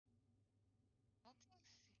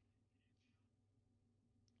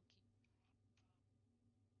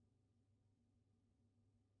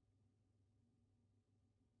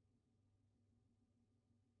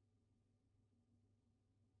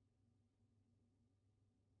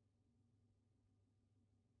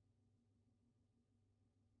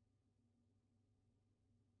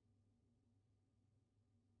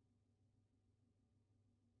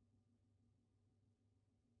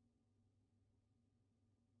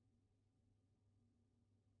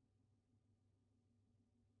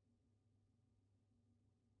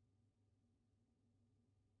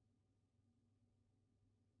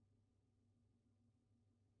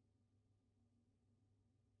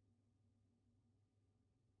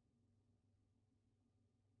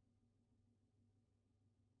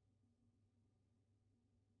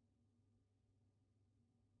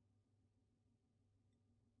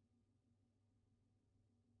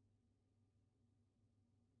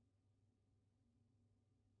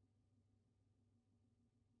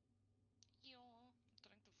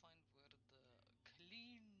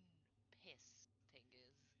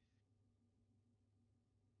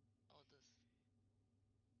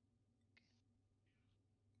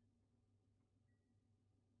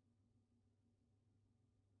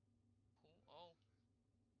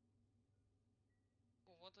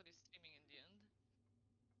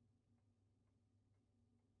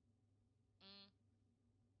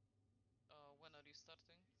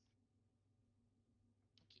starting?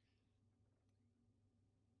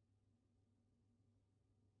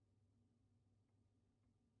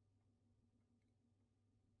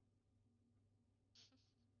 Okay.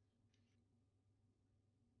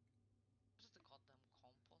 Where's the goddamn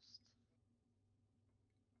compost? Thank you.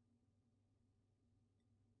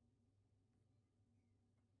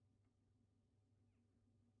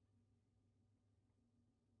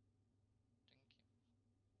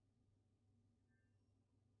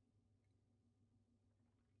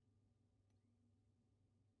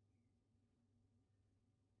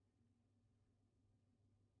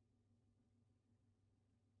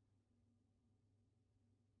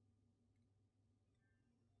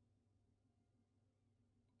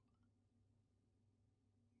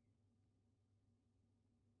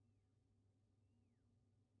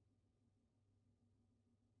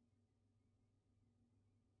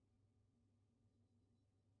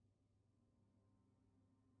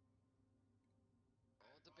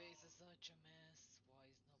 Oh, the base is such a mess. Why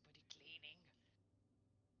is nobody cleaning?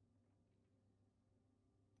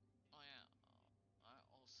 Oh yeah, I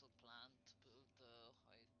also plan to build the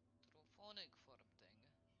hydroponic farm thing.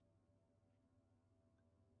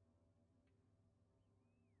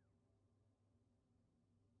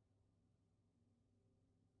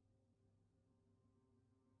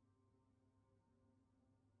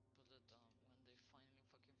 Build it when they finally fucking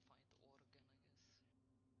find Oregon, I guess.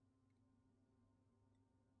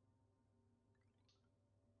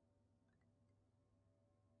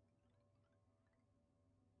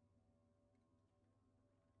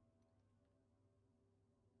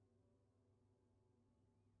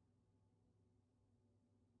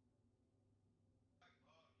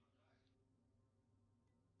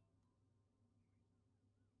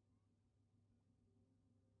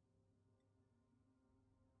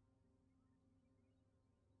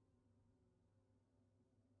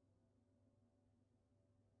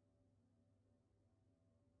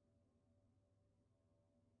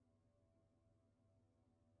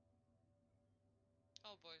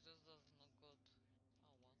 Oh boy, this doesn't look good.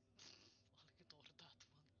 Oh well. I'll ignore that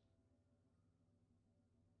one.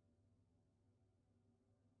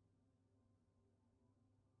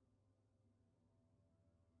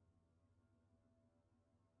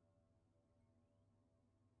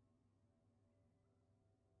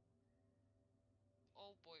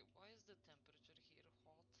 Oh boy, why is the temperature here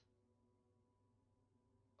hot?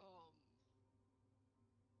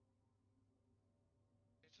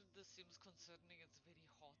 This seems concerning, it's very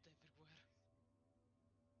hot everywhere.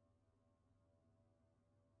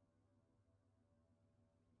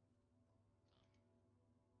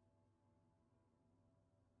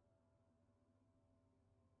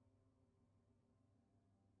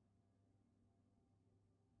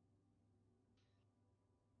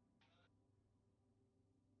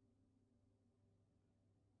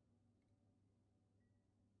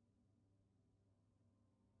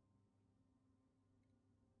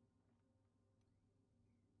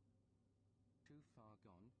 Too far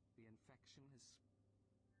gone, the infection has...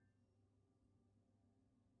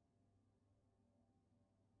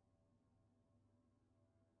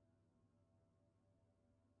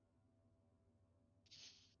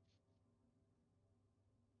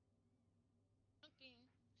 Okay,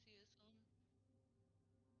 see you soon.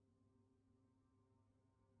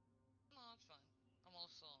 No, it's fine. I'm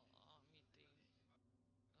also meeting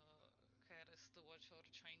Karis to watch our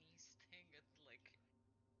Chinese thing at like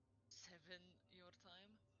 7 your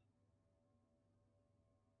time.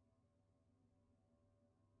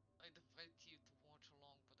 I'd invite you to watch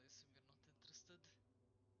along, but I assume you're not interested.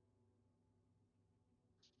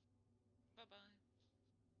 Bye bye.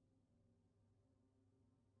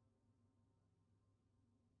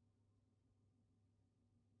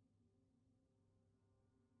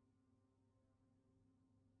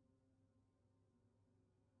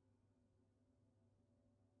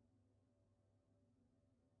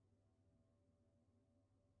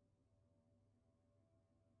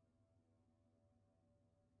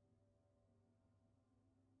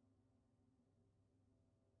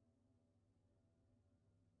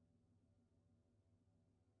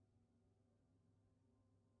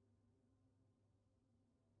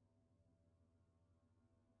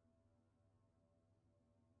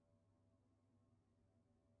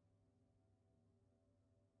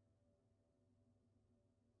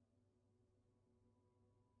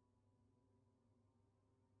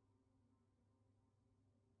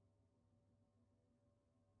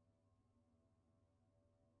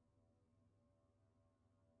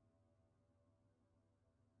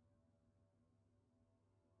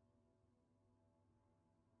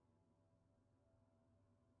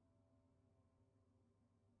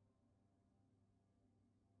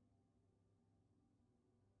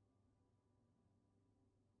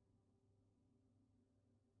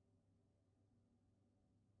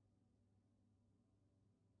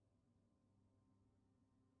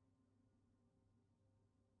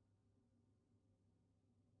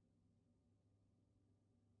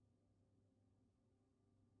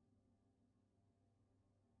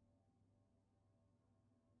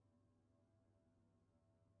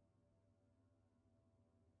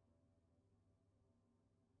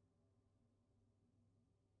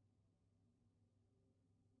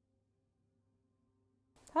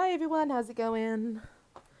 Hi everyone, how's it going?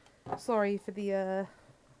 Sorry for the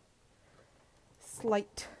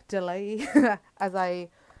slight delay as I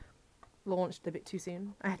launched a bit too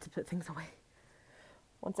soon. I had to put things away.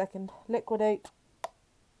 1 second. Liquidate.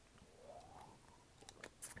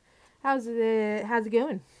 How's it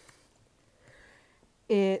going?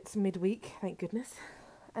 It's midweek, thank goodness.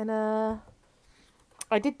 And I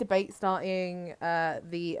did debate starting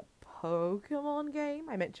the Pokemon game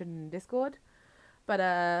I mentioned in Discord, but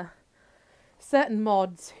certain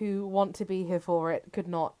mods who want to be here for it could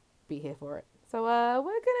not be here for it. So we're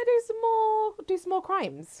gonna do some more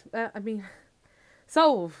crimes.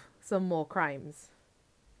 Solve some more crimes.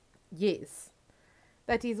 Yes,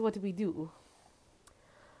 that is what we do.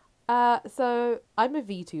 So I'm a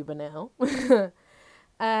VTuber now,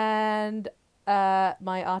 and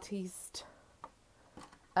my artiste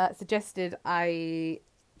suggested I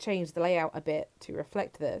change the layout a bit to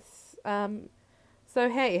reflect this. So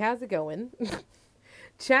hey, how's it going?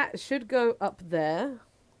 Chat should go up there.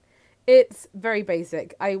 It's very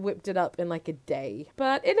basic. I whipped it up in like a day,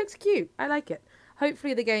 but it looks cute. I like it.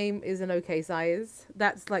 Hopefully the game is an okay size.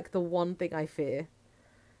 That's like the one thing I fear.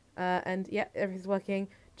 And yeah, everything's working.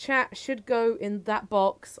 Chat should go in that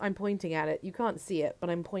box. I'm pointing at it. You can't see it, but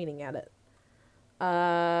I'm pointing at it.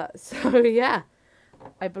 So yeah,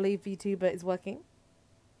 I believe VTuber is working.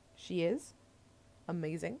 She is.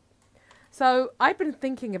 Amazing. So I've been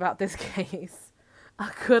thinking about this case a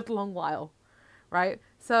good long while, right?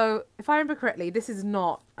 So if I remember correctly, this is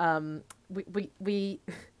not we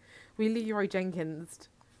Leroy Jenkins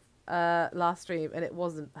last stream, and it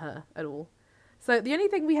wasn't her at all. So the only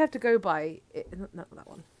thing we have to go by, not that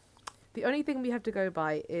one. The only thing we have to go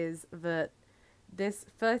by is that this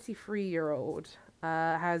 33-year-old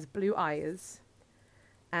has blue eyes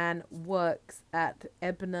and works at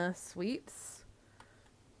Ebner Suites.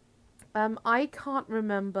 I can't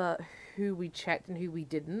remember who we checked and who we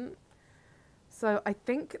didn't. So I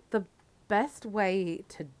think the best way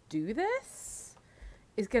to do this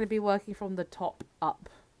is going to be working from the top up,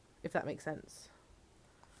 if that makes sense.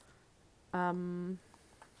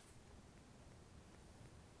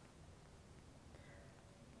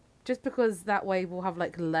 Just because that way we'll have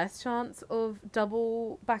like less chance of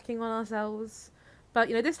double backing on ourselves. But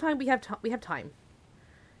you know, this time we have time.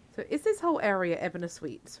 So is this whole area Ebner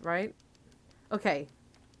Suites, right? Okay,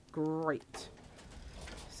 great.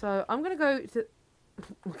 So I'm gonna go to.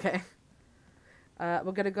 Okay.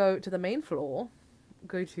 We're gonna go to the main floor.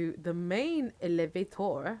 Go to the main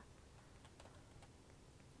elevator.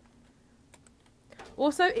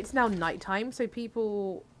 Also, it's now nighttime, so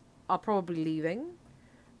people are probably leaving,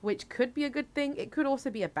 which could be a good thing. It could also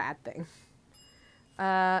be a bad thing.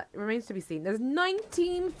 It remains to be seen. There's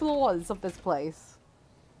 19 floors of this place.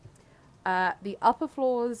 The upper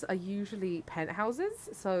floors are usually penthouses,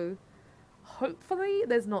 so hopefully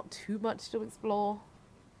there's not too much to explore.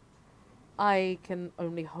 I can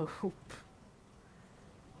only hope.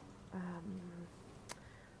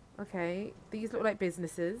 Okay, these look like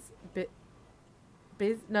businesses.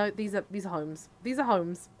 No, these are homes. These are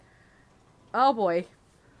homes. Oh boy.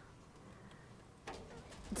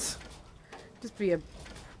 Just be a.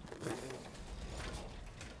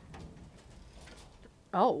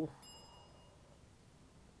 Oh.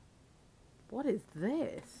 What is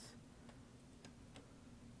this?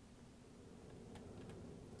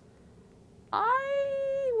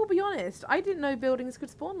 I will be honest, I didn't know buildings could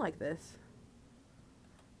spawn like this.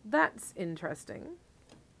 That's interesting.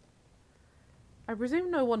 I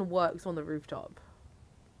presume no one works on the rooftop.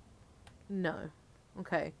 No.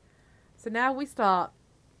 Okay. So now we start.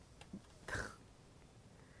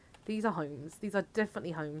 These are homes. These are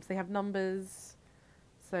definitely homes. They have numbers.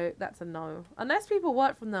 So that's a no. Unless people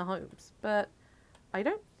work from their homes. But I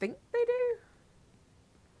don't think they do.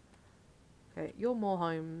 Okay, you're more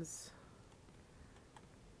homes.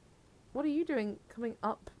 What are you doing coming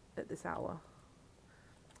up at this hour?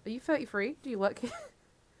 Are you 33? Do you work here?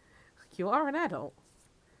 You are an adult.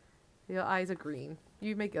 Your eyes are green.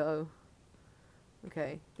 You may go.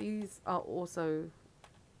 Okay, these are also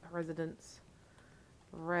residents.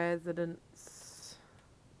 Residents.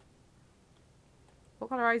 What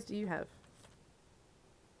color eyes do you have?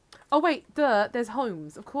 Oh wait, duh, there's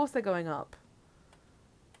homes. Of course they're going up.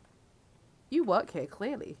 You work here,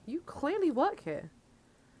 clearly. You clearly work here.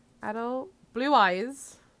 Adult. Blue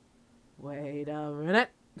eyes. Wait a minute.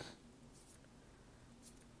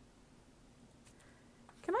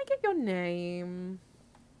 Can I get your name?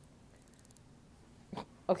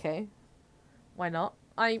 Okay. Why not?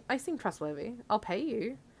 I seem trustworthy. I'll pay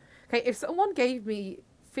you. Okay, if someone gave me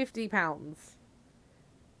 £50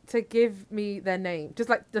 to give me their name, just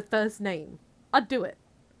like the first name, I'd do it.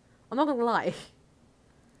 I'm not gonna lie.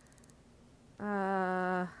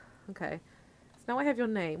 Okay. So now I have your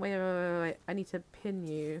name. Wait. I need to pin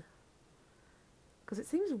you. Because it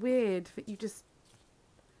seems weird that you just...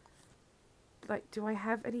 Like, do I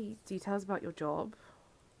have any details about your job?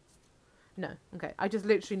 No. Okay. I just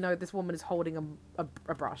literally know this woman is holding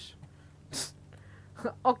a brush.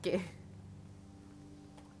 Okay.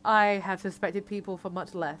 I have suspected people for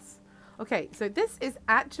much less. Okay, so this is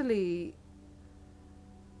actually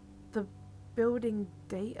the building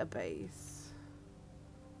database.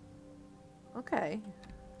 Okay.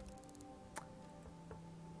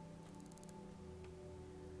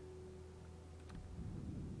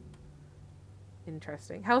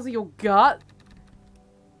 Interesting. How's your gut?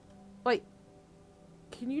 Wait.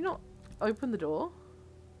 Can you not open the door?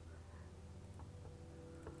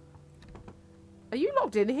 Are you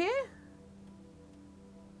locked in here?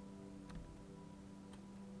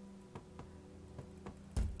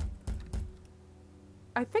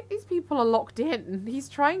 I think these people are locked in. He's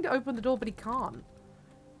trying to open the door, but he can't.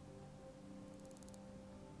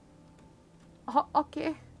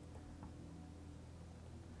 Okay.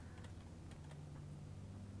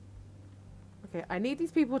 Okay, I need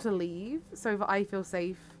these people to leave so that I feel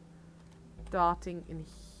safe darting in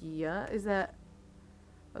here. Is there...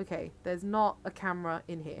 Okay, there's not a camera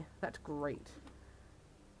in here. That's great.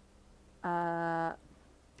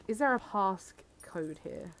 Is there a pass code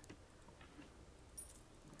here?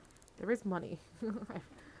 There is money.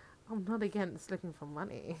 I'm not against looking for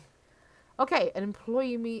money. Okay, an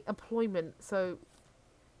employment. So,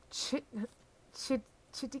 I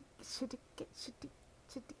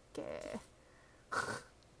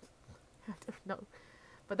don't know,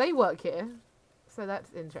 but they work here, so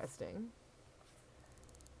that's interesting.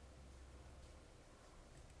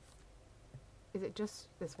 Is it just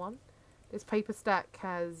this one? This paper stack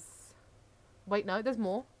has... Wait, no, there's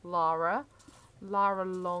more. Lara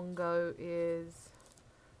Longo is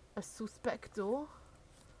a suspector.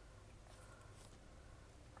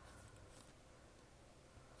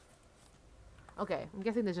 Okay, I'm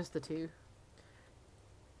guessing there's just the two.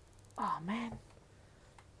 Oh, man.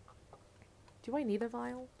 Do I need a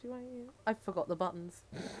vial? I forgot the buttons.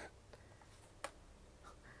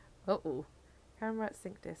 Uh-oh. Camera,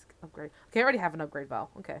 sync disc, upgrade. Okay, I already have an upgrade vial.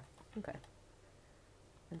 Okay.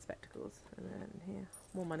 And spectacles. And then here.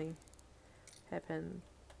 More money. Hairpin.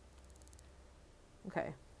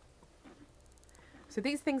 Okay. So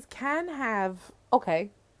these things can have... Okay.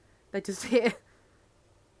 They're just here.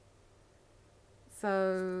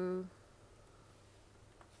 So...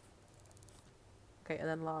 Okay, and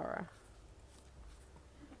then Lara.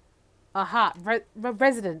 Aha!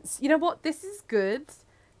 Residence. You know what? This is good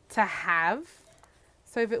to have.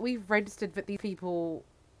 So that we've registered that these people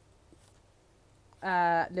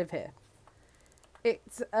live here. It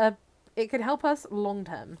could help us long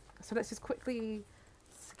term. So let's just quickly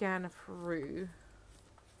scan through.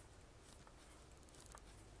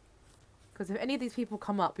 Because if any of these people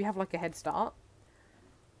come up, we have like a head start.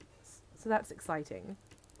 So that's exciting.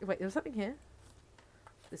 Wait, there's something here.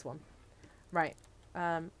 This one. Right.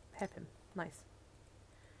 Hairpin. Nice.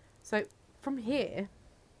 So from here,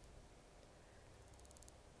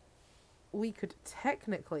 we could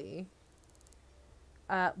technically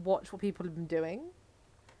watch what people have been doing.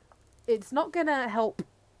 It's not gonna help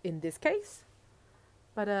in this case,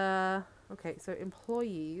 but okay. So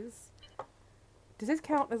employees. Does this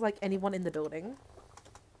count as like anyone in the building?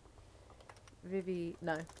 Vivi,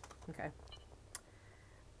 no. Okay.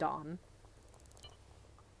 Dawn.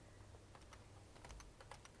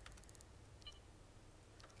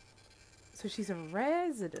 So she's a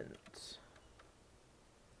resident.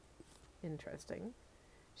 Interesting.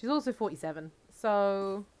 She's also 47.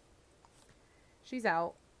 So she's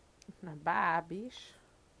out. Bye, bish.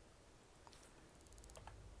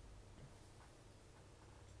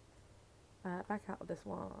 Back out of this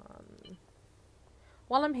one.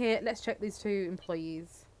 While I'm here, let's check these two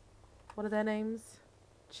employees. What are their names?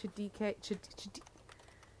 Chidake?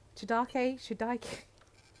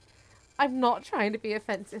 I'm not trying to be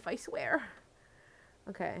offensive, I swear.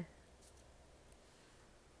 Okay.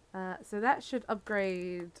 So that should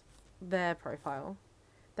upgrade their profile.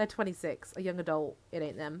 They're 26, a young adult. It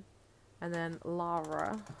ain't them. And then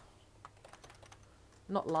Lara.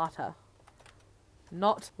 Not Lata.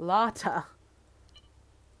 Not Lata.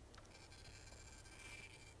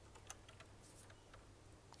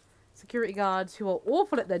 Security guards who are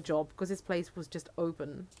awful at their job because this place was just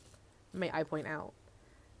open. May I point out.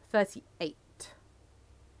 38.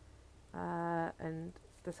 And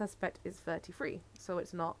the suspect is 33. So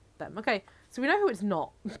it's not them. Okay, so we know who it's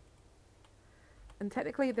not. And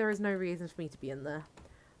technically there is no reason for me to be in there.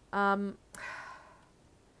 The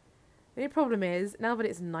only problem is, now that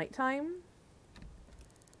it's nighttime,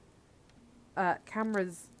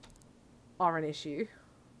 cameras are an issue.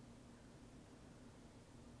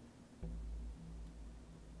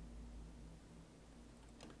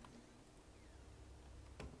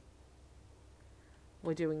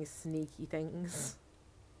 We're doing sneaky things.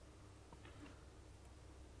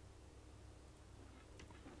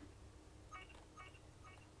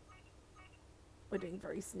 We're doing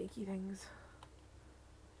very sneaky things.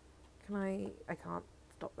 Can I can't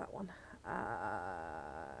stop that one.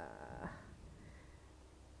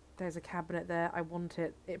 There's a cabinet there. I want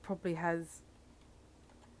it. It probably has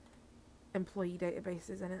employee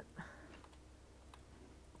databases in it.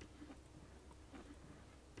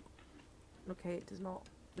 Okay, it does not.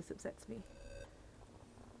 This upsets me.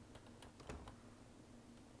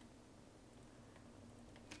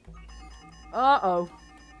 Uh-oh.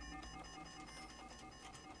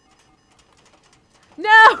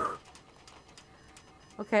 No!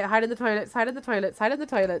 Okay, hide in the toilets, hide in the toilets, hide in the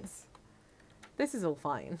toilets. This is all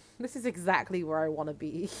fine. This is exactly where I want to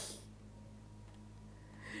be.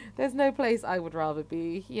 There's no place I would rather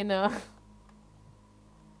be, you know?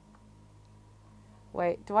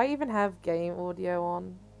 Wait, do I even have game audio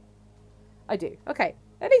on? I do. Okay,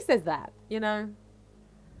 at least there's that, you know?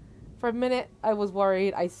 For a minute, I was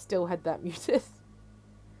worried I still had that muted.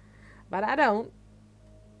 But I don't.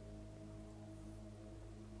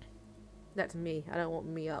 That's me. I don't want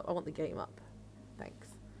me up. I want the game up. Thanks.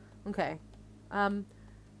 Okay.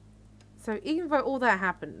 So even though all that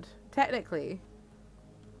happened, technically...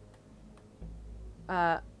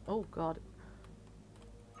 oh god.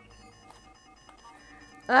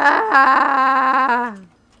 Ah!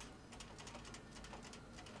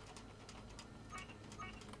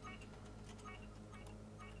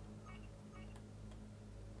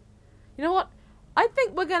 You know what? I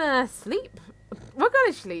think we're gonna sleep. We're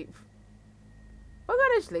gonna sleep. We're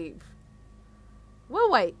gonna sleep. We'll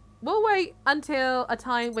wait. We'll wait until a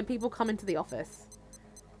time when people come into the office.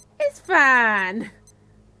 It's fine.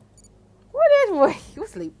 What is we? We'll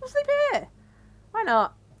sleep. We'll sleep here. Why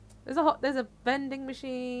not? There's a vending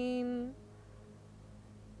machine.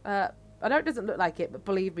 I know it doesn't look like it, but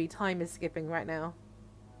believe me, time is skipping right now.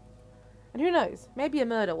 And who knows? Maybe a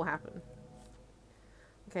murder will happen.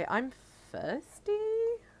 Okay, I'm thirsty.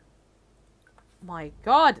 My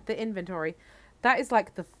god, the inventory. That is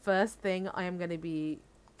like the first thing I am going to be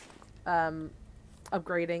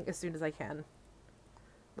upgrading as soon as I can.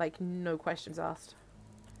 Like, no questions asked.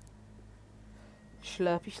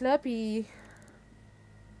 Slurpy, slurpy.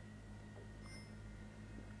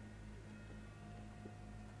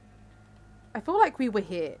 I feel like we were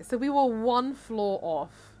here. So we were one floor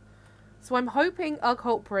off. So I'm hoping our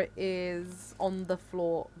culprit is on the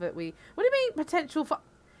floor that we... What do you mean potential for...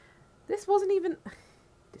 This wasn't even...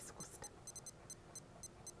 Disgusting.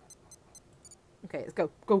 Okay, let's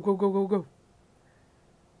go. Go, go, go, go, go.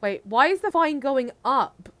 Wait, why is the fine going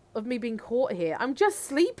up of me being caught here? I'm just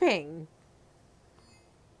sleeping.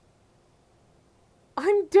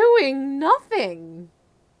 I'm doing nothing.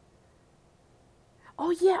 Oh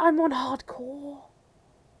yeah, I'm on hardcore.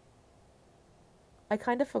 I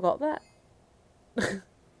kind of forgot that.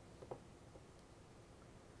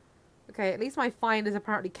 Okay, at least my fine is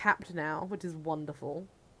apparently capped now, which is wonderful.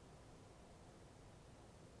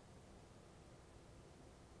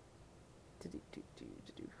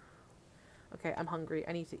 Okay, I'm hungry.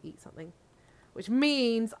 I need to eat something. Which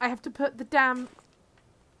means I have to put the damn...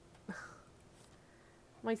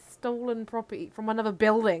 my stolen property from another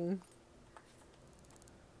building.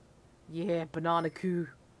 Yeah, banana coup.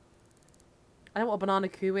 I don't know what a banana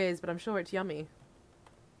coup is, but I'm sure it's yummy.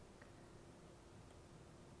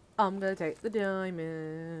 I'm gonna take the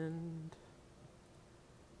diamond.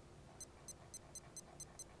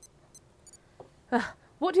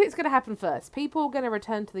 What do you think's gonna happen first? People gonna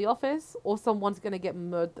return to the office, or someone's gonna get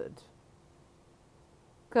murdered?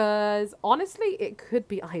 Because, honestly, it could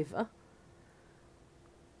be either.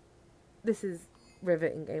 This is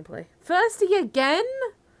riveting gameplay. Thirsty again?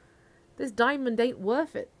 This diamond ain't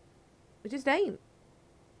worth it. It just ain't.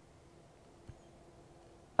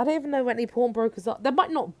 I don't even know what any pawnbrokers are. There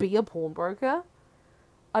might not be a pawnbroker.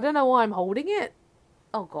 I don't know why I'm holding it.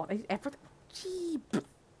 Oh god, everything. Cheap.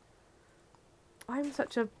 I'm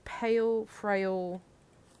such a pale, frail...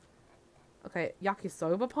 Okay,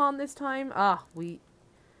 yakisoba pan this time? Ah,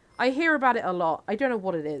 I hear about it a lot. I don't know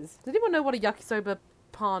what it is. Does anyone know what a yakisoba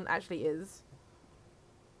pan actually is?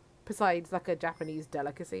 Besides, like, a Japanese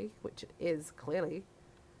delicacy, which it is, clearly.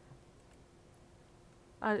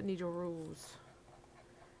 I don't need your rules.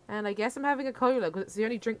 And I guess I'm having a cola, because it's the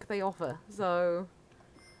only drink they offer, so...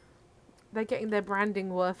 They're getting their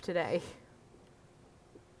branding worth today.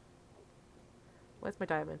 Where's my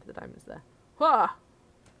diamond? The diamond's there. Wah!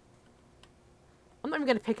 I'm not even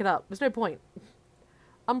going to pick it up. There's no point.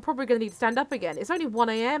 I'm probably going to need to stand up again. It's only 1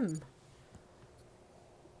 a.m.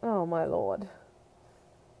 Oh my lord.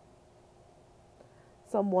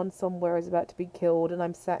 Someone somewhere is about to be killed and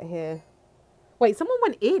I'm sat here. Wait, someone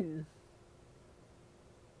went in?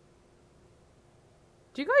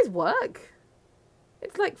 Do you guys work?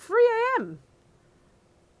 It's like 3 a.m.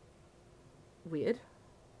 Weird.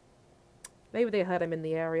 Maybe they heard I'm in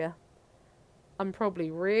the area. I'm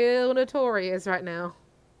probably real notorious right now.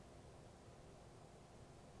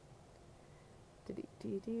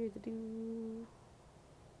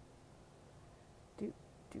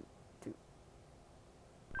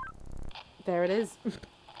 There it is.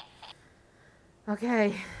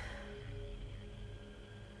 Okay.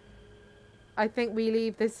 I think we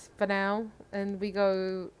leave this for now and we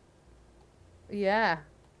go... Yeah.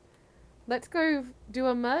 Let's go do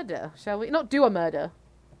a murder, shall we? Not do a murder.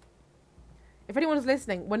 If anyone's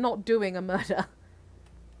listening, we're not doing a murder.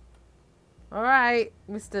 Alright,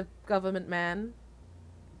 Mr. Government Man.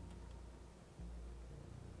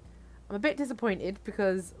 I'm a bit disappointed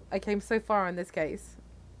because I came so far in this case.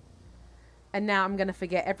 And now I'm going to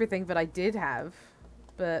forget everything that I did have.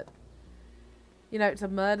 But, you know, it's a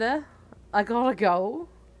murder. I gotta go.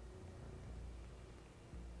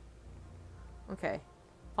 Okay.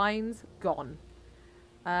 Fines gone.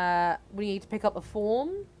 We need to pick up a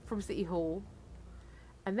form from City Hall.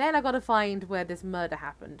 And then I gotta find where this murder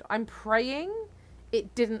happened. I'm praying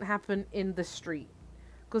it didn't happen in the street.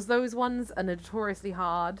 Because those ones are notoriously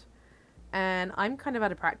hard. And I'm kind of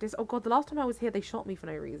out of practice. Oh god, the last time I was here they shot me for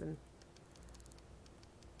no reason.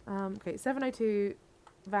 Okay, 702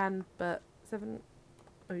 Van, but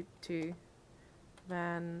 702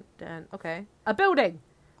 Van Den. Okay. A building!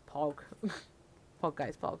 Pog. Pog,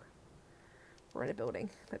 guys, pog. We're in a building.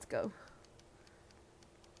 Let's go.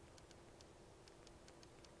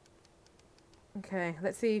 Okay,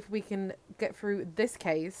 let's see if we can get through this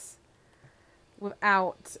case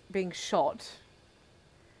without being shot.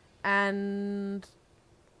 And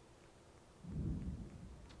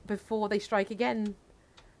before they strike again,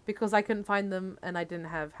 because I couldn't find them and I didn't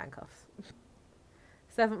have handcuffs.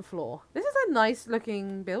 7th floor. This is a nice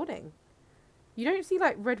looking building. You don't see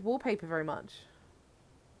like red wallpaper very much.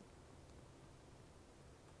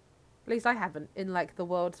 At least I haven't in like the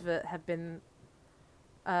worlds that have been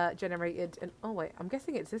generated. And oh wait, I'm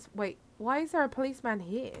guessing it's this. Wait, why is there a policeman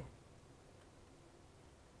here?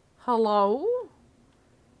 Hello?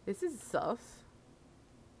 This is sus.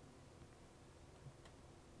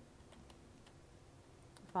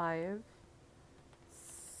 5,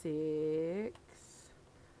 6,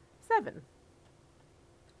 7.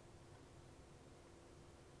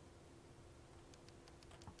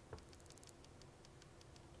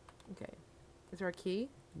 Okay. Is there a key?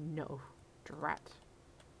 No. Drat.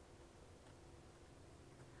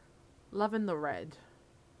 Love in the red.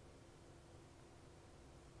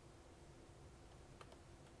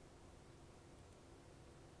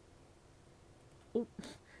 Oh.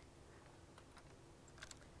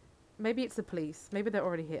 Maybe it's the police. Maybe they're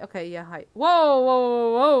already here. Okay, yeah, hi. Whoa, whoa,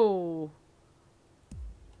 whoa, whoa.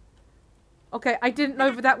 Okay, I didn't know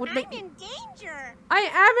that would make... I'm in danger! I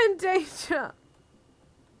am in danger!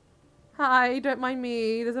 Hi, don't mind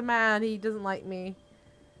me. There's a man. He doesn't like me.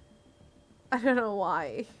 I don't know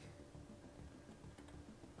why.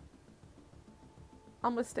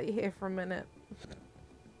 I'm gonna stay here for a minute.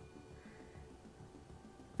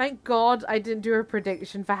 Thank God I didn't do a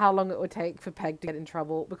prediction for how long it would take for Peg to get in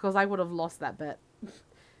trouble, because I would have lost that bet.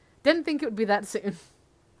 Didn't think it would be that soon.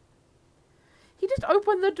 He just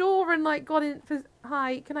opened the door and like got in for...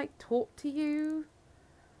 Hi, can I talk to you?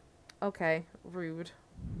 Okay, rude.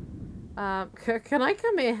 Can I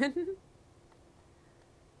come in?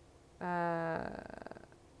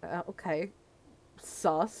 Okay.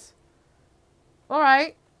 Sus.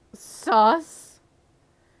 Alright. Sus.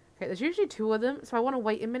 Okay, there's usually 2 of them, so I want to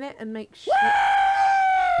wait a minute and make sure.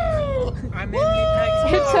 I'm in the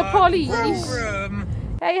next It's a door. police. Vroom.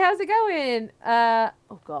 Hey, how's it going?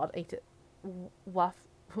 Oh god, ate it.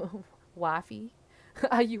 Wifey?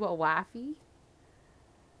 Are you a wifey?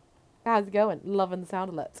 How's it going? Loving the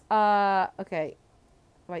sound alerts. Okay.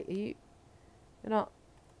 Wait, are you... You're not...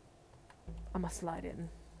 I must slide in.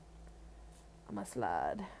 I must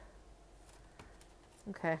slide.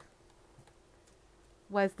 Okay.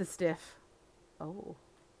 Where's the stiff? Oh.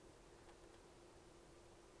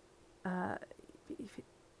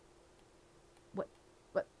 What?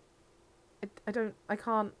 I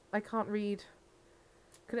can't read.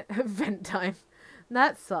 Can it... Vent time.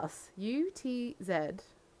 That's sus. UTZIPW.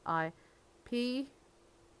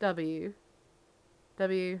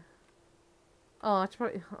 Oh, it's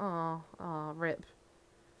probably. Oh, rip.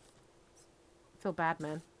 Feel bad,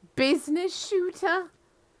 man. Business shooter?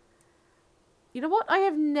 You know what? I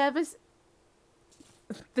have never.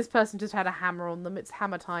 This person just had a hammer on them. It's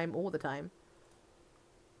hammer time all the time.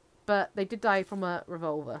 But they did die from a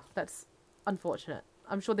revolver. That's unfortunate.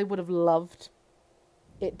 I'm sure they would have loved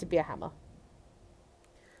it to be a hammer.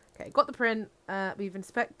 Okay, got the print. We've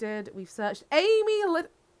inspected. We've searched. Amy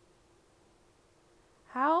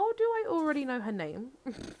How do I already know her name?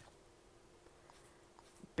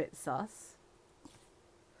 Bit sus.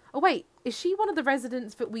 Oh, wait. Is she one of the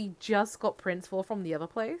residents that we just got prints for from the other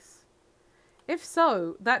place? If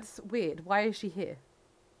so, that's weird. Why is she here?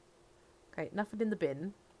 Okay, nothing in the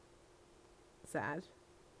bin. Sad.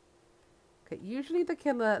 Okay, usually the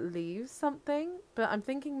killer leaves something, but I'm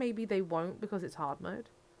thinking maybe they won't because it's hard mode.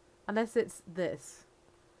 Unless it's this.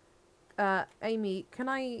 Amy, can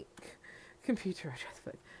I... Computer address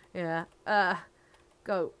book. Yeah.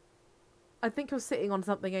 Go. I think you're sitting on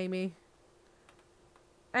something, Amy.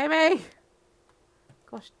 Amy!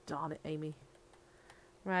 Gosh darn it, Amy.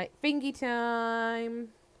 Right, thingy time.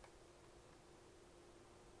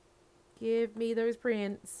 Give me those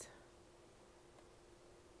prints.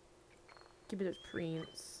 Give me those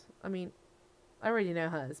prints. I mean, I already know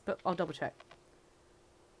hers, but I'll double check.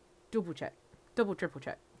 Double check. Double, triple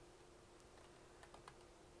check.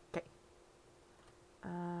 Okay.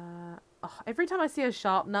 Oh, every time I see a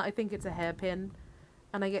sharpener, I think it's a hairpin.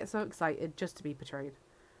 And I get so excited just to be betrayed.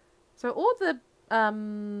 So all the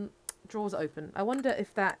drawers are open. I wonder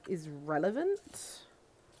if that is relevant.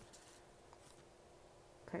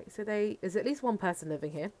 Okay, so is at least one person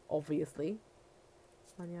living here, obviously.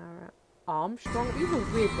 Manyara. Armstrong. These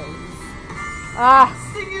are weird names. Ah!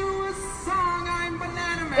 Sing you a song, I'm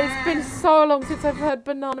Banana Man. It's been so long since I've heard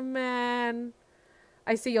Banana Man.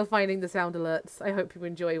 I see you're finding the sound alerts. I hope you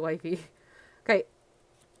enjoy, wifey. Okay.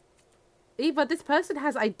 Either this person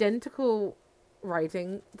has identical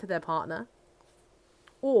writing to their partner,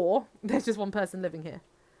 or there's just one person living here.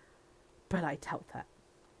 But I doubt that.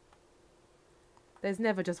 There's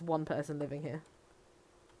never just one person living here.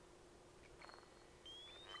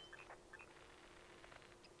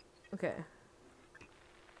 Okay.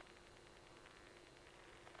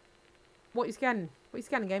 What are you scanning? What are you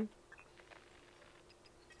scanning, game?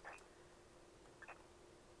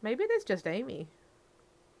 Maybe there's just Amy.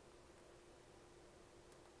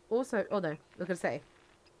 Also, oh no, I was gonna say.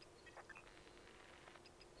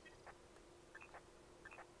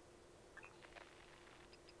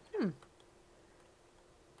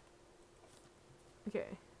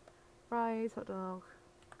 Okay. Fries, hot dog.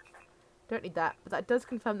 Don't need that, but that does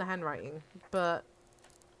confirm the handwriting. But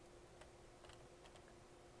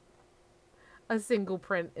a single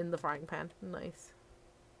print in the frying pan. Nice.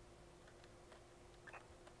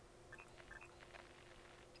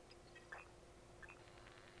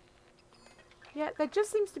 Yeah, there just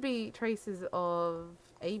seems to be traces of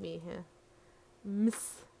Amy here.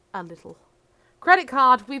 Miss a little. Credit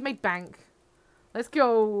card! We've made bank. Let's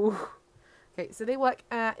go! Okay, so they work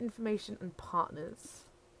at Information and Partners.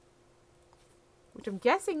 Which I'm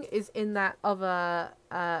guessing is in that other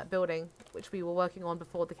building, which we were working on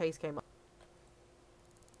before the case came up.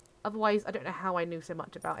 Otherwise, I don't know how I knew so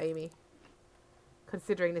much about Amy.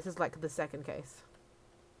 Considering this is like the second case.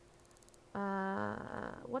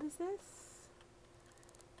 What is this?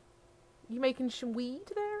 You making some weed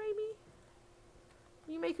there, Amy?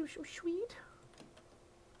 You making some weed?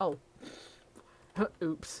 Oh.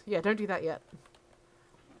 Oops. Yeah, don't do that yet.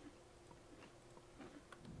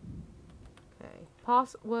 Okay.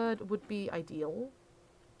 Password would be ideal.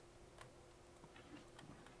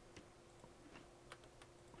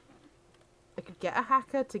 I could get a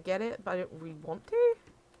hacker to get it, but I don't really want to.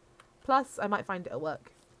 Plus, I might find it at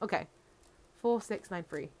work. Okay.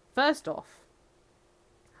 4693. First off.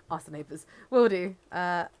 Ask the neighbours. Will do.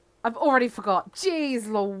 I've already forgot. Jeez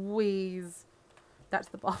Louise. That's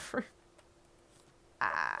the bathroom.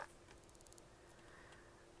 Ah.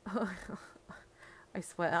 I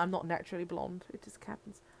swear, I'm not naturally blonde. It just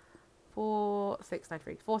happens.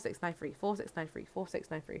 4693. 4693. 4693.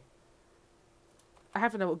 4693. I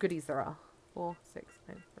have to know what goodies there are.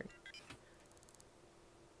 4693.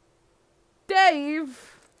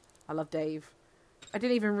 Dave! I love Dave. I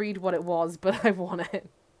didn't even read what it was, but I want it.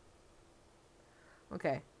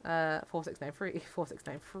 Okay. 4693.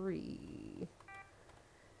 4693.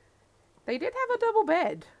 They did have a double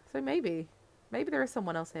bed, so maybe. Maybe there is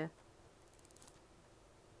someone else here.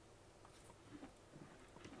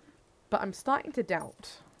 But I'm starting to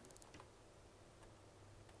doubt.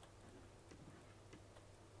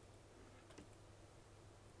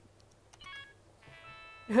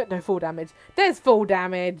 No, full damage. There's full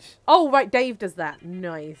damage. Oh, right, Dave does that.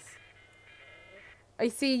 Nice. I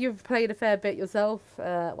see you've played a fair bit yourself,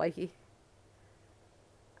 Wakey.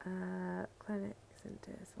 Clinic,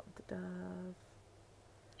 Center, Swap the Dove.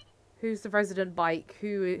 Who's the resident bike?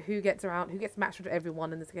 Who gets around? Who gets matched with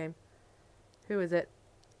everyone in this game? Who is it?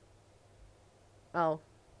 Oh,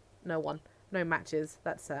 no one. No matches.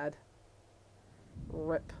 That's sad.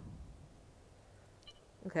 Rip.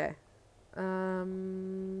 Okay.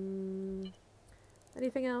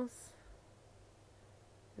 Anything else?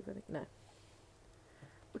 No.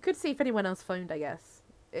 We could see if anyone else phoned, I guess.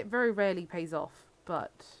 It very rarely pays off,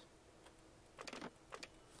 but...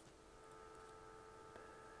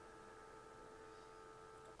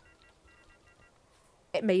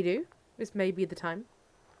 It may do. This may be the time.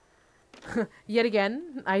 Yet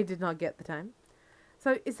again, I did not get the time.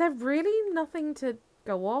 So, is there really nothing to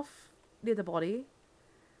go off near the body?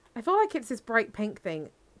 I feel like it's this bright pink thing,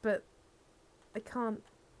 but I can't...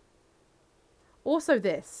 Also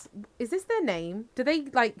this. Is this their name? Do they,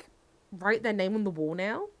 like, write their name on the wall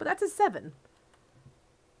now? But that's a 7.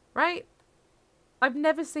 Right? I've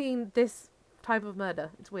never seen this type of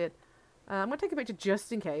murder. It's weird. I'm going to take a picture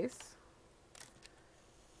just in case.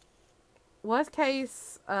 Worst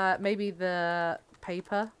case, maybe the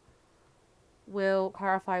paper will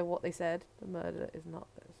clarify what they said. The murder is not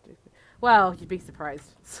that stupid. Well, you'd be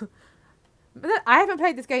surprised. I haven't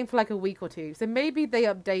played this game for like a week or two, so maybe they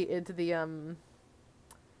updated the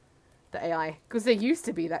AI, because they used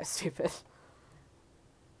to be that stupid.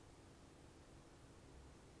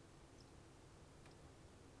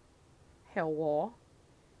 Hello.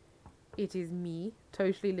 It is me,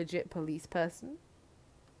 totally legit police person.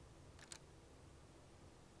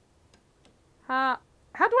 How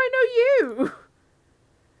do I know you?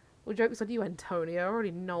 Well, joke's on you, Antonio. I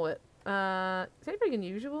already know it. Is anything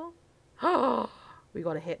unusual? Oh, we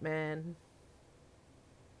got a hitman.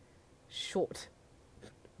 Short.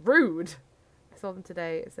 Rude. I saw them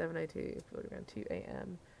today at 7:02, around 2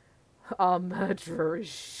 a.m. Our murderer is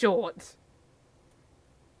short.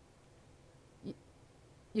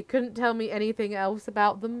 You couldn't tell me anything else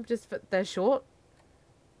about them, just that they're short?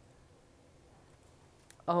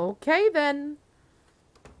 Okay, then.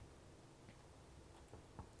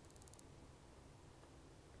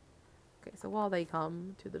 Okay, so while they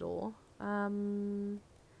come to the door, there's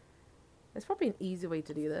probably an easier way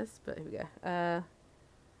to do this, but here we go.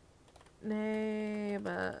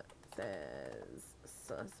 Neighbor says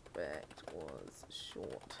suspect was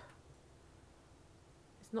short.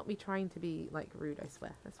 It's not me trying to be, like, rude, I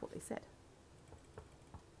swear. That's what they said.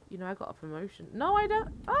 You know, I got a promotion. No, I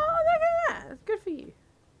don't. Oh, look at that. It's good for you.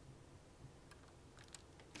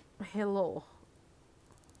 Hello.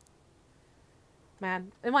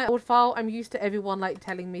 Man, in my old file, I'm used to everyone, like,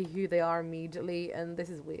 telling me who they are immediately, and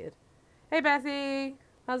this is weird. Hey, Bessie!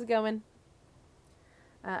 How's it going?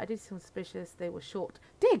 I did seem suspicious. They were short.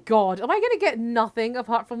 Dear God, am I going to get nothing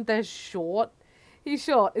apart from they're short? He's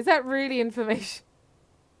short. Is that really information?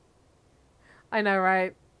 I know,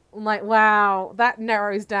 right? I'm like, wow, that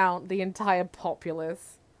narrows down the entire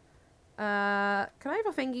populace. Can I have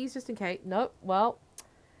a thingies just in case? Nope. Well,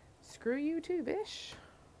 screw you too, bish.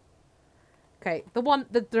 Okay,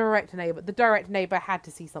 the direct neighbor. The direct neighbor had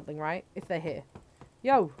to see something, right? If they're here.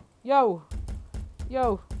 Yo, yo,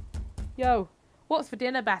 yo, yo. What's for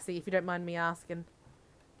dinner, Bassie, if you don't mind me asking?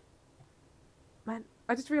 Man,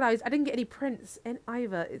 I just realised I didn't get any prints in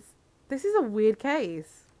either. This is a weird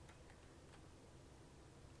case.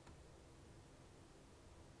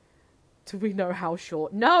 Do we know how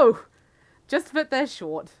short? No! Just that they're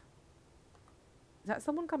short. Is that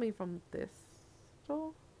someone coming from this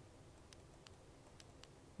door?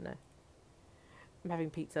 No. I'm having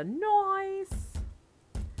pizza. Nice!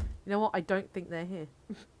 You know what? I don't think they're here.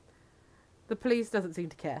 The police doesn't seem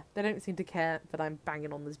to care. They don't seem to care that I'm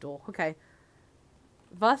banging on this door. Okay.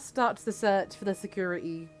 Thus starts the search for the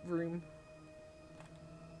security room.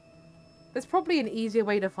 There's probably an easier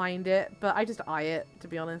way to find it, but I just eye it, to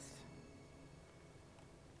be honest.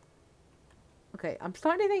 Okay, I'm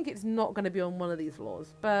starting to think it's not going to be on one of these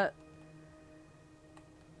floors, but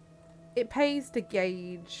it pays to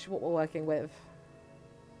gauge what we're working with.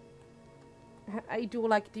 I do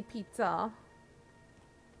like the pizza.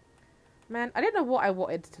 Man, I didn't know what I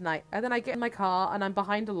wanted tonight. And then I get in my car and I'm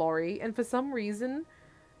behind a lorry, and for some reason,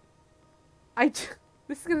 this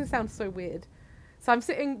is going to sound so weird. So I'm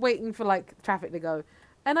sitting waiting for, like, traffic to go,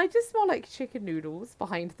 and I just smell like chicken noodles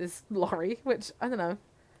behind this lorry, which, I don't know.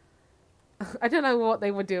 I don't know what they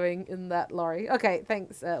were doing in that lorry. Okay,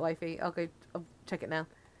 thanks, wifey. I'll check it now.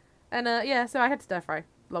 And, yeah, so I had stir fry,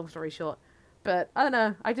 long story short. But, I don't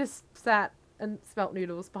know, I just sat and smelt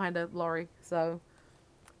noodles behind a lorry. So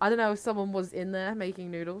I don't know if someone was in there making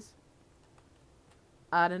noodles.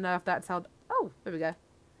 I don't know if that's how... Oh, there we go.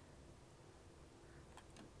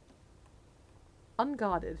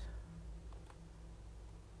 Unguarded.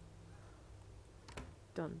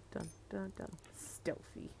 Dun, dun, dun, dun.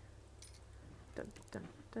 Stealthy. Dun, dun,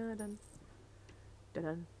 dun, dun. Dun,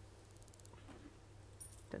 dun.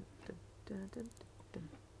 Dun, dun, dun, dun, dun,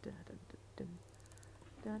 dun, dun, dun,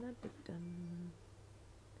 dun, dun, dun, dun.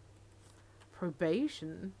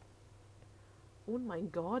 Probation? Oh my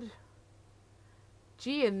god.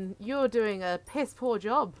 Gian, you're doing a piss poor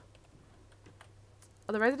job.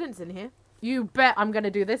 Are the residents in here? You bet I'm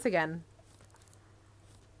gonna do this again.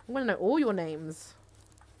 I'm gonna know all your names.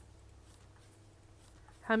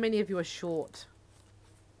 How many of you are short?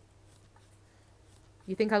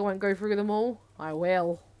 You think I won't go through them all? I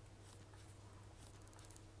will.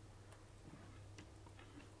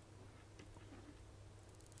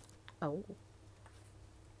 Oh.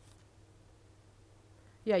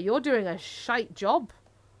 Yeah, you're doing a shite job.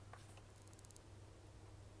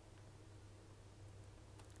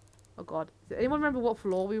 Oh god. Does anyone remember what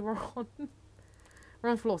floor we were on? We're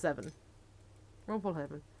on floor 7. We're on floor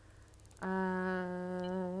 7.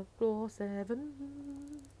 Floor 7.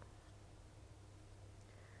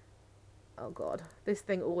 Oh god. This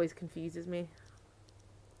thing always confuses me.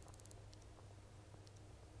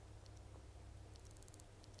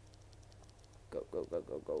 Go, go, go,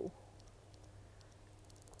 go, go.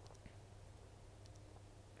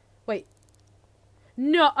 Wait.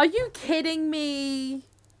 No, are you kidding me?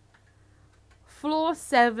 Floor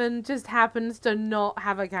 7 just happens to not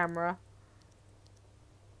have a camera.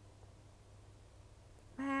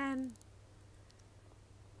 Man.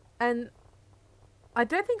 And I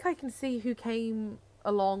don't think I can see who came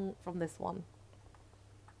along from this one.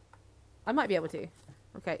 I might be able to.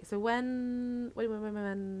 Okay, so when...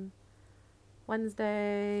 When...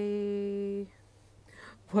 Wednesday...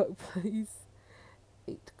 Workplace.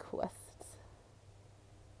 8 quests.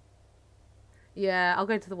 Yeah, I'll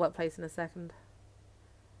go to the workplace in a second.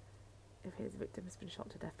 If his victim has been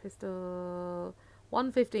shot to death. Pistol...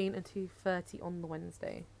 1:15 and 2:30 on the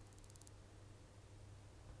Wednesday.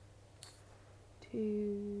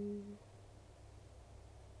 2...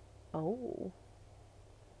 Oh.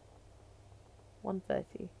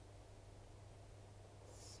 1:30.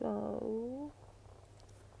 So...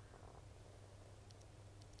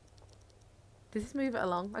 Does this move it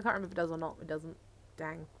along? I can't remember if it does or not. It doesn't.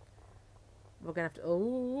 Dang. We're gonna have to...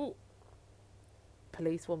 Oh!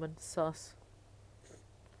 Policewoman. Sus.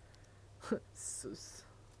 Sus.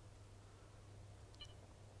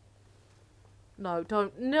 No,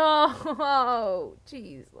 don't. No!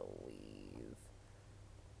 Jeez Louise.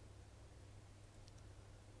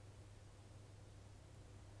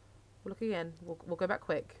 We'll look again. We'll go back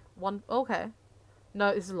quick. One. Okay.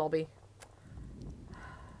 No, this is a lobby.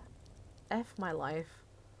 F my life.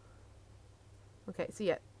 Okay, so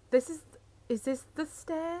yeah. This is... Is this the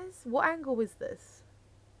stairs? What angle is this?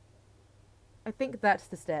 I think that's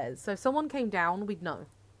the stairs. So if someone came down, we'd know.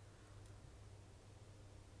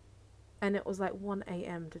 And it was like 1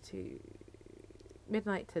 a.m. to 2...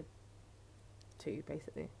 Midnight to 2,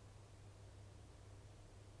 basically.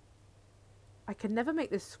 I can never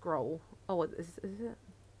make this scroll. Oh, is it?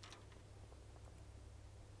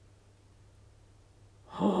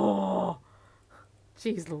 Oh!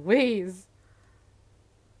 Jeez Louise!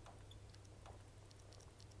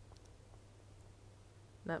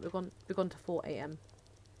 No, we've gone to 4 a.m.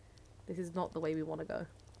 This is not the way we want to go.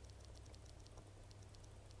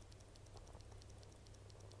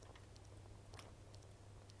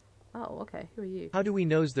 Oh, okay. Who are you? How do we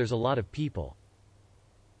know there's a lot of people?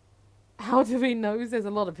 How do we know there's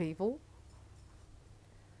a lot of people?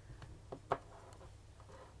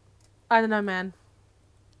 I don't know, man.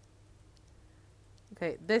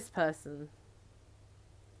 Okay, this person.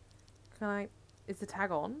 Can I... Is the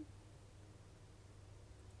tag on?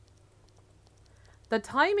 The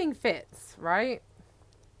timing fits, right?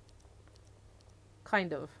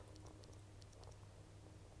 Kind of.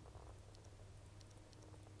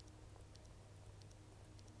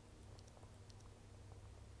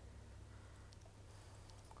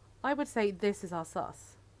 I would say this is our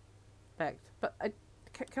suspect. But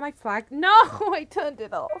can I flag? No! I turned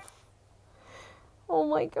it off. Oh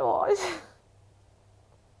my god.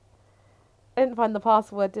 I didn't find the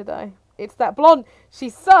password, did I? It's that blonde.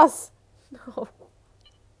 She's sus. No.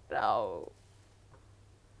 No.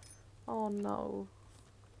 Oh no.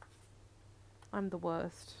 I'm the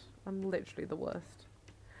worst. I'm literally the worst.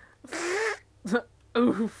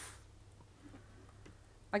 Oof.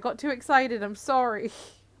 I got too excited. I'm sorry.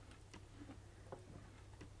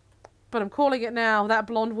 But I'm calling it now. That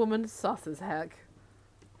blonde woman, sus as heck.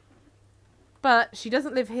 But she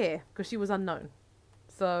doesn't live here because she was unknown.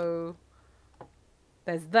 So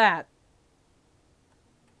there's that.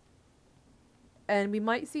 And we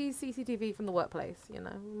might see CCTV from the workplace, you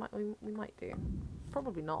know. We might do.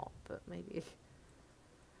 Probably not, but maybe.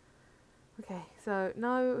 Okay, so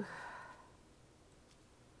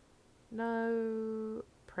no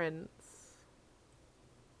prints.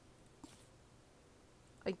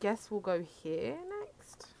 I guess we'll go here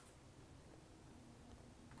next.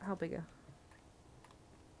 How bigger?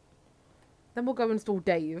 Then we'll go install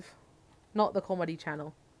Dave, not the comedy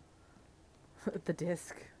channel. The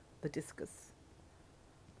disc. The discus.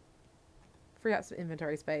 Free up some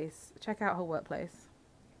inventory space. Check out her workplace.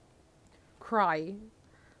 Cry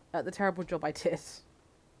at the terrible job I did.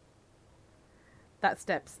 That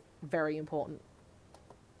step's very important.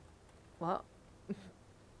 What?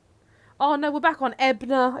 Oh no, we're back on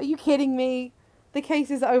Ebner. Are you kidding me? The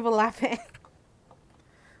cases are overlapping.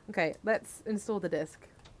 Okay, let's install the disc.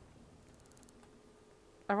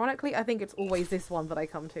 Ironically, I think it's always this one that I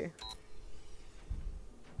come to.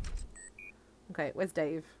 Okay, where's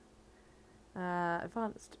Dave?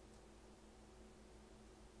 Advanced.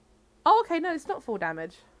 Oh, okay, no, it's not full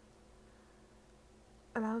damage.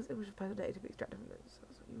 Allows image of personal data to be extracted from it. So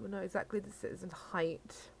you will know exactly the citizen's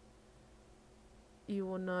height. You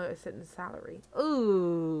will know a citizen's salary.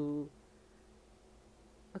 Ooh.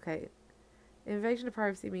 Okay. Invasion of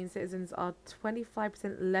privacy means citizens are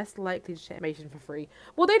 25% less likely to share information for free.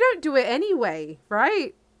 Well, they don't do it anyway,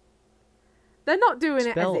 right? They're not doing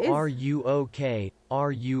it as it is. Spell R-U-O-K.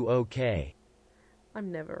 R-U-O-K.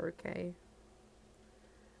 I'm never okay.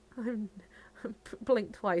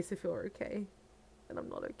 Blink twice if you're okay. And I'm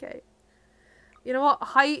not okay. You know what?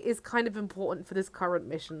 Height is kind of important for this current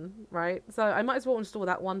mission, right? So I might as well install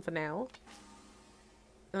that one for now.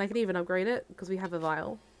 And I can even upgrade it because we have a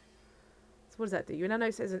vial. So what does that do? You now know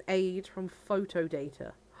it says an age from photo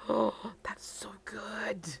data. Oh, that's so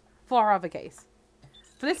good. For our other case.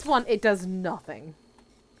 For this one, it does nothing.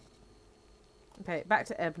 Okay, back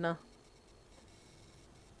to Ebner.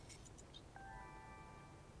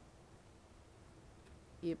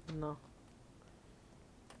 Ebner.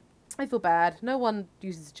 I feel bad. No one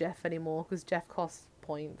uses Jeff anymore because Jeff costs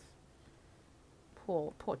points.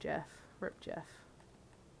 Poor Jeff. Rip Jeff.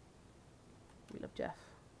 We love Jeff.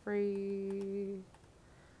 Free.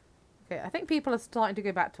 Okay, I think people are starting to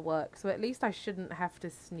go back to work, so at least I shouldn't have to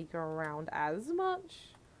sneak around as much.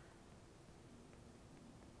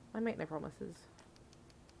 I make no promises.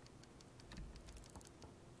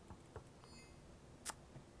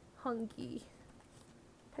 Hunky.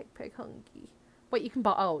 Peg hunky. Wait, you can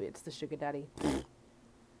buy. Oh, it's the sugar daddy.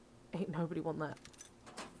 Ain't nobody want that.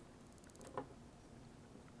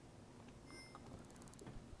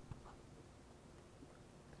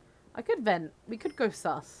 I could vent. We could go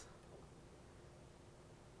sus.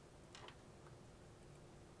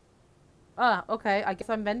 Ah, okay. I guess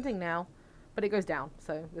I'm venting now. But it goes down,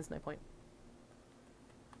 so there's no point.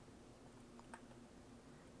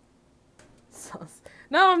 Sus.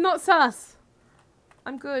 No, I'm not sus!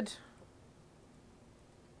 I'm good.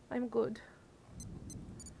 I'm good.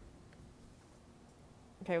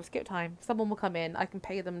 Okay, we'll skip time. Someone will come in. I can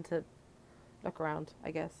pay them to look around,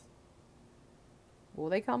 I guess. Will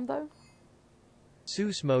they come, though?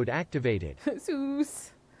 Seuss mode activated.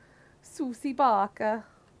 Seuss. Susie Barker.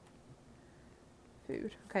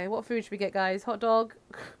 Food. Okay, what food should we get, guys? Hot dog?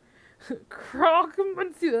 Croque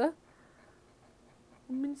monsieur.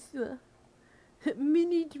 Monsieur.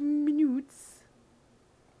 Minutes.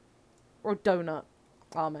 Or donut.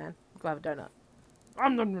 Oh man, go have a donut.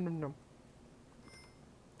 Nom nom nom nom.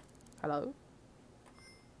 Hello?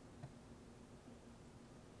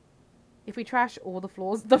 If we trash all the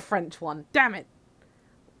floors, the French one. Damn it!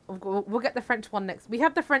 We'll get the French one next. We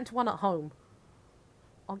have the French one at home.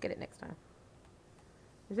 I'll get it next time.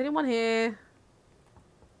 Is anyone here?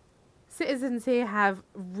 Citizens here have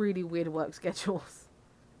really weird work schedules.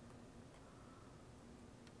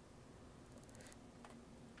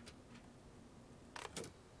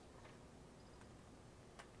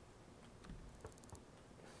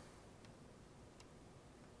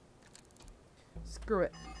 Screw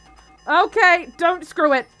it. Okay, don't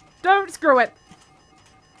screw it. Don't screw it.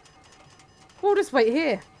 We'll just wait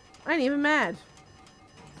here. I ain't even mad.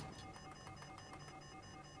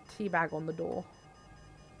 Teabag on the door.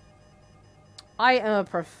 I am a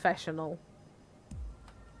professional.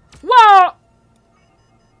 What?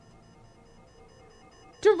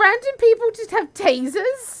 Do random people just have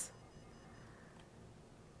tasers?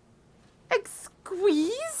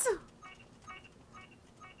 Squeeze?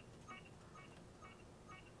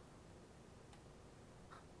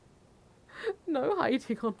 No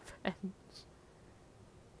hiding on bench.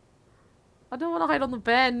 I don't want to hide on the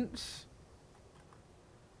bench.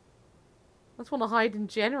 I just want to hide in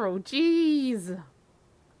general. Jeez.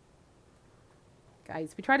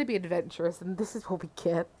 Guys, we try to be adventurous and this is what we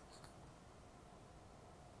get.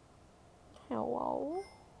 Hello.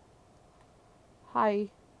 Hi.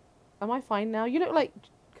 Am I fine now? You look like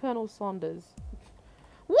Colonel Saunders.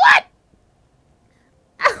 What?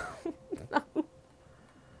 No.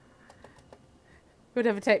 Would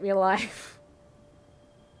never take me alive.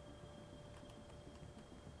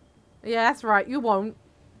 Yeah, that's right. You won't.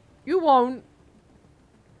 You won't.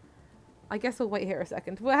 I guess we'll wait here a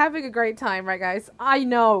second. We're having a great time, right, guys? I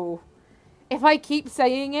know. If I keep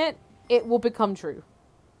saying it, it will become true.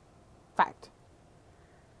 Fact.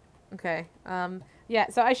 Okay. Yeah,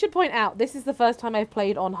 so I should point out, this is the first time I've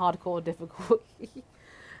played on hardcore difficulty.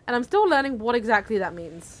 And I'm still learning what exactly that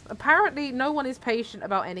means. Apparently, no one is patient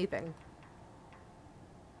about anything.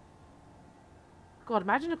 God,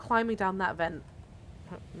 imagine climbing down that vent.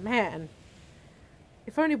 Man.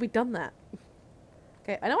 If only we'd done that.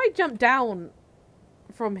 Okay, I know I jumped down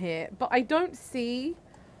from here, but I don't see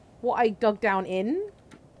what I dug down in.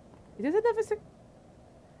 Does it never say?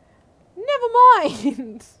 Never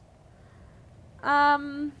mind!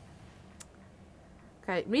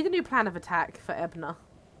 Okay, need a new plan of attack for Ebner.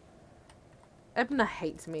 Ebner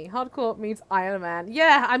hates me. Hardcore means Iron Man.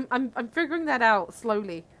 Yeah, I'm figuring that out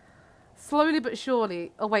slowly. Slowly but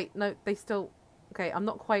surely. Oh wait, no, they still... Okay, I'm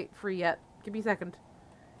not quite free yet. Give me a second.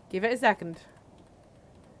 Give it a second.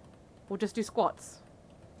 We'll just do squats.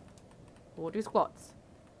 We'll do squats.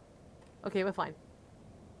 Okay, we're fine.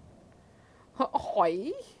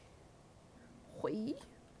 Hoi. Hoi.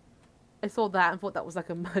 I saw that and thought that was like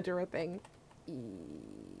a murderer thing.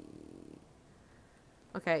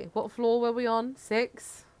 Okay, what floor were we on?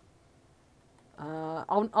 6?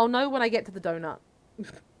 I'll know when I get to the donut.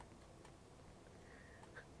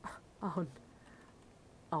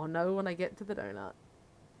 I'll know when I get to the donut.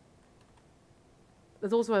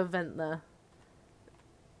 There's also a vent there.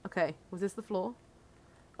 Okay, was this the floor?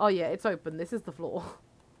 Oh yeah, it's open. This is the floor.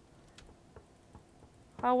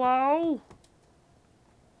 Hello?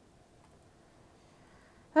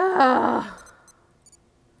 Ah.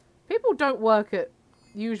 People don't work at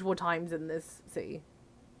usual times in this city.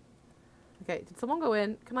 Okay, did someone go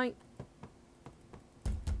in? Can I...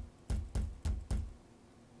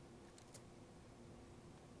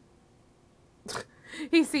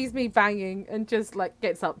 He sees me banging and just, like,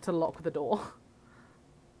 gets up to lock the door.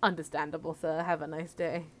 Understandable, sir. Have a nice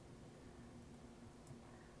day.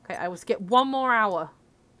 Okay, I will skip 1 more hour.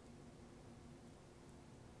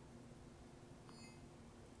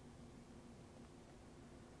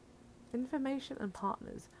 Information and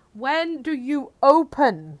partners. When do you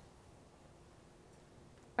open?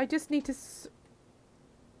 I just need to...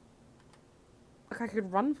 Like, I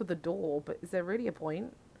could run for the door, but is there really a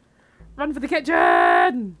point? Run for the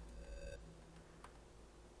kitchen!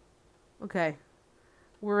 Okay.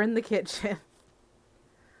 We're in the kitchen.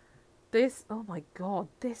 This... Oh my god.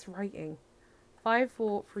 This writing. 5,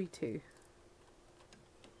 4, 3, 2.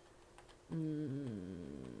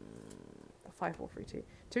 5, 4, 3, 2. Do you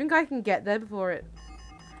think I can get there before it...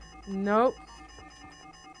 Nope.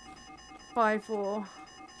 5, 4.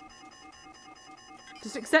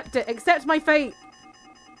 Just accept it. Accept my fate.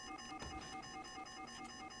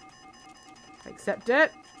 Accept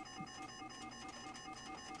it.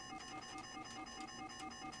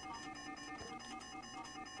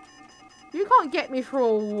 You can't get me through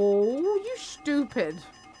a wall. You stupid.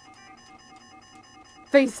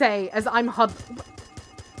 They say as I'm huddled.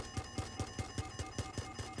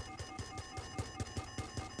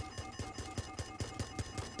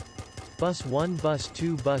 Bus 1, Bus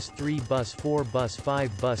 2, Bus 3, Bus 4, Bus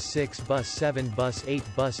 5, Bus 6, Bus 7, Bus 8,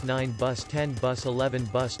 Bus 9, Bus 10, Bus 11,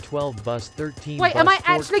 Bus 12, Bus 13, Wait, Bus am I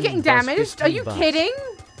 14, actually getting Bus damaged? 15, Are you bus. kidding?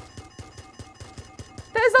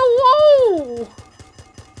 There's a wall!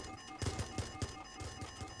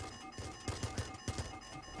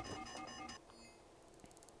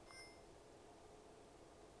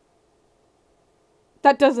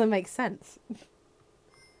 That doesn't make sense.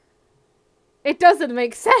 It doesn't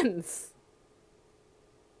make sense.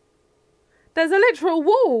 There's a literal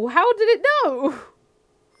wall. How did it know?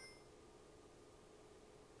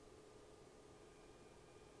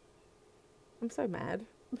 I'm so mad.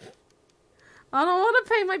 I don't want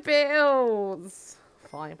to pay my bills.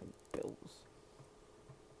 Fine, bills.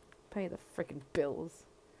 Pay the freaking bills.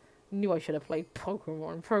 Knew I should have played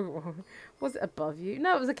Pokemon. Was it above you?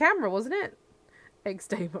 No, it was a camera, wasn't it?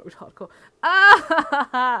 X-Day mode hardcore.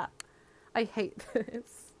 Ah! I hate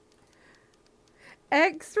this.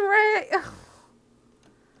 X-ray.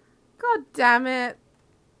 God damn it.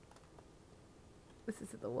 This is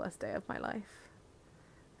the worst day of my life.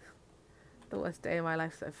 The worst day of my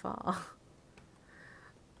life so far.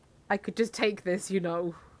 I could just take this, you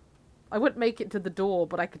know. I wouldn't make it to the door,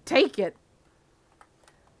 but I could take it.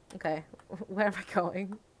 Okay, where am I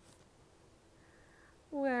going?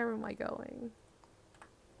 Where am I going?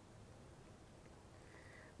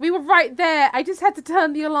 We were right there. I just had to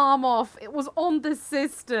turn the alarm off. It was on the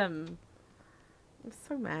system. I'm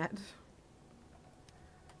so mad.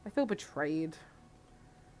 I feel betrayed.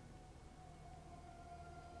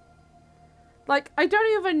 Like, I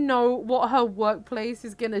don't even know what her workplace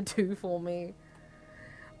is gonna do for me.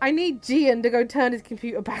 I need Gian to go turn his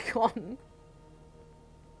computer back on.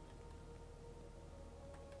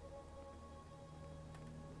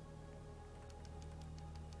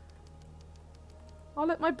 Oh,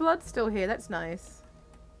 look, my blood's still here. That's nice.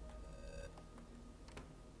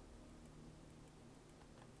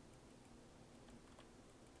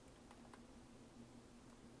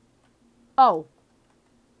 Oh.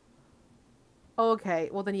 Okay.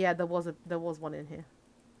 Well, then, yeah, there was one in here.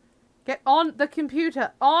 Get on the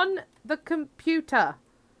computer. On the computer.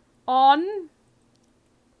 On.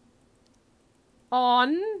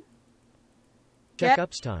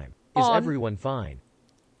 Checkups time. Is on. everyone fine?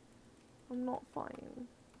 I'm not fine.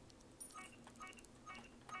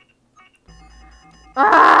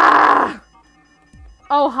 Ah!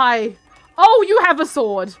 Oh, hi. Oh, you have a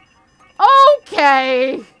sword.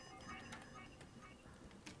 Okay.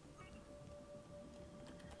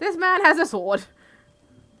 This man has a sword.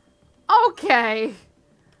 Okay.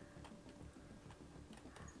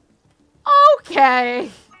 Okay.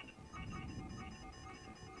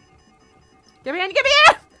 Get me in, get me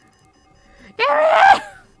in! Get me in!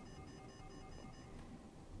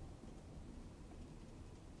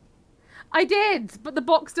 I did, but the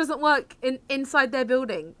box doesn't work inside their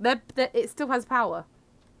building. It still has power.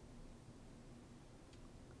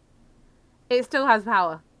 It still has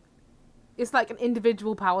power. It's like an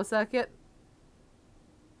individual power circuit.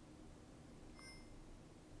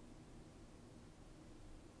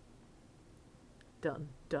 Dun,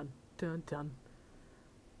 dun, dun, dun.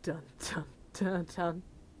 Dun, dun, dun, dun.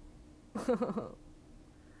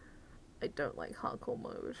 I don't like hardcore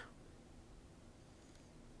mode.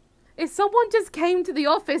 If someone just came to the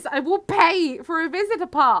office, I will pay for a visitor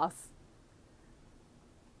pass.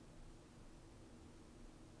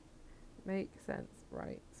 Makes sense,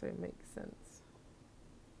 right? So it makes sense.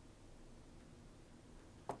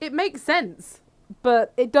 It makes sense,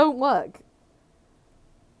 but it don't work.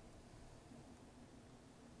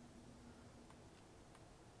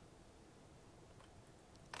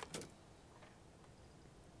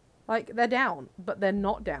 Like, they're down, but they're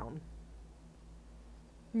not down.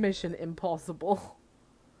 Mission impossible.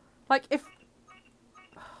 Like, if...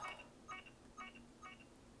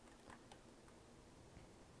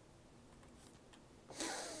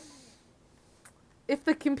 If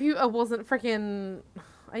the computer wasn't freaking...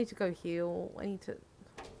 I need to go heal. I need to...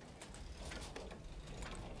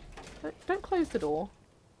 Don't close the door.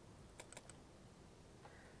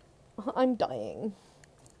 I'm dying.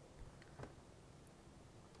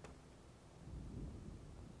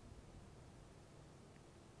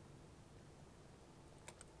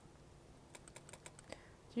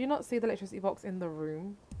 Do you not see the electricity box in the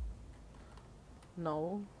room?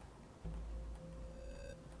 No.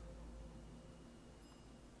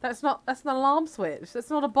 That's an alarm switch. That's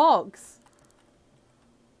not a box.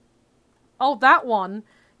 Oh, that one.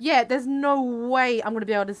 Yeah, there's no way I'm going to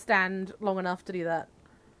be able to stand long enough to do that.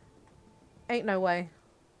 Ain't no way.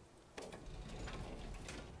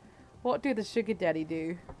 What do the sugar daddy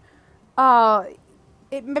do?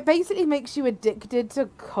 It basically makes you addicted to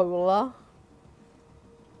cola.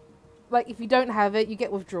 Like, if you don't have it, you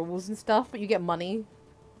get withdrawals and stuff, but you get money.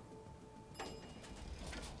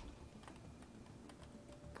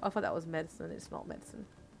 I thought that was medicine. It's not medicine.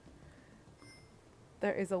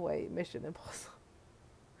 There is a way. Mission impossible.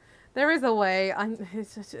 There is a way.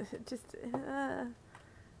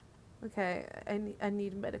 Okay, I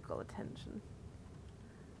need medical attention.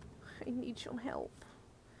 I need some help.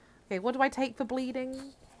 Okay, what do I take for bleeding?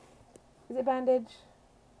 Is it bandage?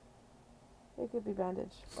 It could be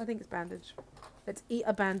bandage. I think it's bandage. Let's eat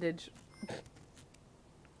a bandage.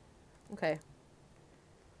 Okay.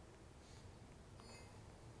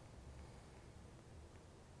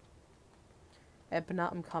 Ebner,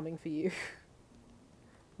 I'm coming for you.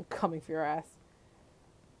 I'm coming for your ass.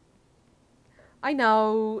 I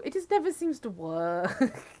know. It just never seems to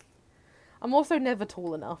work. I'm also never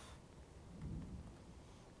tall enough.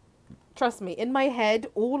 Trust me, in my head,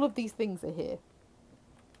 all of these things are here.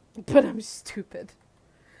 But I'm stupid.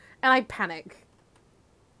 And I panic.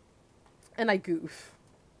 And I goof.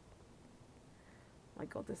 My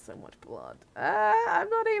god, there's so much blood. I'm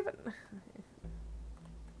not even...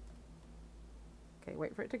 Okay,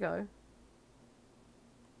 wait for it to go.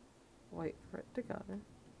 Wait for it to go.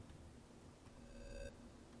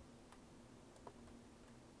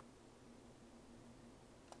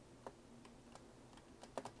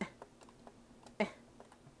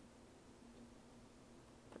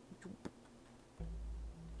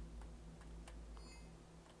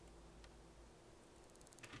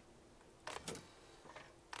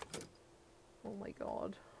 Oh my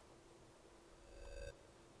god.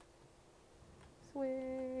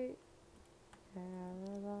 Sweet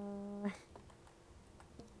Caroline.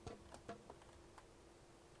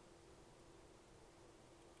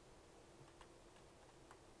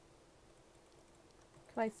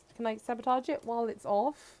 Can I sabotage it while it's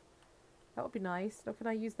off? That would be nice. Now, can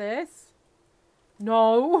I use this?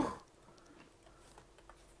 No!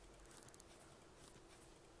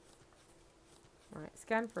 Right,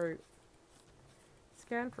 scan fruit.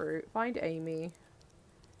 Scan fruit. Find Amy.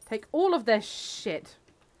 Take all of their shit.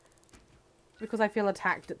 Because I feel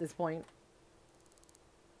attacked at this point.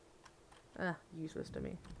 Useless to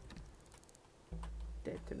me.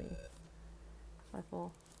 Dead to me.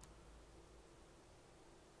 5-4.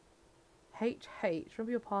 HH.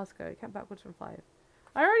 Remember your passcode. Count backwards from 5.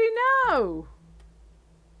 I already know!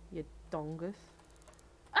 You dongus.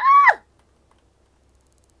 Ah!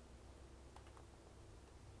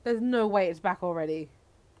 There's no way it's back already.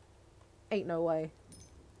 Ain't no way.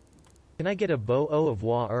 Can I get a bo-o of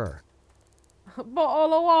water?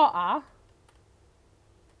 Bottle of water?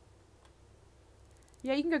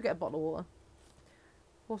 Yeah, you can go get a bottle of water.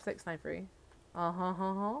 4693.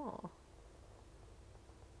 Uh-huh.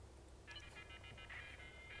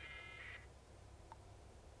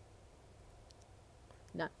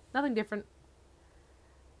 No, nothing different.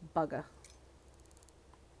 Bugger.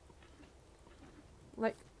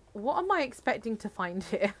 Like, what am I expecting to find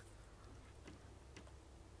here?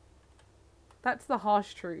 That's the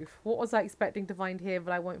harsh truth. What was I expecting to find here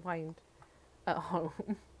but I won't find at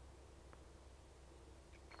home?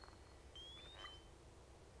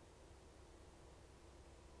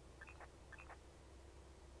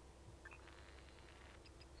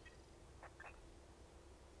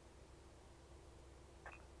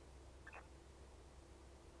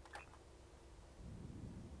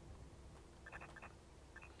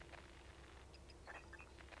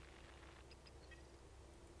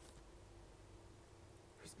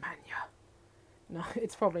 Mania. No,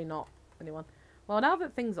 it's probably not anyone. Well, now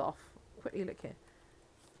that thing's off, quickly look here.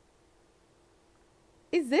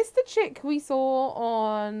 Is this the chick we saw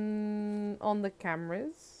on the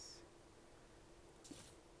cameras?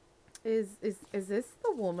 Is this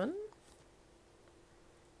the woman?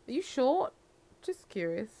 Are you short? Just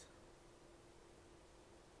curious.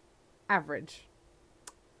 Average.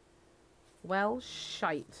 Well,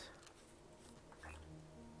 shite.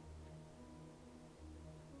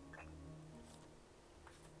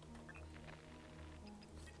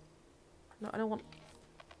 No, I don't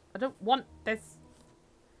want this.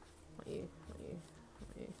 Not you, not you,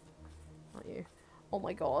 not you, not you. Oh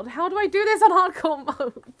my god, how do I do this on hardcore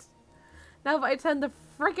mode? Now that I turned the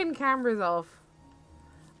freaking cameras off.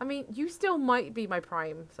 I mean, you still might be my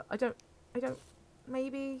prime, so I don't,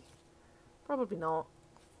 maybe, probably not.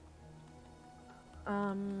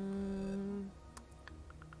 I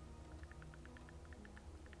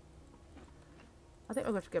think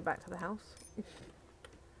I'm going to have to go back to the house.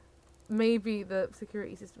 Maybe the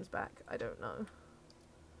security system's back. I don't know.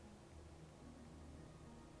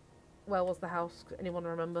 Where was the house? Could anyone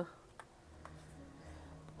remember?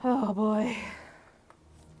 Oh boy.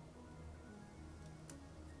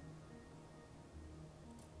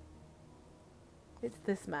 It's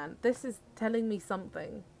this man. This is telling me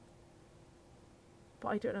something. But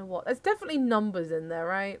I don't know what. There's definitely numbers in there,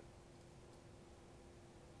 right?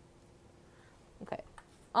 Okay.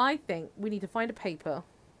 I think we need to find a paper.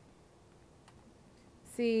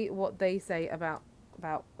 See what they say about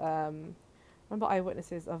remember,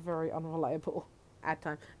 eyewitnesses are very unreliable. Add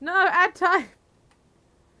time. No, add time.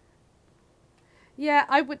 Yeah,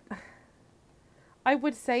 I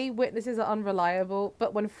would say witnesses are unreliable,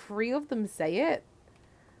 but when 3 of them say it,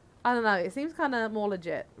 I don't know, it seems kind of more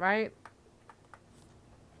legit, right?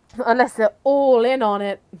 Unless they're all in on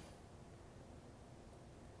it.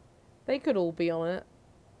 They could all be on it.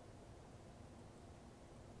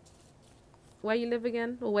 Where you live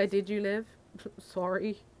again? Or where did you live?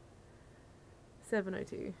 Sorry.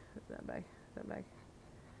 702. That bag. That bag.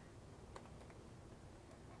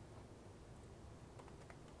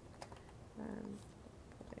 And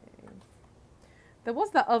There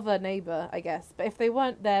was that other neighbour, I guess. But if they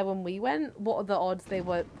weren't there when we went, what are the odds they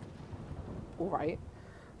were... Alright.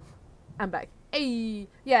 I'm back. Hey!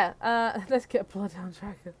 Yeah, let's get a bloodhound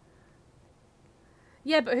tracker.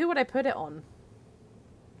 Yeah, but who would I put it on?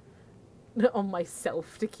 On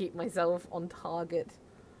myself, to keep myself on target.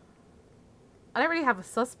 I don't really have a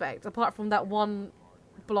suspect, apart from that one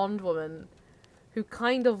blonde woman who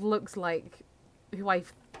kind of looks like who I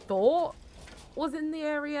thought was in the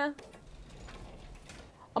area.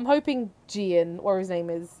 I'm hoping Gian, or his name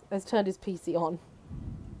is, has turned his PC on.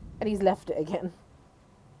 And he's left it again.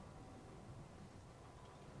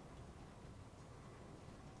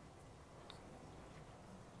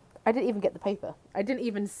 I didn't even get the paper. I didn't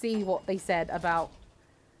even see what they said about...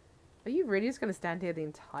 Are you really just going to stand here the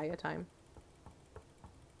entire time?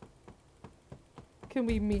 Can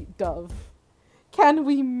we meet Dove? Can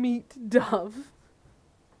we meet Dove?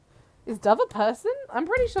 Is Dove a person? I'm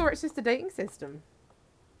pretty sure it's just a dating system.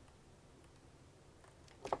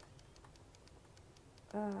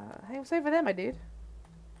 Hey, what's over there, my dude?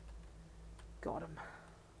 Got him.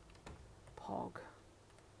 Pog.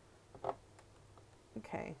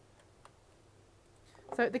 Okay.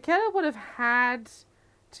 So the killer would have had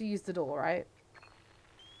to use the door, right?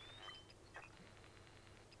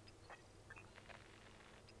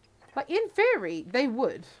 Like, in theory, they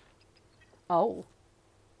would. Oh.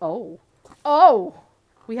 Oh. Oh!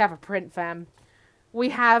 We have a print, fam. We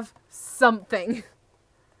have something.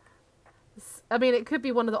 I mean, it could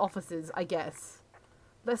be one of the offices, I guess.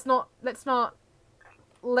 Let's not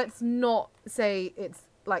say it's,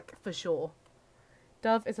 like, for sure.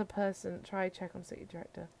 Dove is a person. Try check on city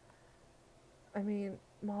director. I mean,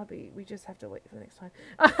 Marby, we just have to wait for the next time.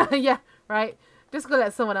 Yeah, right? Just gonna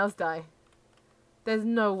let someone else die. There's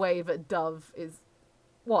no way that Dove is...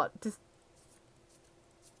 What? Just...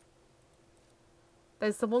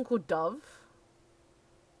 There's someone called Dove?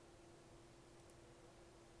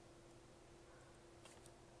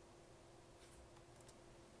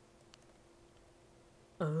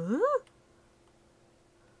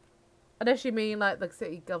 Unless you mean, like, the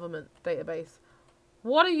city government database.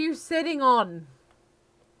 What are you sitting on?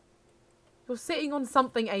 You're sitting on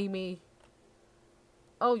something, Amy.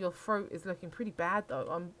 Oh, your throat is looking pretty bad,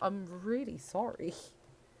 though. I'm really sorry.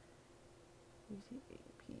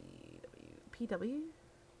 PW?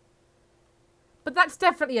 But that's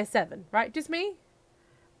definitely a 7, right? Just me?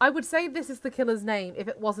 I would say this is the killer's name if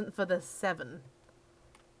it wasn't for the 7.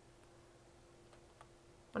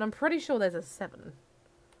 But I'm pretty sure there's a 7.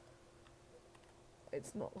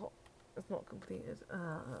 It's not completed.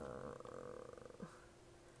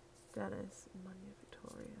 Dennis, Manya,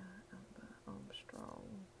 Victoria, Amber, Armstrong,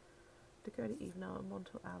 Dakota, Evna, and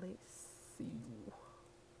Montel Ali. See you.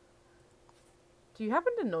 Do you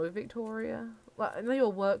happen to know Victoria? Well, I know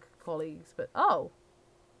your work colleagues, but oh,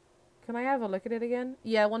 can I have a look at it again?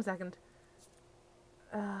 Yeah, 1 second.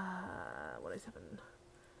 107.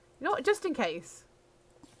 You know what? Just in case,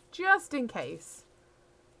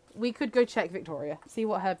 we could go check Victoria, see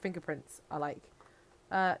what her fingerprints are like.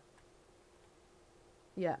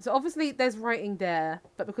 Yeah, so obviously there's writing there,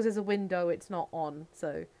 but because there's a window, it's not on.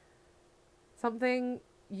 So something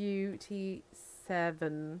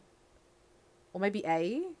UT7, or maybe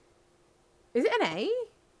A. Is it an A?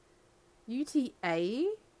 UTA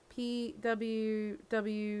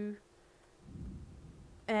PWW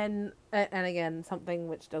and again something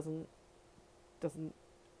which doesn't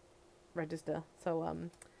register. So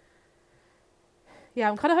yeah,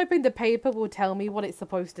 I'm kind of hoping the paper will tell me what it's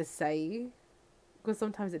supposed to say, because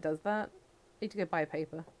sometimes it does that. I need to go buy a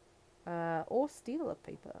paper. Or steal a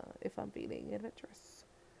paper, if I'm feeling adventurous.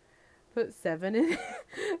 Put 7 in it.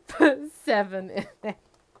 Put 7 in it.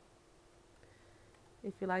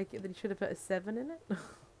 If you like it, then you should have put a 7 in it.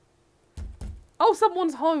 Oh,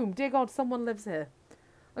 someone's home! Dear God, someone lives here.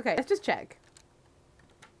 Okay, let's just check.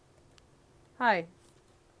 Hi.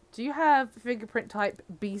 Do you have fingerprint type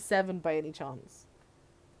B7 by any chance?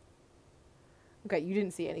 Okay, you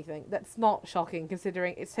didn't see anything. That's not shocking,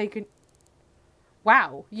 considering it's taken...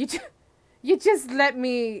 Wow, you just let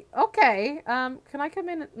me... Okay, can I come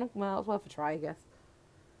in? Well, it's worth a try, I guess.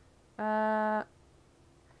 Can I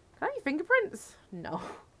have your fingerprints? No.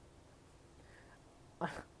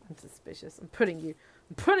 I'm suspicious. I'm putting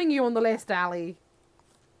you on the list, Ali.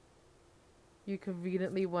 You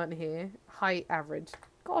conveniently weren't here. Height average.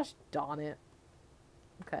 Gosh darn it.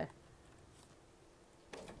 Okay.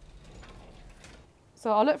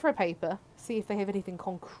 So I'll look for a paper, see if they have anything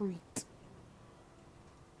concrete.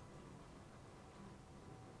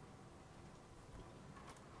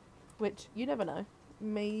 Which, you never know.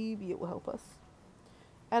 Maybe it will help us.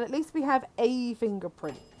 And at least we have a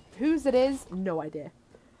fingerprint. whose it is, no idea.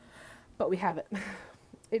 But we have it.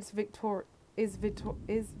 It's is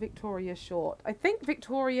Victoria short? I think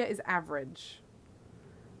Victoria is average.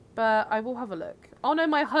 But I will have a look. Oh no,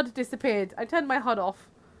 my HUD disappeared. I turned my HUD off.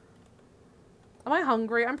 Am I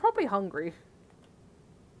hungry? I'm probably hungry.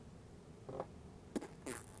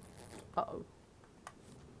 Uh-oh.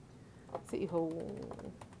 City Hall.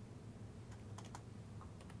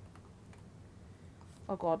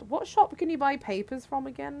 Oh god, what shop can you buy papers from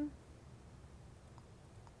again?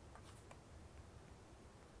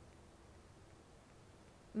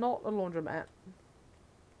 Not a laundromat.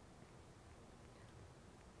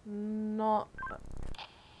 Not...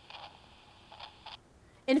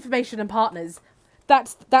 Information and Partners.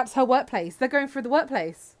 That's her workplace. They're going through the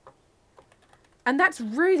workplace. And that's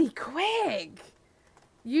really quick.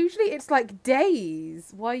 Usually it's like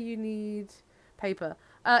days. Why you need paper?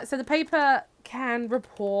 So the paper can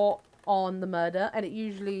report on the murder, and it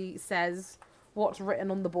usually says what's written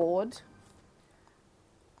on the board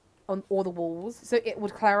on or the walls. So it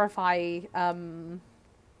would clarify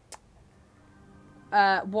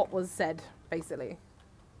what was said, basically.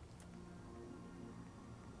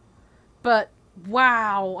 But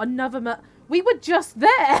wow, we were just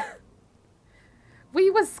there. We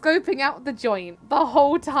were scoping out the joint the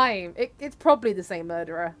whole time. It's probably the same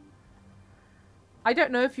murderer. I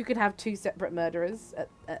don't know if you could have two separate murderers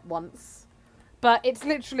at once. But it's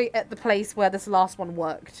literally at the place where this last one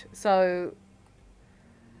worked. So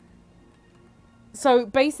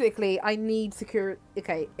basically, I need security.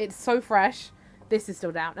 Okay, it's so fresh. This is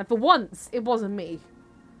still down. And for once, it wasn't me.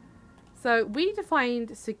 So we need to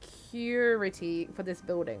find security for this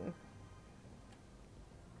building.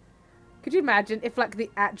 Could you imagine if, like,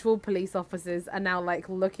 the actual police officers are now, like,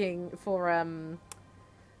 looking for,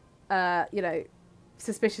 you know,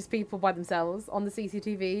 suspicious people by themselves on the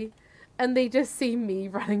CCTV, and they just see me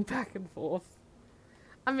running back and forth?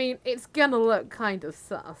 I mean, it's gonna look kind of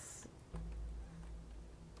sus.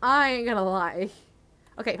 I ain't gonna lie.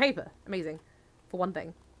 Okay, paper. Amazing. For one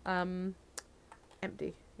thing.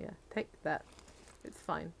 Empty. Yeah, take that. It's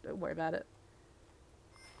fine. Don't worry about it.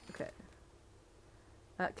 Okay.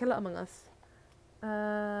 Killer Among Us.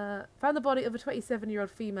 Found the body of a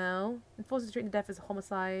 27-year-old female. Enforcers treating death as a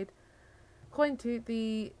homicide. According to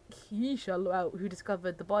the Keisha who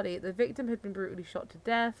discovered the body, the victim had been brutally shot to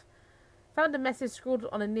death. Found a message scrawled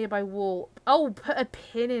on a nearby wall. Oh, put a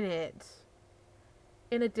pin in it.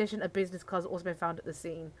 In addition, a business card has also been found at the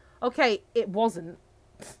scene. Okay, it wasn't.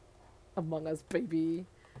 Among Us, baby.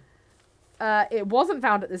 It wasn't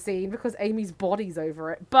found at the scene because Amy's body's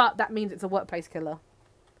over it. But that means it's a workplace killer.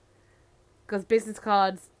 Because business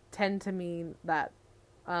cards tend to mean that.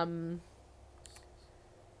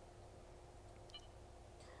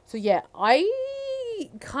 So yeah, I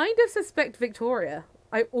kind of suspect Victoria.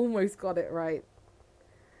 I almost got it right.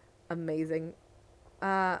 Amazing.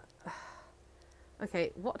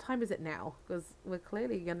 Okay, what time is it now? Because we're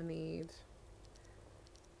clearly going to need...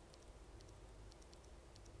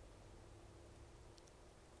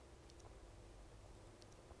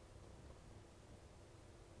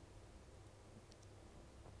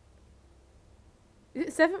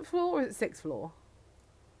 Is it 7th floor or is it 6th floor?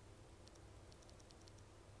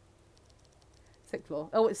 6th floor.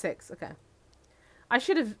 Oh, it's 6. Okay. I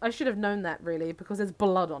should have known that, really, because there's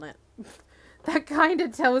blood on it. That kind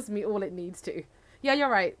of tells me all it needs to. Yeah, you're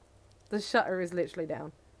right. The shutter is literally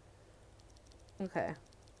down. Okay.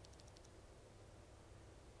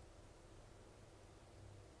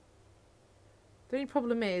 The only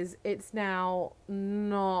problem is, it's now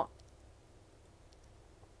not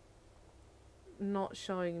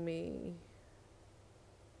showing me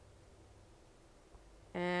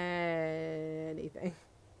anything.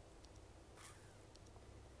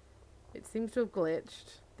 It seems to have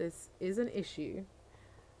glitched. This is an issue.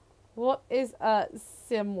 What is a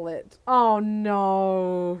simlet? Oh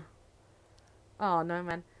no. Oh no,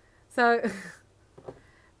 man. So,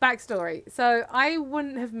 backstory. So, I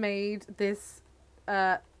wouldn't have made this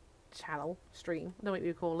channel, stream, I don't know what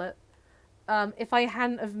you call it, if I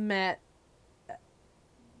hadn't have met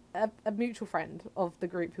a mutual friend of the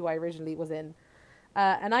group who I originally was in.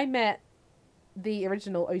 And I met the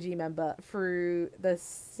original OG member through the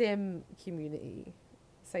sim community.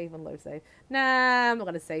 Save and low save. Nah, I'm not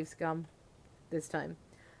going to save scum this time.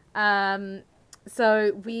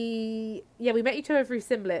 So we met each other through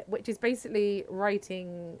Simlit, which is basically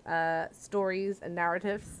writing stories and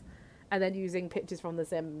narratives and then using pictures from the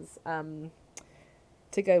Sims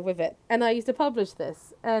to go with it. And I used to publish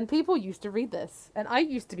this, and people used to read this, and I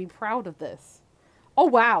used to be proud of this. Oh,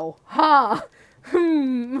 wow. Ha!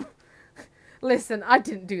 Listen, I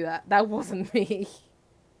didn't do that. That wasn't me.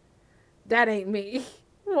 That ain't me.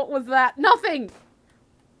 What was that? Nothing!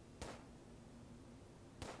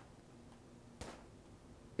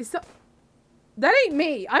 Is that... That ain't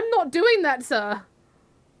me. I'm not doing that, sir.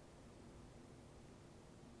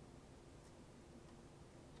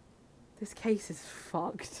 This case is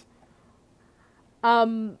fucked.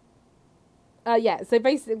 Yeah, so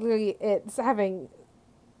basically it's having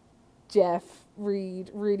Jeff read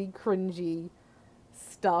really cringy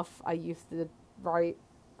stuff I used to write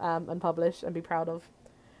and publish and be proud of.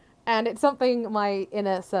 And it's something my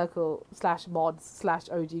inner circle / mods /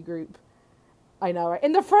 OG group, I know, right?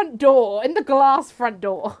 In the front door, in the glass front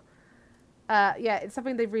door. Yeah, it's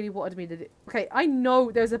something they really wanted me to do. Okay, I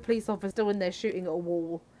know there's a police officer still in there shooting at a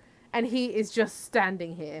wall, and he is just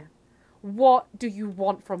standing here. What do you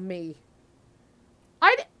want from me?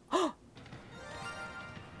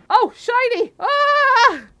 Oh, shiny!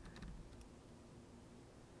 Ah!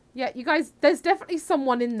 Yeah, you guys, there's definitely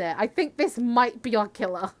someone in there. I think this might be our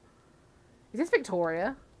killer. Is this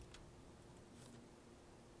Victoria?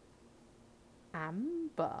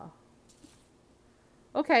 Amber.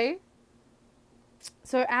 Okay.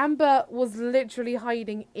 So Amber was literally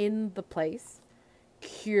hiding in the place.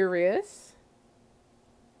 Curious.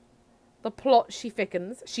 The plot she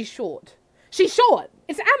thickens. She's short. She's short!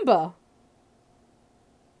 It's Amber!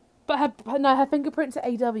 But her fingerprints are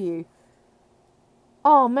AW.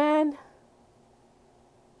 Oh, man.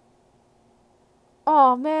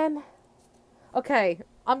 Oh, man. Okay,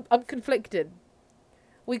 I'm conflicted.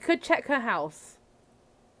 We could check her house.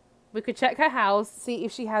 We could check her house, see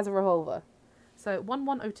if she has a revolver. So,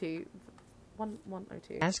 1102.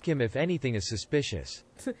 1102. Ask him if anything is suspicious.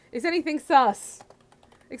 Is anything sus?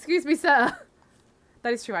 Excuse me, sir.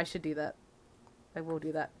 That is true, I should do that. I will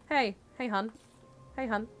do that. Hey, hun. Hey,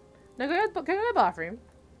 hun. No, go to the bathroom.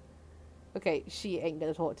 Okay, she ain't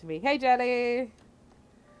gonna talk to me. Hey, Jelly.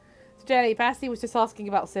 So, Jelly, Basti was just asking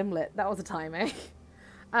about Simlet. That was a time, eh?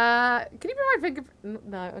 Can you provide fingerprint?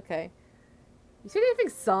 No, okay. You see anything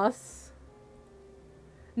sus?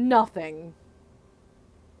 Nothing.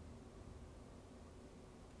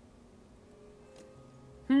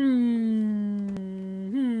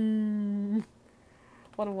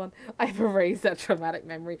 One. I've erased that traumatic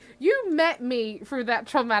memory. You met me through that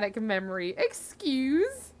traumatic memory.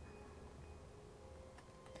 Excuse?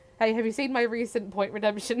 Hey, have you seen my recent point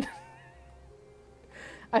redemption?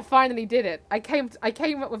 I finally did it. I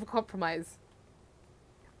came up with a compromise.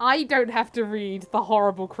 I don't have to read the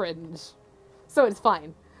horrible cringe. So it's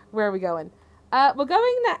fine. Where are we going? We're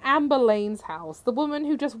going to Amber Lane's house. The woman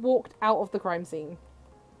who just walked out of the crime scene.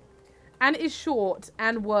 And is short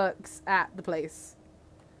and works at the place.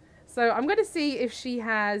 So I'm going to see if she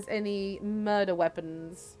has any murder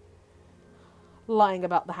weapons lying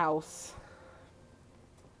about the house.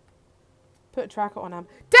 Put a tracker on Amber.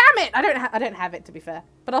 Damn it! I don't have it, to be fair.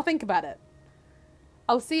 But I'll think about it.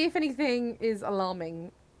 I'll see if anything is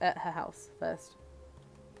alarming at her house first.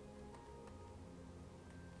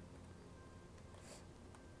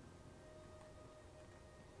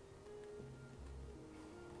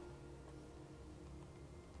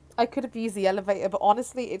 I could have used the elevator, but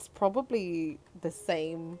honestly, it's probably the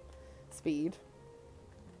same speed.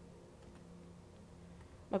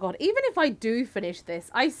 Oh my god, even if I do finish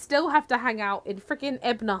this, I still have to hang out in freaking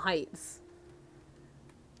Ebner Heights.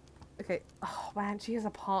 Okay. Oh man, she has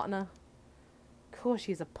a partner. Of course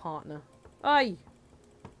she's a partner. Aye.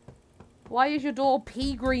 Why is your door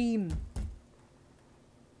pea green?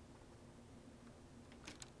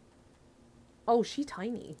 Oh, she's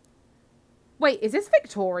tiny. Wait, is this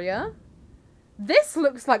Victoria? This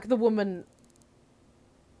looks like the woman...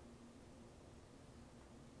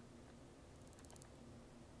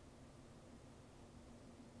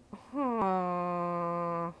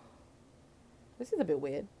 Huh. This is a bit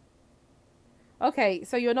weird. Okay,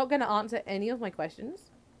 so you're not going to answer any of my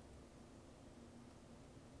questions?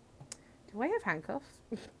 Do I have handcuffs?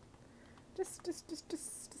 Just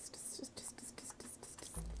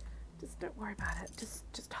don't worry about it.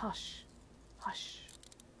 Just hush. Hush.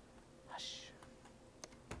 Hush.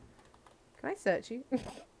 Can I search you?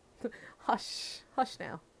 Hush. Hush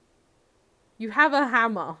now. You have a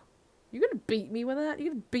hammer. You gonna beat me with that?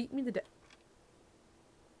 You gonna beat me to death?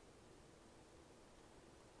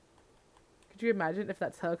 Could you imagine if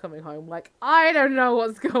that's her coming home? Like, I don't know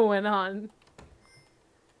what's going on.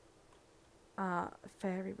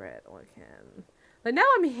 Fairy bread. Orcan. Like, now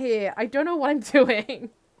I'm here. I don't know what I'm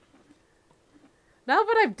doing. Now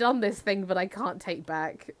that I've done this thing that I can't take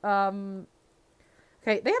back. Okay,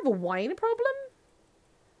 they have a wine problem?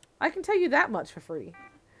 I can tell you that much for free.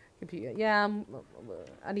 Computer. Yeah,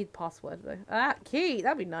 I need password though. Ah, key.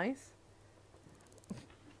 That'd be nice.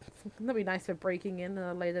 That'd be nice for breaking in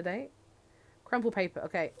at a later date. Crumple paper.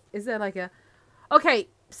 Okay. Is there like a... Okay.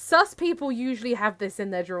 Sus people usually have this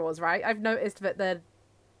in their drawers, right? I've noticed that they're...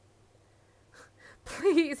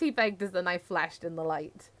 Please, he begged as the knife flashed in the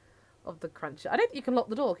light of the cruncher. I don't think you can lock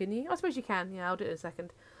the door, can you? I suppose you can. Yeah, I'll do it in a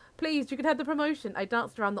second. Please, you can have the promotion. I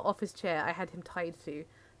danced around the office chair I had him tied to.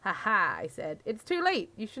 Ha, I said. It's too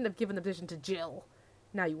late. You shouldn't have given the position to Jill.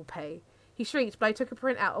 Now you will pay. He shrieked, but I took a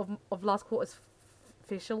print out of last quarter's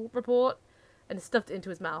official report and stuffed it into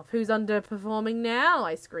his mouth. Who's underperforming now?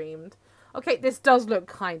 I screamed. Okay, this does look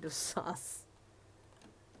kind of sus.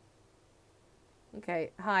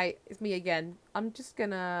 Okay, hi, it's me again. I'm just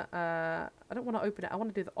gonna, I don't want to open it. I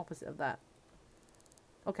want to do the opposite of that.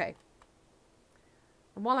 Okay.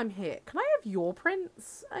 And while I'm here, can I have your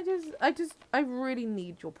prints? I really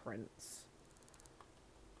need your prints.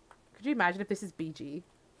 Could you imagine if this is BG?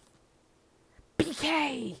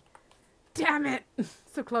 BK! Damn it!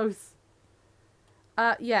 So close.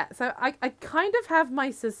 Yeah, so I kind of have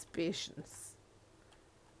my suspicions.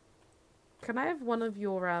 Can I have one of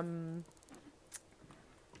your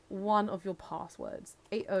passwords?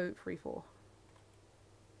 8034.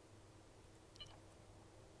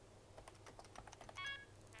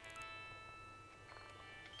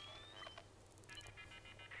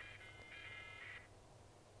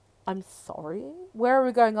 I'm sorry? Where are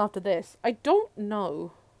we going after this? I don't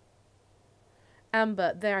know.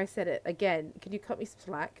 Amber, there I said it. Again, can you cut me some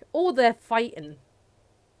slack? Oh, they're fighting.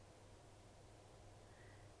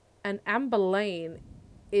 And Amber Lane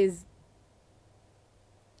is...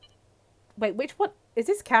 Wait, which one? Is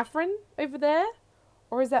this Catherine over there?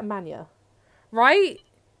 Or is that Manya? Right?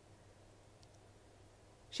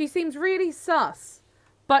 She seems really sus.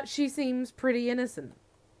 But she seems pretty innocent.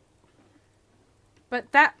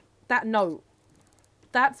 But that note,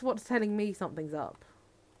 that's what's telling me something's up.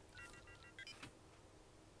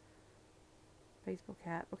 Baseball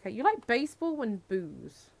cap. Okay, you like baseball and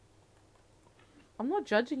booze. I'm not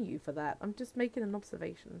judging you for that. I'm just making an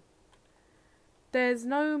observation. There's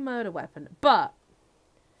no murder weapon, but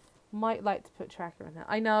might like to put tracker in there.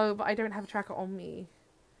 I know, but I don't have a tracker on me.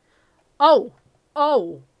 Oh!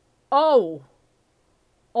 Oh! Oh!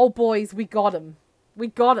 Oh, boys, we got him. We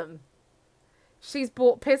got him. She's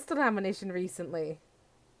bought pistol ammunition recently.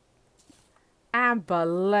 Amber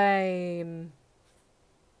Lane.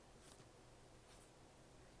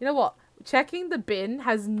 You know what? Checking the bin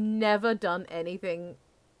has never done anything,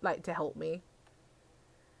 like, to help me.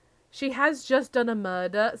 She has just done a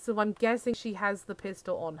murder, so I'm guessing she has the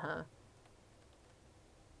pistol on her.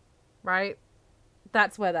 Right?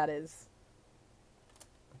 That's where that is.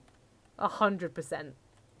 100%.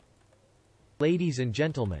 Ladies and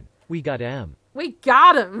gentlemen, we got M. We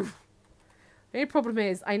got him! The only problem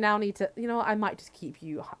is, I now need to... You know what? I might just keep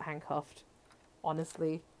you handcuffed.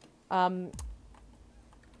 Honestly.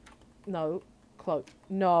 No. Cloak.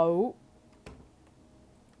 No.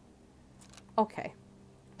 Okay.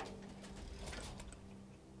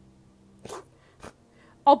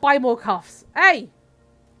 I'll buy more cuffs. Hey!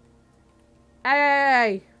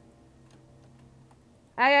 Hey!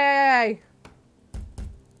 Hey! Hey! Hey!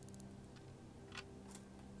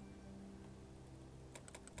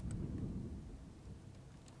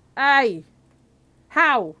 Hey!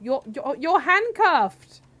 How? You're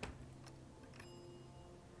handcuffed!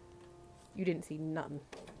 You didn't see nothing.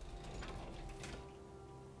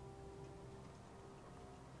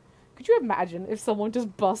 Could you imagine if someone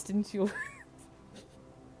just bust into your...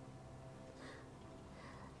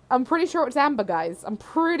 I'm pretty sure it's Amber, guys. I'm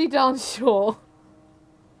pretty darn sure.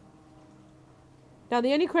 Now,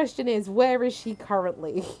 the only question is, where is she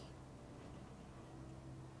currently?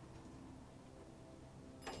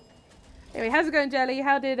 Anyway, how's it going, Jelly?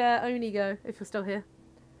 How did Oni go, if you're still here?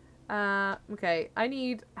 Okay. I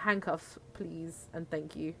need handcuffs, please, and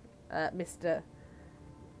thank you, Mr.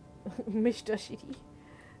 Mr. Shitty.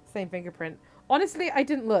 Same fingerprint. Honestly, I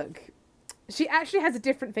didn't look. She actually has a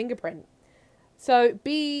different fingerprint. So,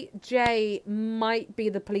 BJ might be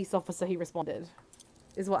the police officer who responded,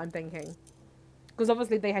 is what I'm thinking. Because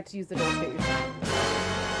obviously they had to use the door too.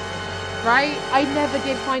 Right? I never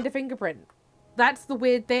did find a fingerprint. That's the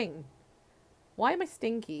weird thing. Why am I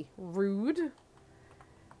stinky? Rude.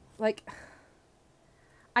 Like,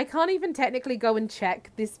 I can't even technically go and check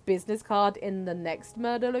this business card in the next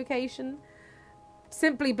murder location.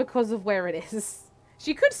 Simply because of where it is.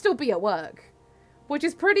 She could still be at work. Which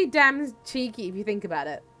is pretty damn cheeky if you think about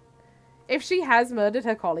it. If she has murdered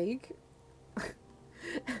her colleague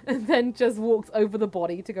and then just walks over the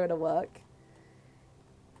body to go to work.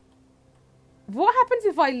 What happens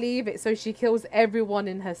if I leave it so she kills everyone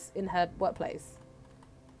in her workplace?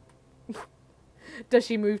 Does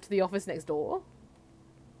she move to the office next door?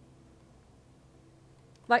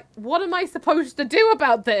 Like, what am I supposed to do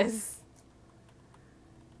about this?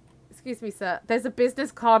 Excuse me, sir. There's a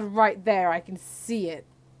business card right there. I can see it.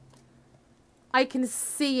 I can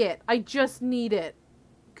see it. I just need it.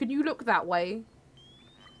 Can you look that way?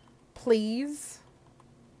 Please?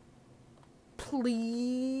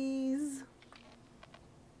 Please?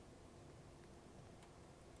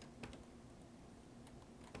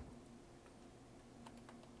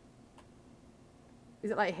 Is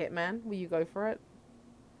it like Hitman? Will you go for it?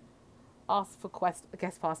 Ask for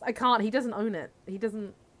guest pass. I can't. He doesn't own it. He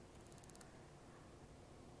doesn't.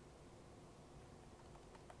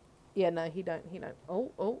 Yeah, no, he don't. He don't.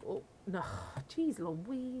 Oh. No. Jeez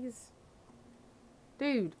Louise.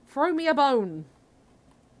 Dude, throw me a bone.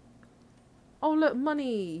 Oh, look,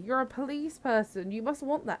 money. You're a police person. You must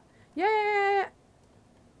want that. Yeah.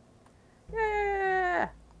 Yeah.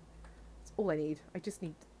 That's all I need. I just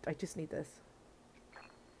need this.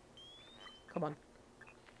 Come on.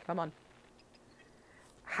 Come on.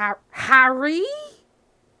 Harry?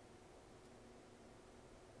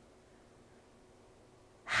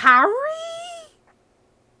 Harry?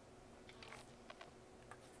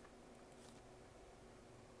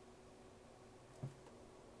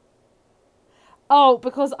 Oh,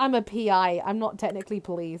 because I'm a PI. I'm not technically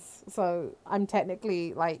police. So I'm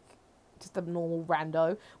technically, like, just a normal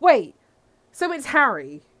rando. Wait. So it's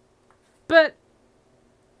Harry. But...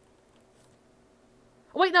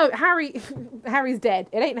 Wait, no. Harry's dead.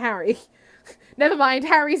 It ain't Harry. Never mind.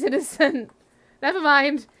 Harry's innocent. Never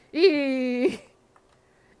mind. Eee.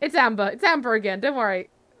 It's Amber. It's Amber again. Don't worry.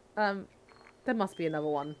 There must be another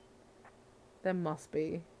one. There must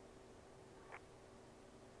be.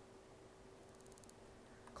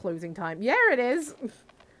 Closing time. Yeah, it is.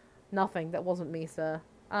 Nothing. That wasn't me, sir.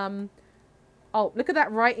 Oh, look at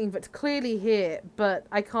that writing that's clearly here, but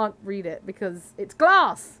I can't read it because it's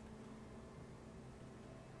glass.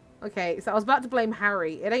 Okay, so I was about to blame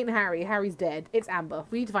Harry. It ain't Harry. Harry's dead. It's Amber.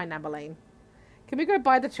 We need to find Amber Lane. Can we go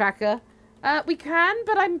buy the tracker? We can,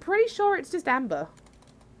 but I'm pretty sure it's just Amber.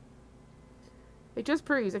 It just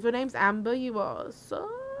proves if your name's Amber, you are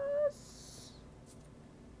sus.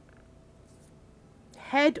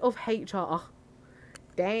 Head of HR.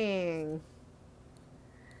 Dang.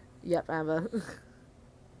 Yep, Amber.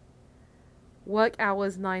 Work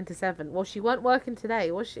hours 9 to 7. Well, she weren't working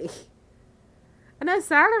today, was she? And her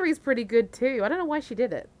salary's pretty good too. I don't know why she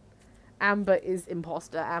did it. Amber is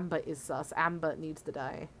imposter. Amber is sus. Amber needs to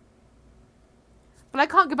die. But I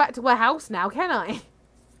can't go back to her house now, can I?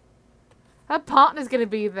 Her partner's going to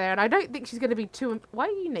be there, and I don't think she's going to be too... Why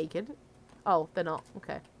are you naked? Oh, they're not.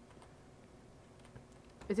 Okay.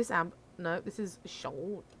 Is this Amber? No, this is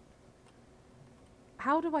Shawn.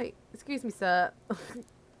 How do I... Excuse me, sir.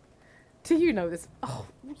 Do you know this? Oh,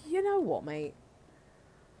 you know what, mate?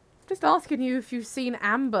 Just asking you if you've seen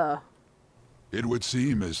Amber. It would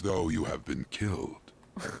seem as though you have been killed.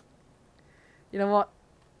 You know what?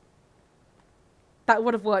 That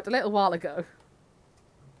would have worked a little while ago.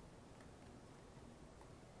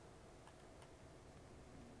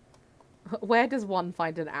 Where does one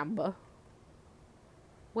find an Amber?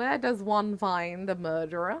 Where does one find a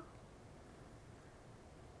murderer?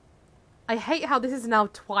 I hate how this is now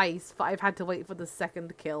twice, but I've had to wait for the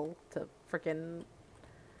second kill to frickin'...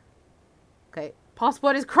 Okay.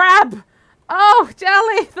 Password is crab! Oh,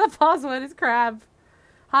 jelly! The password is crab.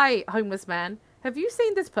 Hi, homeless man. Have you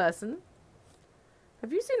seen this person?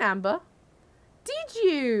 Have you seen Amber? Did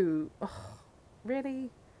you? Oh, really?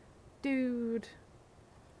 Dude.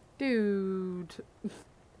 Dude.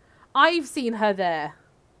 I've seen her there.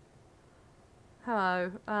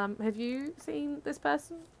 Hello. Have you seen this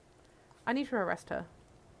person? I need to arrest her.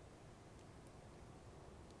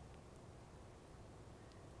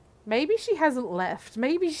 Maybe she hasn't left.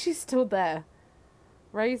 Maybe she's still there.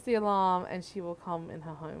 Raise the alarm and she will come in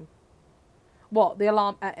her home. What? The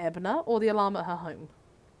alarm at Ebner or the alarm at her home?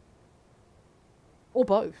 Or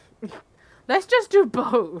both. Let's just do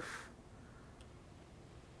both.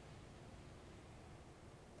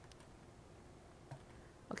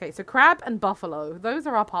 Okay, so crab and buffalo. Those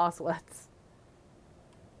are our passwords.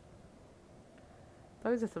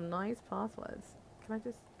 Those are some nice passwords. Can I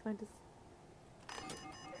just...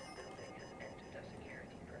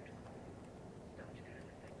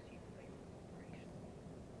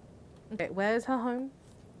 Okay, where's her home?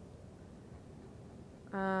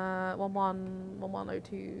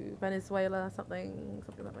 1102 Venezuela, something.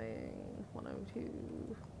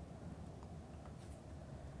 102.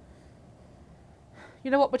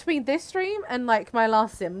 You know what? Between this stream and like my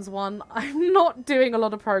last Sims one, I'm not doing a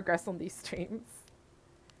lot of progress on these streams.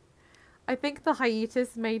 I think the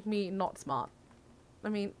hiatus made me not smart. I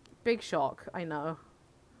mean, big shock, I know.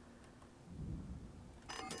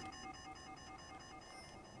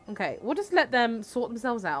 Okay, we'll just let them sort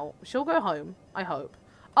themselves out. She'll go home, I hope.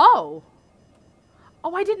 Oh!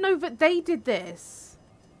 Oh, I didn't know that they did this.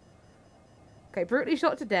 Okay, brutally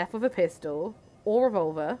shot to death with a pistol or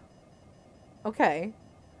revolver. Okay.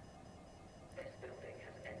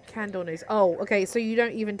 Candle news. Oh, okay, so you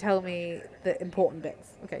don't even tell me the important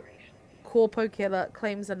bits. Okay. Corpo killer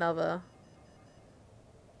claims another.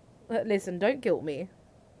 Listen, don't guilt me.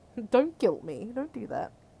 Don't guilt me. Don't do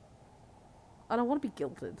that. I don't want to be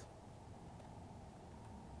guilted.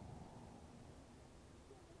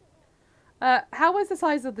 How is the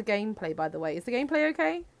size of the gameplay, by the way? Is the gameplay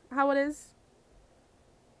okay? How it is?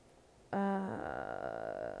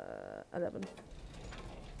 11.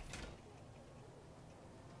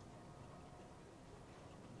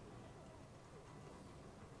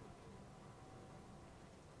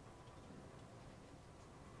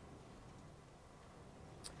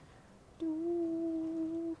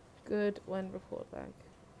 Good when report back.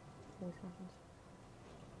 Always happens.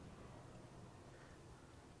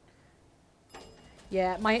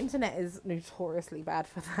 Yeah, my internet is notoriously bad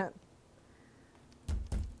for that.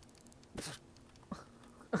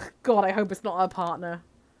 God, I hope it's not her partner.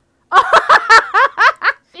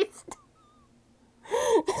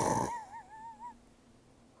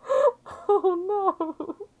 Oh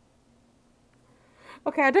no.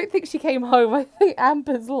 Okay, I don't think she came home. I think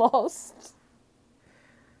Amber's lost.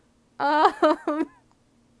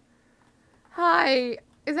 Hi.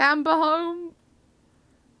 Is Amber home?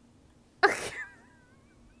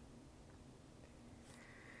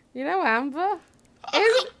 You know Amber? I've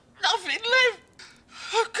got nothing left.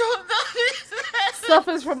 I've got nothing left.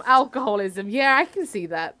 Suffers from alcoholism. Yeah, I can see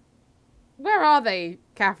that. Where are they,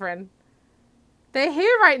 Catherine? They're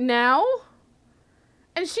here right now?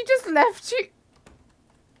 And she just left you?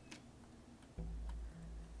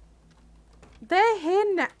 They're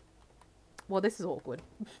here now. Well, this is awkward.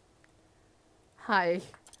 Hi.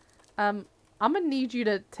 I'm gonna need you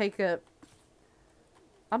to take a...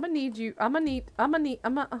 I'm gonna need...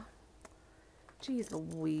 Jeez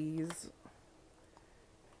Louise.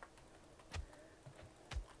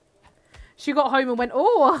 She got home and went,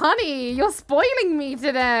 oh, honey, you're spoiling me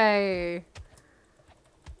today.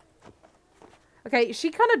 Okay, she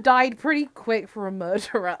kind of died pretty quick for a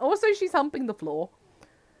murderer. Also, she's humping the floor.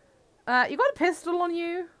 You got a pistol on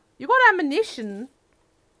you? You got ammunition?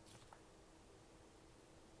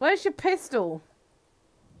 Where's your pistol?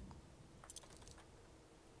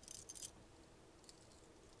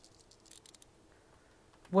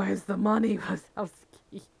 Where's the money?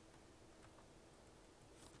 Wazowski?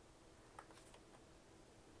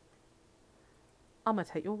 I'm gonna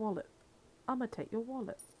take your wallet. I'm gonna take your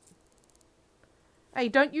wallet. Hey,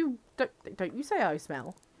 don't you say I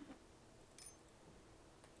smell.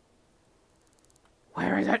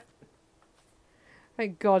 Where is it?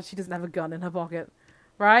 Thank God she doesn't have a gun in her pocket.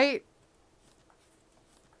 Right?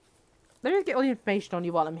 Let me get all the information on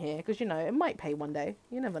you while I'm here, because, you know, it might pay one day.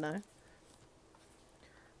 You never know.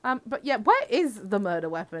 But yeah, where is the murder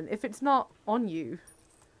weapon if it's not on you?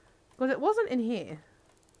 Because it wasn't in here.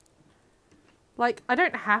 Like, I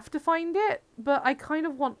don't have to find it, but I kind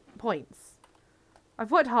of want points. I've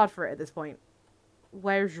worked hard for it at this point.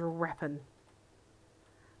 Where's your weapon?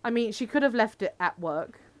 I mean, she could have left it at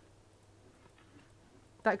work.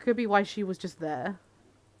 That could be why she was just there.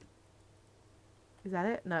 Is that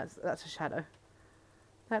it? No, that's a shadow.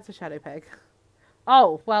 That's a shadow peg.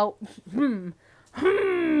 Oh, well,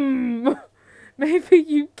 maybe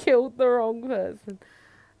you killed the wrong person.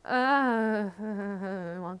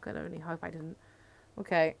 One could only hope I didn't.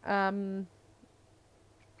 Okay,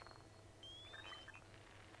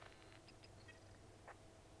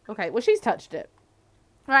 okay, well, she's touched it.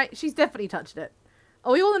 Right, she's definitely touched it.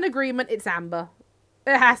 Are we all in agreement it's Amber?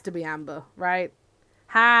 It has to be Amber, right?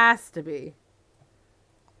 Has to be.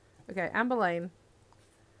 Okay, Amber Lane.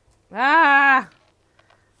 Ah!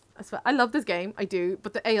 I swear, I love this game, I do,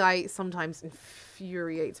 but the AI sometimes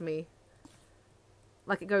infuriates me.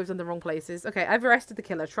 Like it goes in the wrong places. Okay, I've arrested the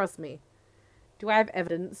killer, trust me. Do I have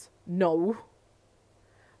evidence? No.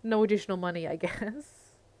 No additional money, I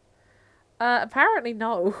guess. Apparently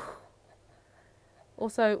no.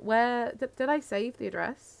 Also, where... Did I save the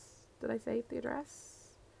address? Did I save the address?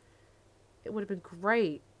 It would have been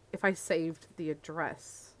great if I saved the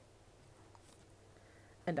address.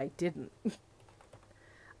 And I didn't.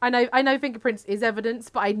 I know fingerprints is evidence,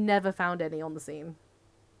 but I never found any on the scene.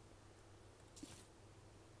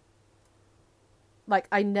 Like,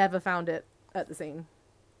 I never found it at the scene.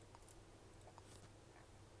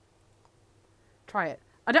 Try it.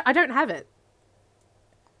 I don't have it.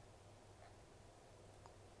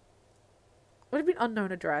 Would have been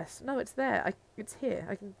unknown address. No, it's there. It's here.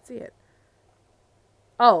 I can see it.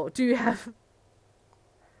 Oh, do you have...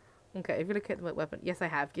 Okay, if you locate the weapon. Yes, I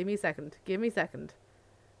have. Give me a second. Give me a second.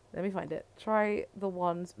 Let me find it. Try the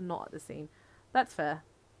ones not at the scene. That's fair.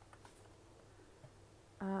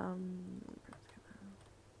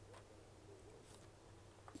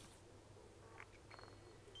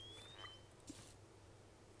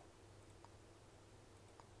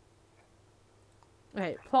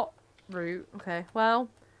 Okay, plot route. Okay, well,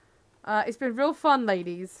 it's been real fun,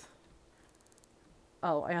 ladies.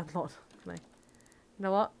 Oh, I unlocked. Can I? You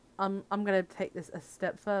know what? I'm gonna take this a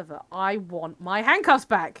step further. I want my handcuffs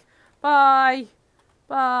back. Bye.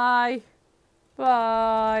 Bye.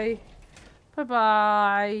 Bye. Bye.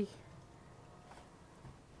 Bye.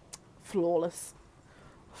 Flawless.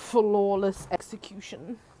 Flawless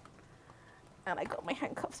execution. And I got my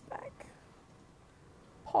handcuffs back.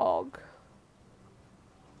 Pog.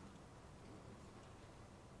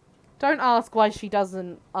 Don't ask why she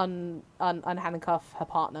doesn't unhandcuff her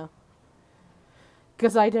partner.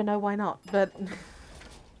 Because I don't know why not, but...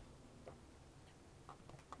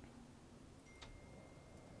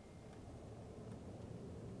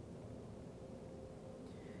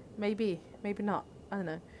 Maybe. Maybe not. I don't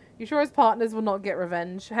know. You sure his partners will not get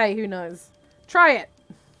revenge? Hey, who knows? Try it!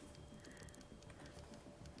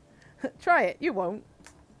 Try it. You won't.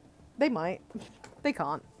 They might. They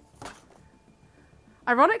can't.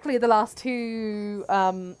 Ironically, the last two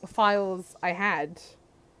files I had,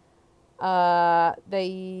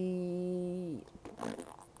 they...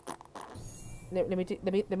 Let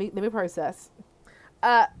me process.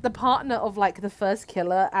 The partner of like the first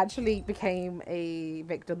killer actually became a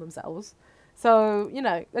victim themselves. So, you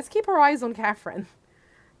know, let's keep our eyes on Catherine.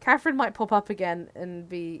 Catherine might pop up again and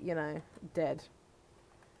be, you know, dead.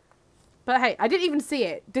 But hey, I didn't even see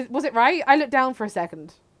it. Was it right? I looked down for a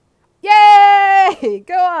second. Yay!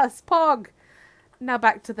 Go us! Pog! Now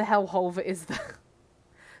back to the hellhole that is the...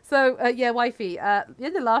 So, yeah, wifey.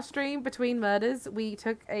 In the last stream, between murders, we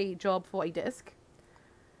took a job for a disc.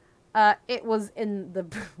 It was in the...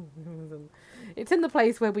 It's in the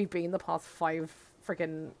place where we've been the past 5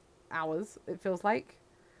 freaking hours, it feels like.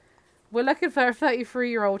 We're looking for a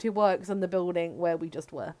 33-year-old who works in the building where we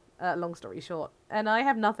just were. Long story short. And I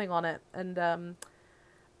have nothing on it. And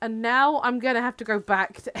now I'm going to have to go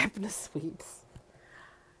back to Ebner Suites.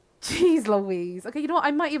 Jeez Louise. Okay, you know what?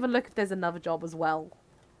 I might even look if there's another job as well.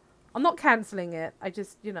 I'm not cancelling it. I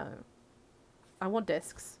just, you know, I want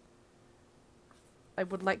discs. I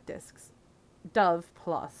would like discs. Dove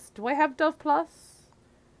Plus. Do I have Dove Plus?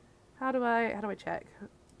 How do I check?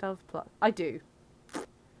 Dove Plus. I do.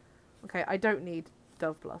 Okay, I don't need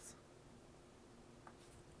Dove Plus.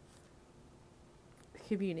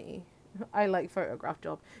 Community. I like photograph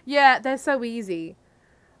job. Yeah, they're so easy.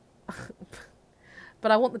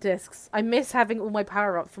 But I want the discs. I miss having all my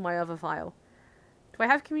power-ups for my other file. Do I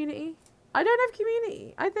have community? I don't have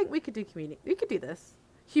community. I think we could do community. We could do this.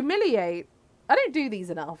 Humiliate. I don't do these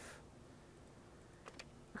enough.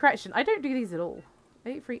 Correction, I don't do these at all.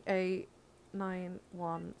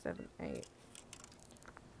 8389178.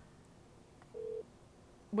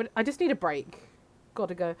 I just need a break.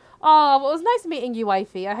 Gotta go. Oh, well, it was nice meeting you,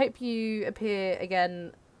 wifey. I hope you appear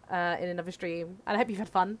again in another stream. And I hope you've had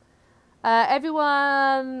fun.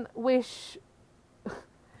 Everyone wish...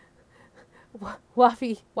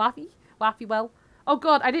 Waffy well. Oh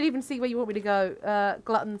god, I didn't even see where you want me to go.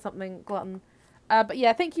 Glutton. But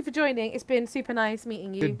yeah, thank you for joining. It's been super nice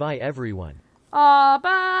meeting you. Goodbye, everyone. Aw,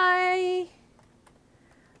 bye!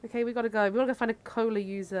 Okay, we gotta go. We gotta go find a cola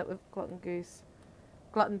user with Glutton Goose.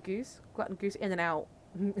 Glutton Goose in and out.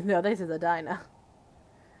 No, this is a diner.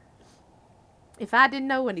 If I didn't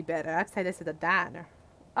know any better, I'd say this is a diner.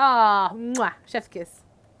 Ah, mwah, chef's kiss.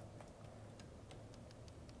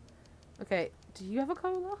 Okay, do you have a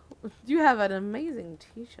cola? You have an amazing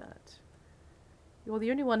t-shirt. You're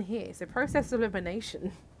the only one here, so process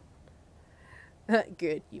elimination.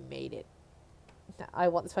 Good, you made it. I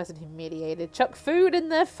want this person humiliated. Chuck food in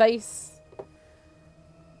their face.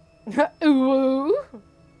 Ooh.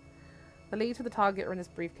 The leads for the target are in this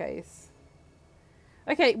briefcase.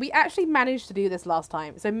 Okay, we actually managed to do this last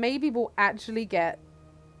time, so maybe we'll actually get...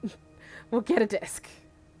 we'll get a disc.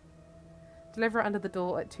 Deliver it under the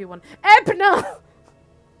door at 2-1. Ebner!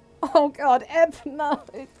 Oh god, Ebner!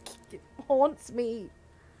 It haunts me.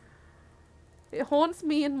 It haunts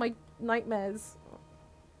me in my nightmares.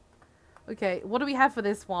 Okay, what do we have for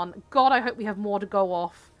this one? God, I hope we have more to go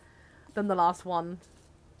off than the last one.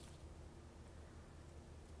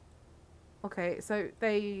 Okay, so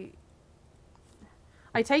they...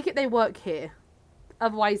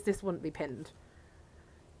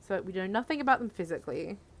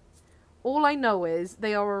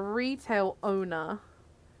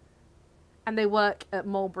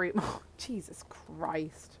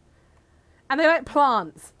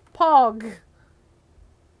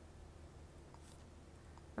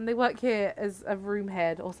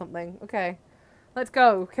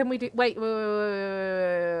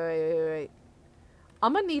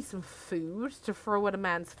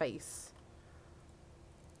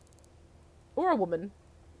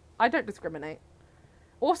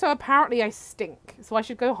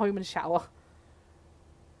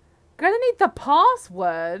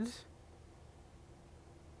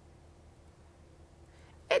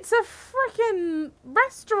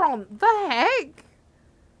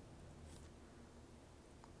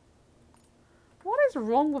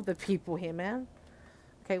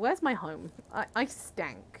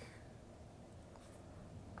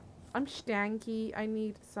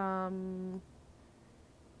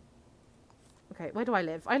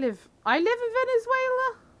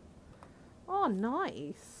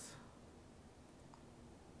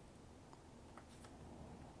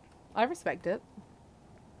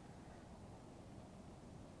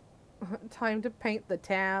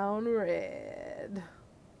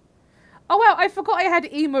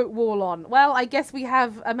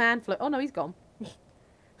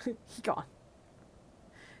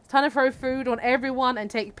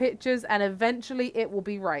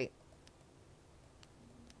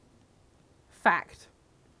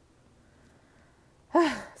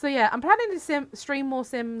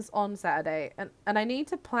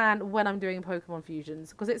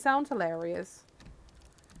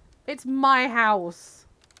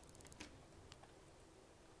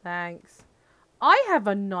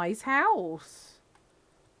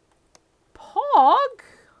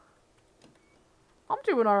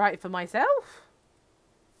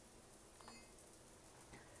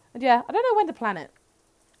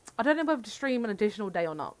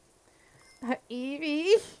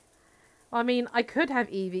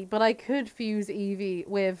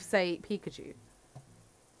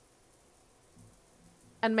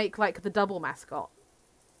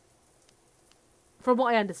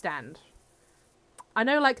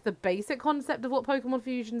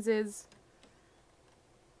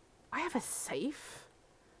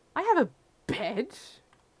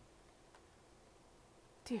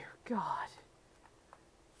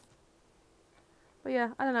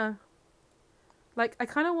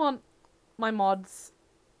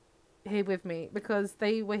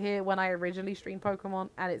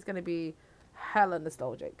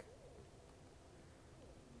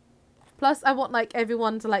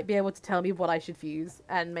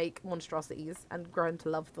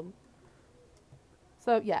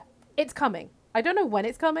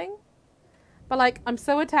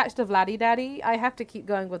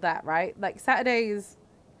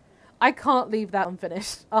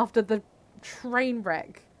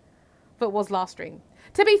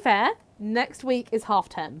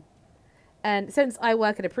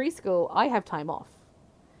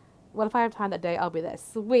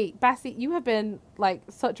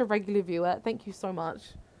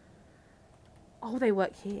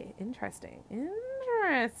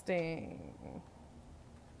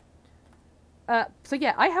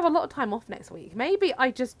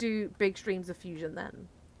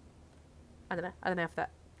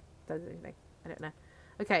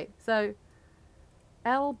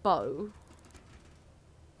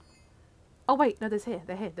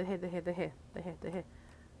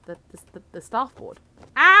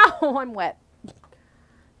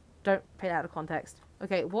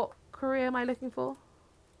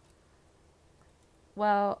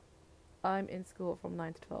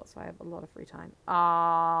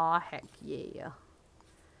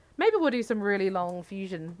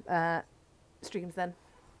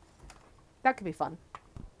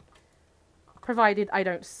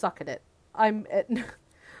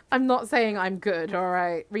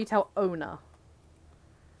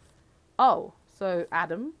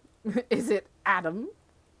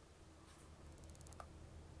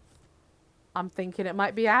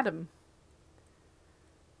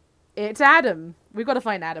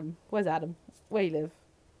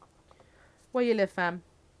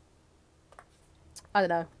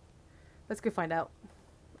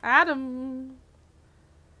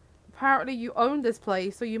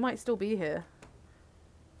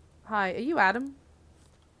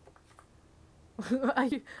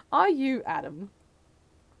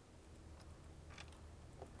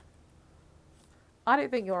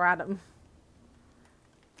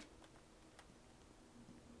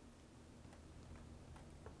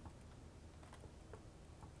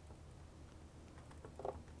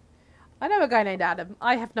 know a guy named Adam.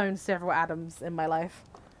 I have known several Adams in my life.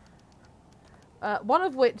 One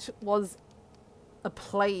of which was a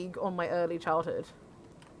plague on my early childhood.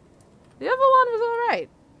 The other one was alright.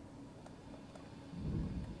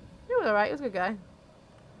 He was alright, he was a good guy.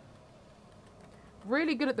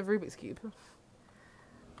 Really good at the Rubik's Cube.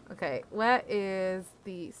 Okay, where is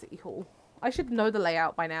the City Hall? I should know the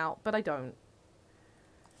layout by now, but I don't.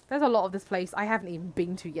 There's a lot of this place I haven't even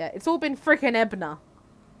been to yet. It's all been frickin' Ebner.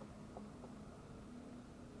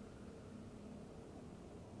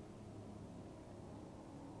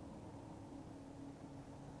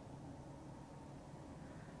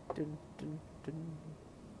 Dun, dun, dun.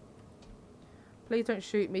 Please don't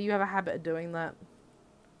shoot me. You have a habit of doing that.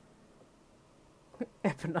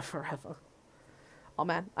 Ebner forever. Oh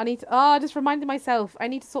man, I need to... Oh, I just reminded myself. I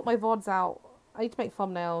need to sort my VODs out. I need to make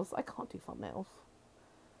thumbnails. I can't do thumbnails.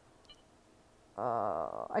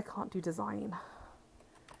 I can't do design.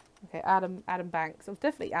 Okay, Adam Banks. It was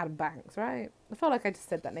definitely Adam Banks, right? I feel like I just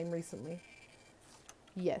said that name recently.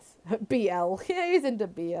 Yes. BL. Yeah, he's into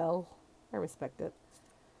BL. I respect it.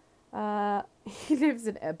 He lives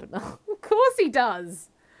in Ebner. Of course he does.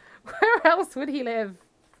 Where else would he live?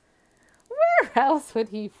 Where else would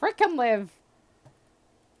he frickin' live?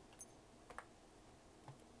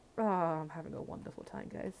 Oh, I'm having a wonderful time,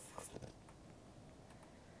 guys.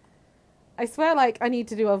 I swear, like, I need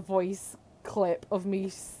to do a voice clip of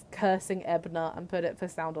me cursing Ebner and put it for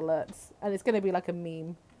sound alerts. And it's going to be like a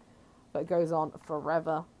meme that goes on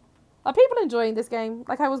forever. Are people enjoying this game?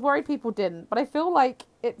 Like, I was worried people didn't, but I feel like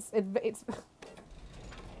it's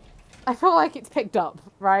I feel like it's picked up,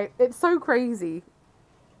 right? It's so crazy.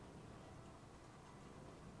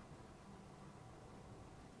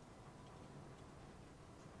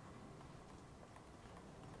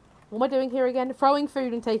 What am I doing here again? Throwing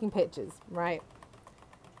food and taking pictures, right?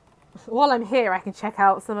 While I'm here, I can check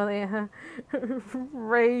out some of the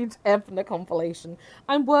Rage Ebner compilation.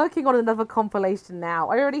 I'm working on another compilation now.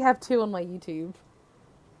 I already have 2 on my YouTube.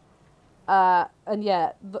 And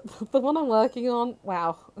yeah, the one I'm working on,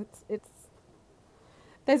 wow, it's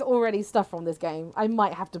there's already stuff from this game. I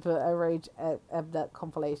might have to put a Rage Ebner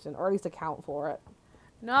compilation, or at least account for it.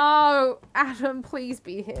 No, Adam, please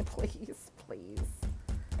be here, please, please.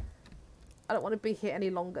 I don't want to be here any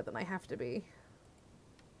longer than I have to be.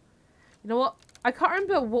 You know what? I can't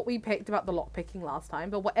remember what we picked about the lockpicking last time,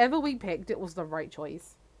 but whatever we picked, it was the right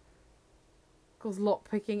choice. Because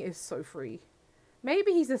lockpicking is so free.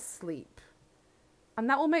 Maybe he's asleep. And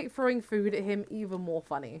that will make throwing food at him even more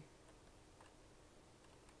funny.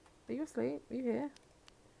 Are you asleep? Are you here?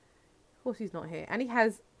 Of course he's not here. And he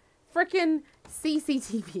has frickin'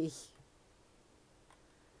 CCTV.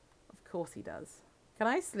 Of course he does. Can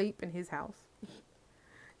I sleep in his house?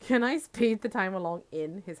 Can I speed the time along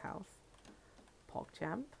in his house?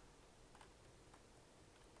 PogChamp.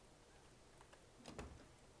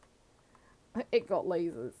 It got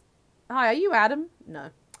lasers. Hi, are you Adam? No.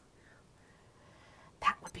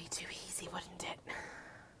 That would be too easy, wouldn't it?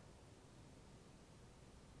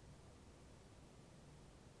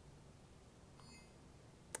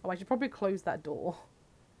 Oh, I should probably close that door.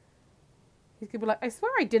 He's gonna be like, I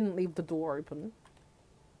swear I didn't leave the door open.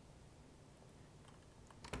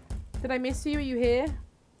 Did I miss you? Are you here?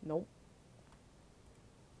 Nope.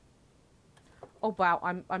 Oh wow,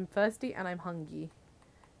 I'm thirsty and I'm hungry.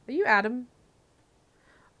 Are you Adam?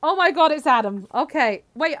 Oh my god, it's Adam. Okay.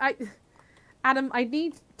 Wait, Adam, I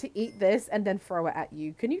need to eat this and then throw it at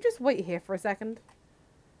you. Can you just wait here for a second?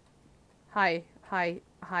 Hi. Hi.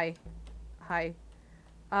 Hi. Hi.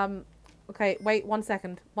 Okay, wait 1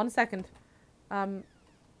 second. 1 second.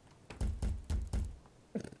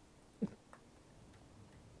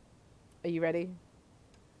 Are you ready?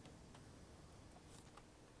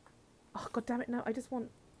 Oh, god damn it, no, I just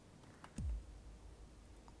want...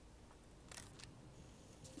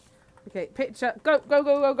 Okay, picture. Go, go,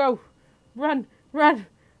 go, go, go. Run, run,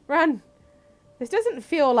 run. This doesn't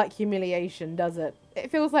feel like humiliation, does it?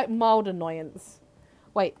 It feels like mild annoyance.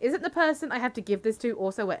 Wait, isn't the person I have to give this to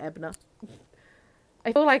also at Ebner?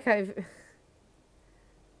 I feel like I've...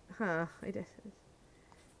 Huh, I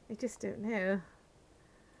just don't know.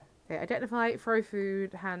 Okay, identify, throw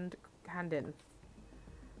food, hand in.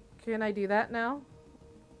 Can I do that now?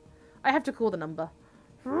 I have to call the number.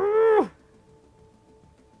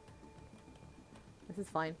 This is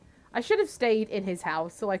fine. I should have stayed in his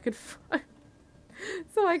house so I could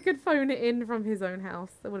so I could phone it in from his own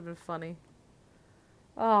house. That would have been funny.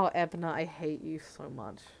 Oh, Ebner, I hate you so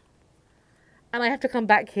much. And I have to come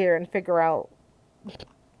back here and figure out...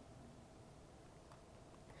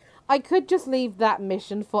 I could just leave that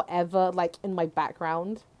mission forever, like, in my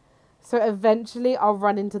background. So eventually I'll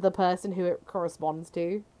run into the person who it corresponds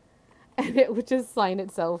to. And it would just sign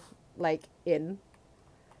itself, like, in.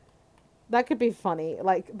 That could be funny.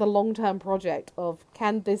 Like, the long-term project of,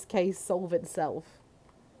 can this case solve itself?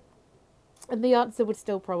 And the answer would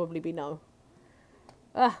still probably be no.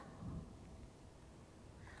 Ugh.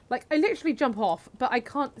 Like, I literally jump off, but I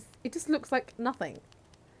can't... It just looks like nothing.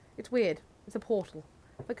 It's weird. It's a portal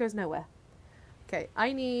that goes nowhere. Okay,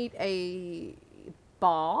 I need a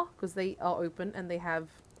bar, because they are open and they have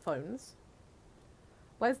phones.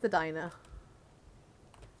 Where's the diner?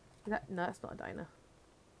 Is that... No, it's not a diner.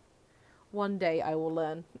 One day I will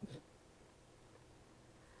learn.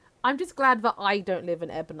 I'm just glad that I don't live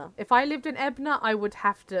in Ebner. If I lived in Ebner, I would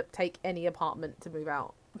have to take any apartment to move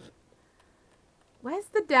out. Where's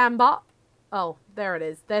the damn bar? Oh, there it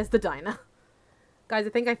is. There's the diner. Guys,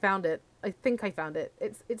 I think I found it. I think I found it.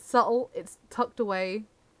 It's subtle. It's tucked away.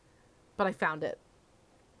 But I found it.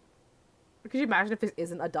 Could you imagine if this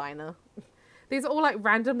isn't a diner? These are all like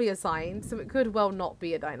randomly assigned, so it could well not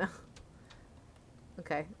be a diner.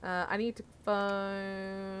 Okay, I need to phone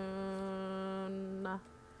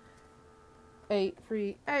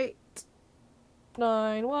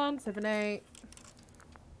 838-9178.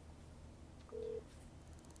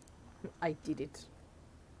 I did it.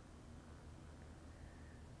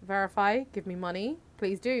 Verify, give me money.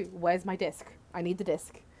 Please do. Where's my disc? I need the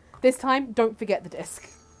disc. This time, don't forget the disc.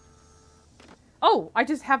 Oh, I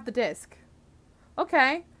just have the disc.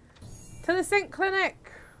 Okay. To the sync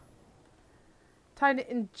clinic. Time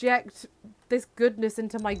to inject this goodness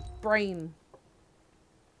into my brain.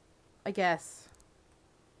 I guess.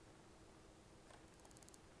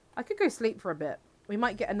 I could go sleep for a bit. We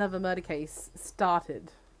might get another murder case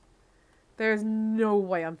started. There is no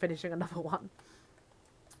way I'm finishing another one.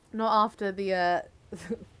 Not after the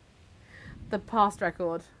the past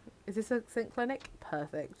record. Is this a sync clinic?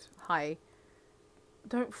 Perfect. Hi.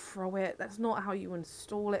 Don't throw it. That's not how you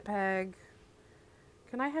install it, Peg.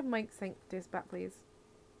 Can I have my sync disc back, please?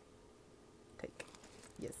 Take.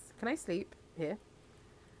 Yes. Can I sleep here?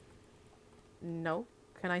 No.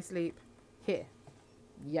 Can I sleep here?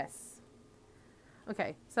 Yes.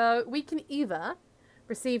 Okay. So we can either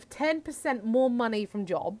receive 10% more money from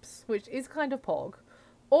jobs, which is kind of pog,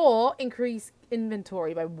 or increase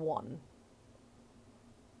inventory by 1.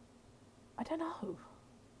 I don't know.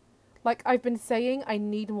 Like, I've been saying I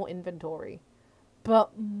need more inventory.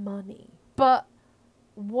 But money. But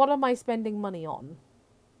what am I spending money on?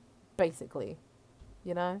 Basically.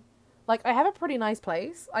 You know? Like, I have a pretty nice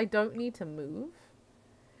place. I don't need to move.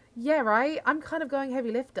 Yeah, right? I'm kind of going heavy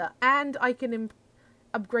lifter. And I can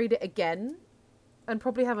upgrade it again. And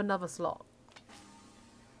probably have another slot.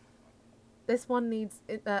 This one needs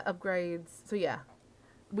upgrades. So, yeah.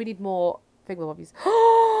 We need more thingamabobbies.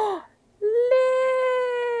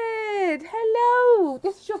 Lid! Hello!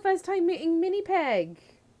 This is your first time meeting Minipeg.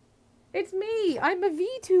 It's me. I'm a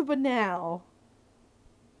VTuber now.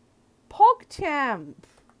 PogChamp.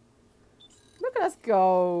 Look at us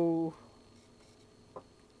go.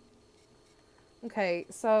 Okay,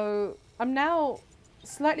 so I'm now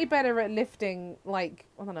slightly better at lifting, like,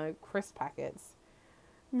 I don't know, crisp packets.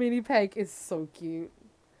 Minipeg is so cute.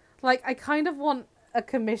 Like, I kind of want a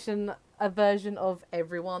version of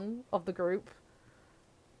everyone of the group.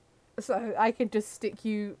 So I can just stick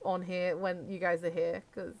you on here when you guys are here.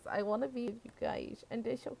 Because I want to be with you guys. And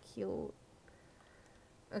they're so cute.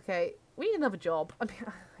 Okay. We need another job. I mean,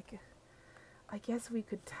 I guess we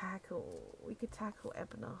could tackle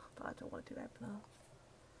Ebner. But I don't want to do Ebner.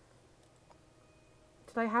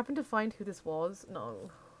 Did I happen to find who this was? No.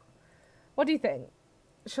 What do you think?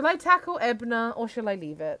 Shall I tackle Ebner or shall I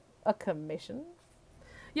leave it? A commission?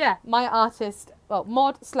 Yeah, my artist, well,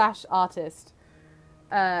 mod/artist,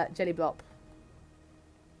 Jellyblop,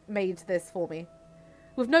 made this for me.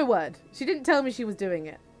 With no word. She didn't tell me she was doing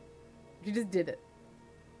it. She just did it.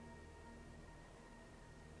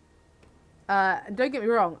 Don't get me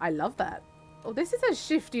wrong, I love that. Oh, this is a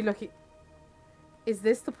shifty looking... Is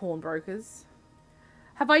this the pawnbrokers?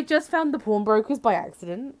 Have I just found the pawnbrokers by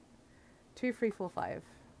accident? 2345.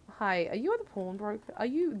 Hi, are you the pawnbroker? Are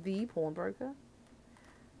you the pawnbroker?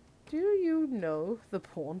 Do you know the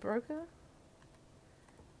pawnbroker?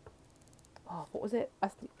 Oh, what was it?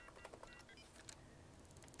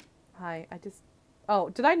 Hi, I just... Oh,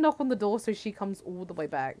 did I knock on the door so she comes all the way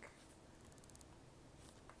back?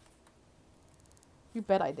 You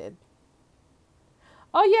bet I did.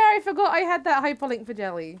 Oh yeah, I forgot I had that hyperlink for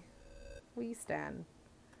Jelly. We stand.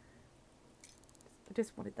 I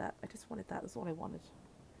just wanted that. I just wanted that. That's all I wanted.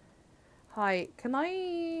 Hi, can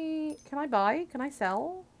I buy? Can I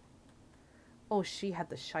sell? Oh, she had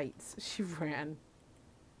the shites. She ran.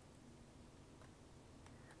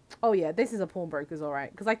 Oh yeah, this is a pawnbroker's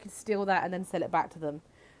alright. Because I could steal that and then sell it back to them.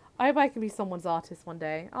 I hope I can be someone's artist one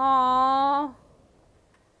day. Aww.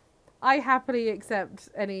 I happily accept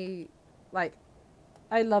any, like,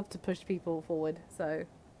 I love to push people forward, so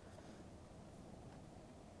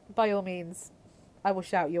by all means, I will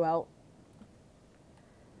shout you out.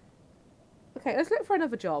 Okay, let's look for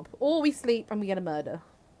another job. Or we sleep and we get a murder.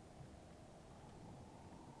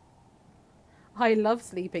 I love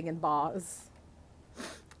sleeping in bars.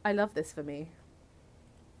 I love this for me.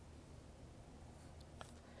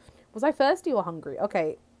 Was I thirsty or hungry?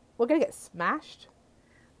 Okay, we're gonna get smashed.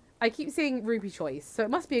 I keep seeing ruby choice, so it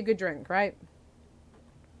must be a good drink, right?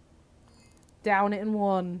 Down it in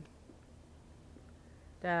one.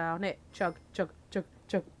 Down it. Chug, chug, chug,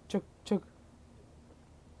 chug, chug, chug.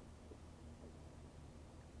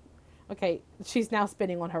 Okay, she's now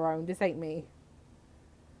spinning on her own. This ain't me.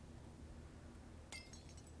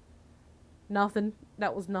 Nothing.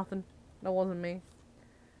 That was nothing. That wasn't me.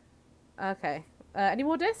 Okay. Any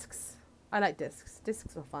more discs? I like discs.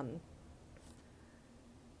 Discs are fun.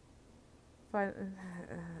 Fine.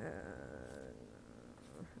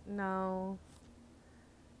 No.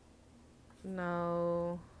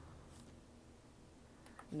 No.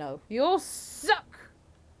 No. You all suck!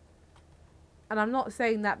 And I'm not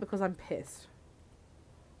saying that because I'm pissed.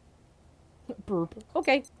 Burp.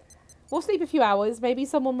 Okay. We'll sleep a few hours. Maybe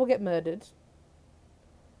someone will get murdered.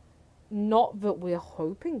 Not that we're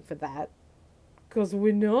hoping for that. Because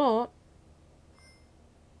we're not.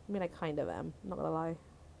 I mean, I kind of am. Not gonna lie.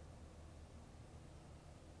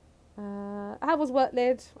 How was work,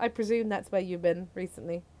 Lid? I presume that's where you've been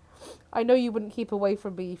recently. I know you wouldn't keep away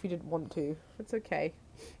from me if you didn't want to. It's okay.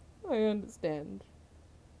 I understand.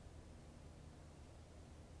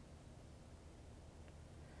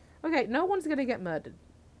 Okay, no one's gonna get murdered.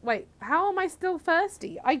 Wait, how am I still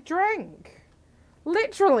thirsty? I drank.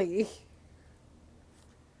 Literally.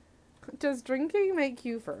 Does drinking make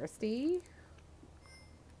you thirsty?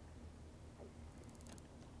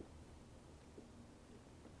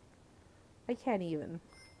 I can't even.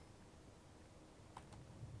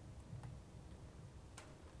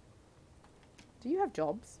 Do you have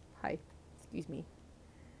jobs? Hi. Excuse me.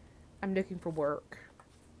 I'm looking for work.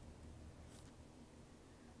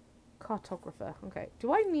 Cartographer. Okay.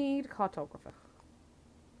 Do I need cartographer?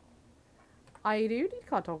 I do need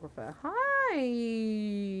cartographer.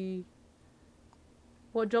 Hi.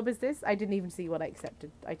 What job is this? I didn't even see what I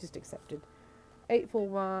accepted. I just accepted.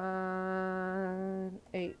 841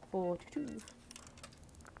 8422.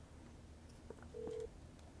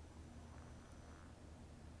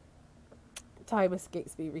 Time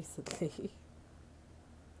escapes me recently.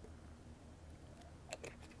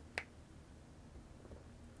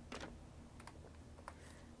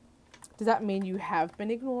 Does that mean you have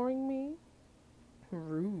been ignoring me?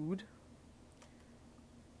 Rude.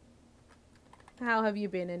 How have you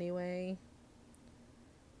been anyway?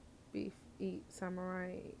 Beef, eat,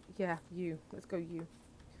 samurai. Yeah, you. Let's go you.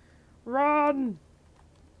 Run!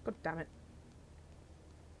 God damn it.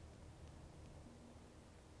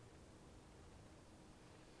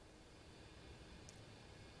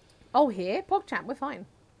 Oh, here? PogChamp, we're fine.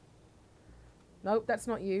 Nope, that's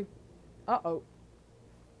not you. Uh-oh.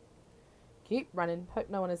 Keep running. Hope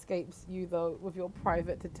no one escapes you, though, with your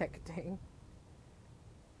private detecting.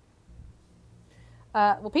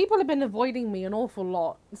 Well, people have been avoiding me an awful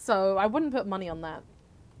lot, so I wouldn't put money on that.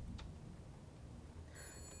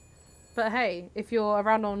 But hey, if you're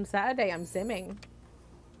around on Saturday, I'm simming.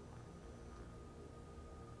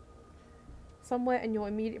 Somewhere in your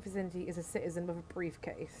immediate vicinity is a citizen with a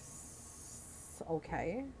briefcase.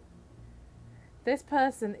 Okay. This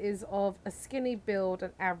person is of a skinny build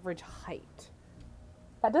and average height.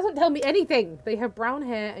 That doesn't tell me anything. They have brown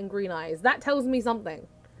hair and green eyes. That tells me something.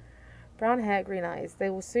 Brown hair, green eyes. They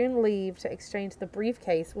will soon leave to exchange the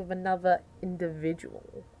briefcase with another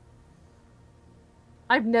individual.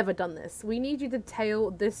 I've never done this. We need you to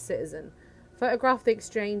tail this citizen. Photograph the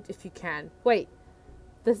exchange if you can. Wait.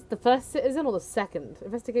 The first citizen or the second?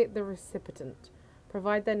 Investigate the recipient.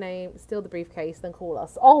 Provide their name, steal the briefcase, then call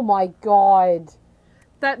us. Oh my god.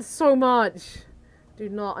 That's so much. Do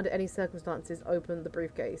not, under any circumstances, open the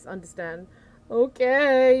briefcase. Understand?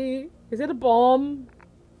 Okay. Is it a bomb?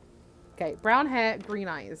 Okay, brown hair, green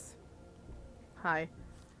eyes. Hi.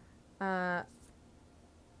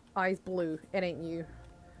 Eyes blue. It ain't you.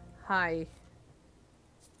 Hi.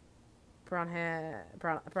 Brown hair,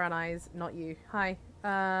 brown eyes, not you. Hi.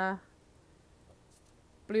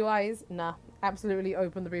 Blue eyes? Nah. Absolutely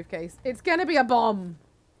open the briefcase. It's gonna be a bomb!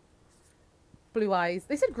 Blue eyes.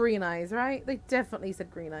 They said green eyes, right? They definitely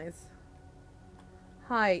said green eyes.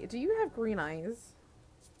 Hi. Do you have green eyes?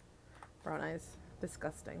 Brown eyes.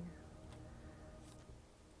 Disgusting.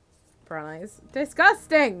 Brown eyes.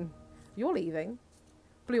 Disgusting! You're leaving.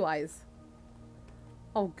 Blue eyes.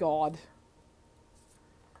 Oh god.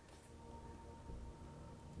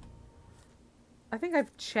 I think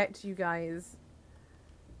I've checked you guys.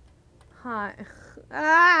 Hi.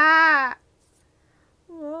 Ah!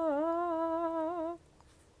 Ah!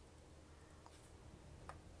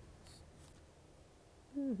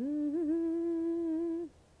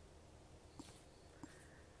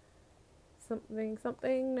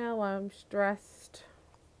 Something, now I'm stressed.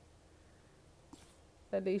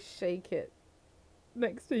 At least shake it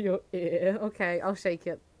next to your ear. Okay, I'll shake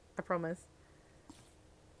it. I promise.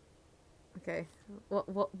 Okay,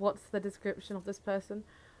 what's the description of this person?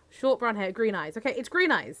 Short brown hair, green eyes. Okay, it's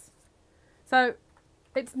green eyes. So,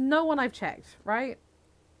 it's no one I've checked, right?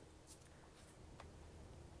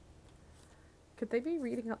 Could they be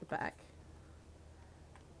reading up the back?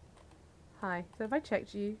 Hi, so have I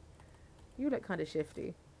checked you? You look kind of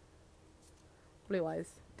shifty. Blue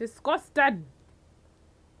eyes. Disgusted!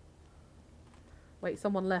 Wait,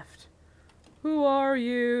 someone left. Who are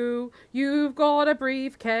you? You've got a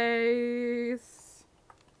briefcase.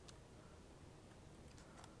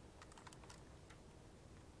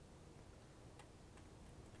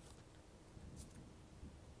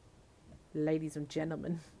 Ladies and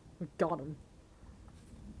gentlemen, we've got him.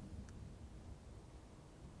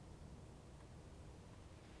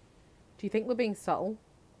 Do you think we're being subtle?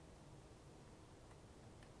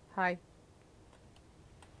 Hi.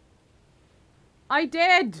 I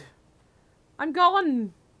did! I'm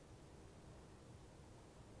gone!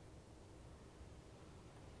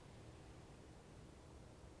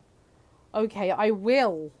 Okay, I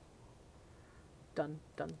will. Dun,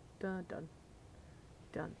 dun, dun, dun.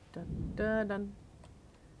 Dun, dun, dun, dun.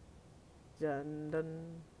 Dun, dun.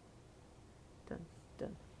 Dun,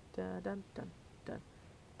 dun, dun, dun, dun, dun.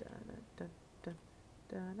 Dun, dun, dun,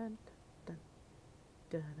 dun, dun, dun,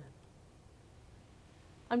 dun.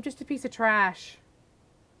 I'm just a piece of trash.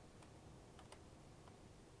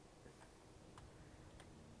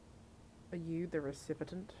 Are you the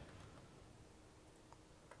recipient?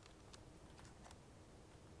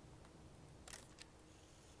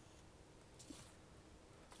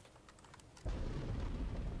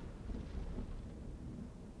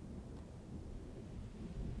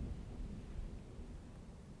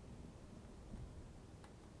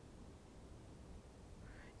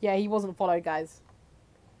 Yeah, he wasn't followed, guys.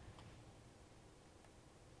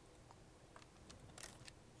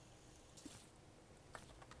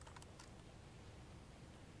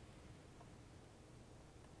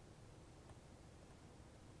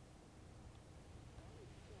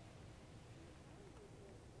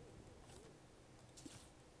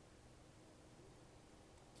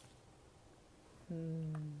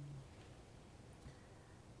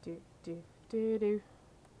 Do do do do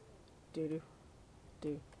do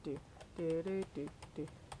do do do do do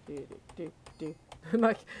do do do do.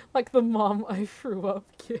 Like the mom I threw up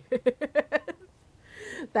kid.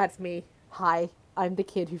 That's me. Hi, I'm the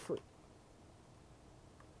kid who threw.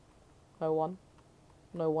 No one.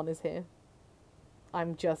 No one is here.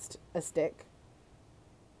 I'm just a stick.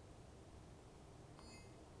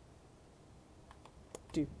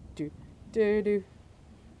 Do do do do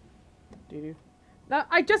do do. No,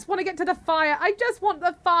 I just want to get to the fire. I just want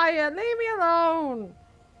the fire. Leave me alone.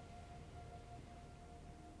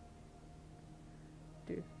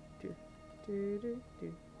 Do do do do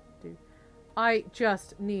do do. I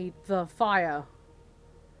just need the fire.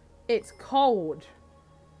 It's cold.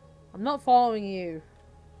 I'm not following you.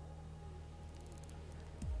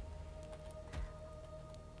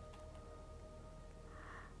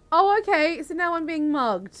 Oh, okay. So now I'm being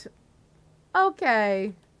mugged.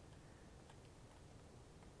 Okay.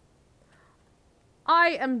 I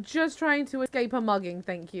am just trying to escape a mugging,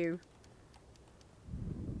 thank you.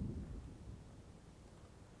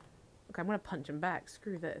 Okay, I'm gonna punch him back.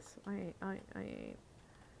 Screw this. I ain't.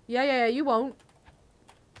 Yeah, you won't.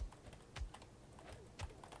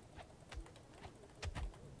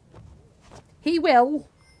 He will.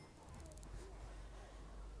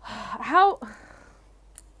 How?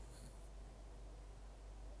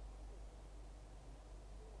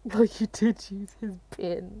 Oh, you did use his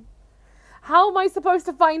pin. How am I supposed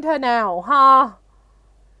to find her now, huh?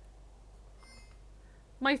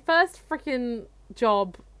 My first freaking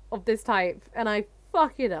job of this type, and I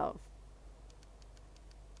fuck it up.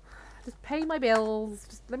 Just pay my bills.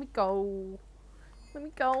 Just let me go. Let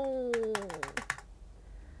me go.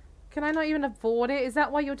 Can I not even afford it? Is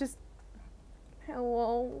that why you're just...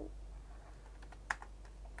 Hello?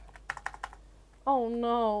 Oh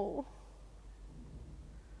no.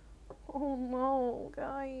 Oh no,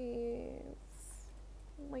 guys.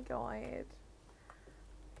 Oh my god.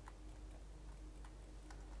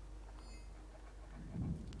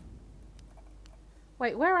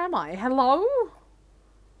 Wait, where am I? Hello?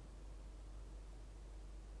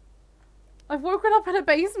 I've woken up in a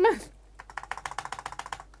basement.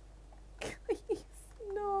 Please,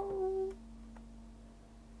 no.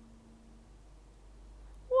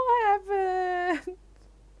 What happened?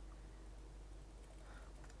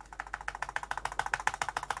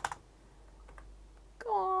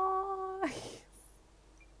 God.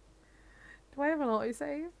 Do I have an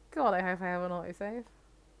autosave? God, I hope I have an autosave.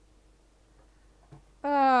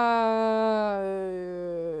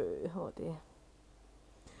 Oh dear.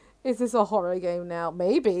 Is this a horror game now?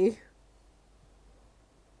 Maybe.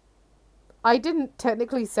 I didn't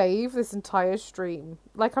technically save this entire stream.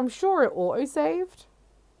 Like, I'm sure it auto-saved.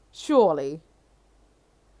 Surely.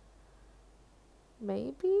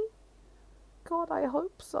 Maybe? God, I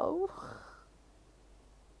hope so.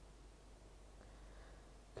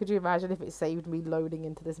 Could you imagine if it saved me loading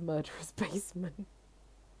into this murderous basement?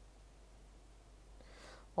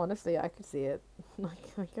 Honestly, I could see it.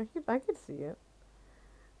 I could see it.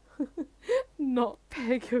 Not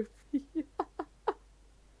Pegopia.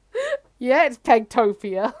 Yeah, it's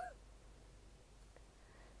Pegtopia.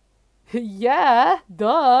 Yeah,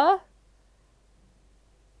 duh.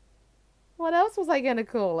 What else was I gonna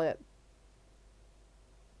call it?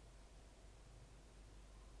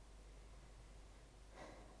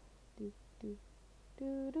 Do do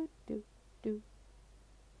do do do do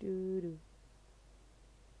do do.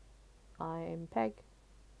 I'm Peg,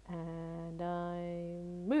 and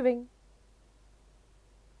I'm moving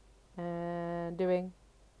and doing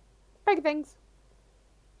Peg things.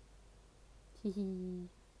 Hee.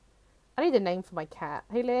 I need a name for my cat.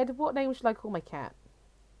 Hey, Lid, what name should I call my cat?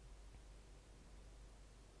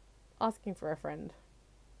 Asking for a friend.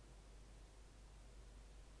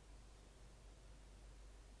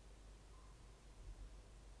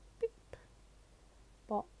 Beep.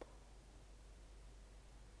 Bop.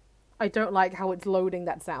 I don't like how it's loading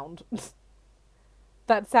that sound.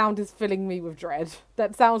 That sound is filling me with dread.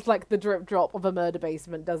 That sounds like the drip drop of a murder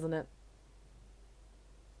basement, doesn't it?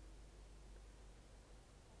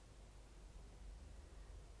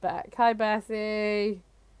 Back. Hi, Bessie.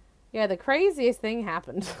 Yeah, the craziest thing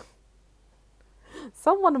happened.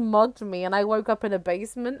 Someone mugged me and I woke up in a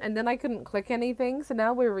basement and then I couldn't click anything, so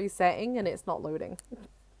now we're resetting and it's not loading.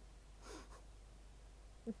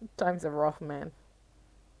 Times are rough, man.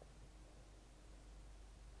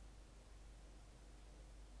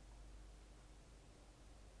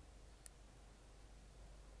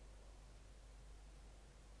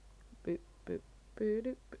 Boop, boop, boop,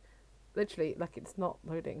 boop. Literally, like it's not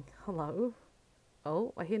loading. Hello?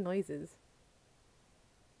 Oh, I hear noises.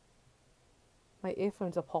 My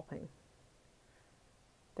earphones are popping.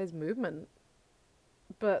 There's movement.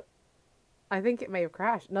 But I think it may have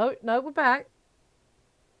crashed. No, no, we're back.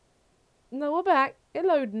 No, we're back. It's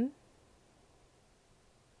loading.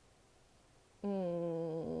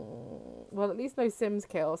 Well, at least no Sims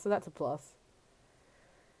kill, so that's a plus.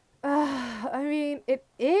 I mean, it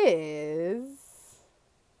is.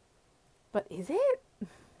 But is it?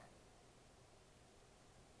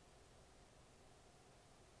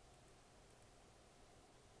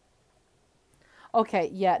 Okay,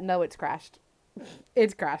 yeah, no, it's crashed.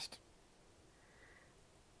 It's crashed.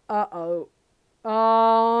 Uh-oh.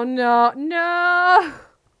 Oh, no. No!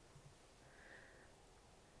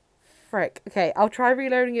 Frick. Okay, I'll try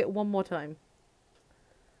reloading it one more time.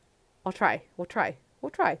 I'll try. We'll try. We'll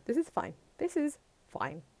try. This is fine. This is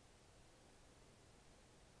fine.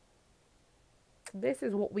 This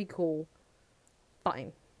is what we call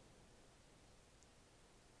fine.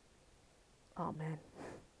 Oh, man.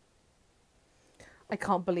 I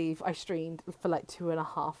can't believe I streamed for like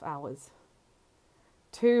 2.5 hours.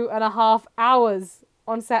 2.5 hours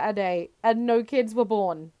on Saturday and no kids were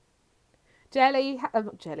born. Jelly,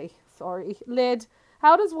 not Jelly, sorry. Lid,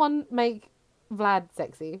 how does one make Vlad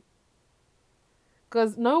sexy?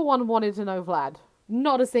 Because no one wanted to know Vlad.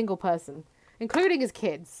 Not a single person. Including his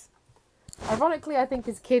kids. Ironically, I think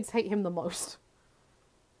his kids hate him the most.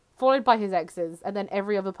 Followed by his exes, and then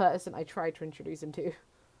every other person I tried to introduce him to.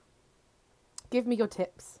 Give me your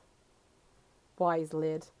tips. Wise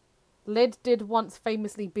Lid. Lid did once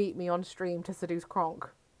famously beat me on stream to seduce Kronk.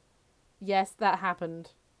 Yes, that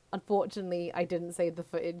happened. Unfortunately, I didn't save the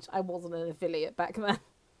footage. I wasn't an affiliate back then.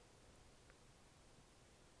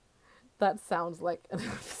 That sounds like an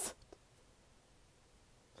episode.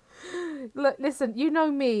 Look, listen, you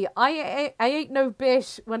know me. I ain't no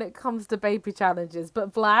bish when it comes to baby challenges,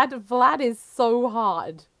 but Vlad is so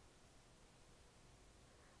hard.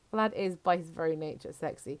 Vlad is by his very nature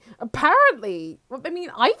sexy. Apparently. I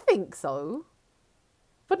mean, I think so.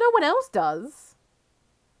 But no one else does.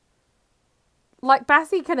 Like,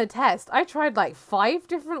 Bassie can attest. I tried like 5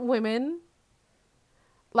 different women.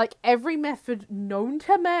 Like, every method known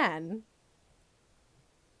to man.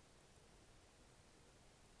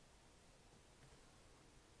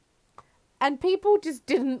 And people just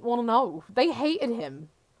didn't want to know. They hated him.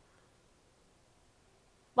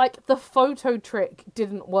 Like, the photo trick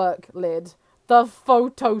didn't work, Lid. The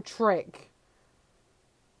photo trick.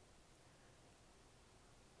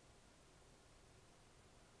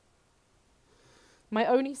 My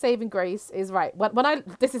only saving grace is, right, when I...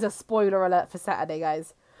 This is a spoiler alert for Saturday,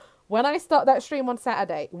 guys. When I start that stream on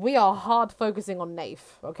Saturday, we are hard focusing on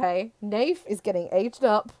Nath, okay? Nath is getting aged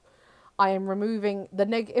up. I am removing the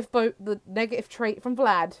negative trait from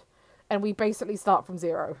Vlad, and we basically start from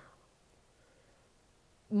 0.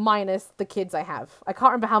 Minus the kids I have. I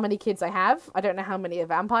can't remember how many kids I have. I don't know how many are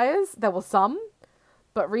vampires. There were some.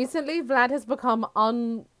 But recently, Vlad has become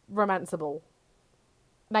unromanceable.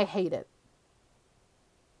 And I hate it.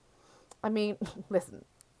 I mean, listen.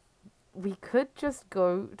 We could just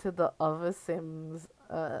go to the other Sims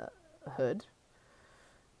hood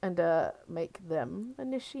and make them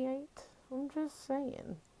initiate. I'm just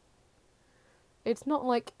saying. It's not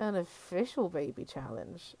like an official baby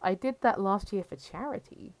challenge. I did that last year for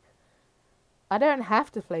charity. I don't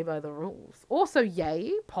have to play by the rules. Also,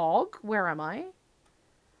 yay, Pog, where am I?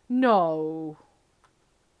 No.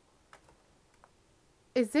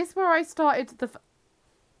 Is this where I started the...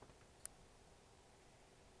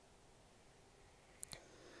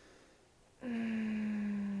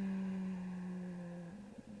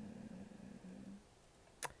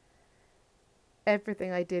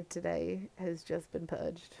 Everything I did today has just been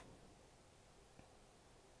purged.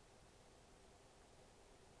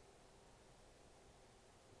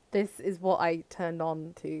 This is what I turned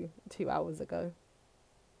on to 2 hours ago.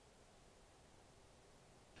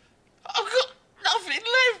 I've got nothing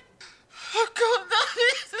left. I've got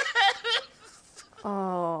nothing left.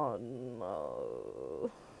 Oh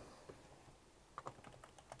no.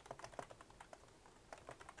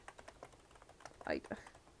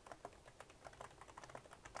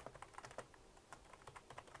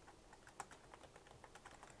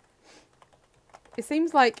 It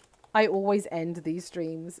seems like I always end these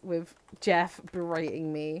streams with Jeff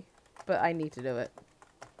berating me, but I need to do it.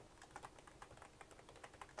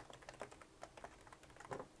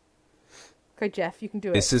 Okay, Jeff, you can do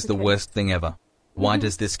it. This is the worst thing ever. Why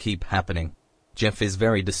does this keep happening? Jeff is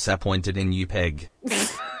very disappointed in you, Peg.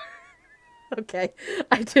 Okay,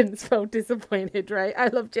 I didn't spell disappointed, right? I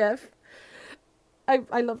love Jeff.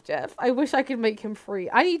 I love Jeff. I wish I could make him free.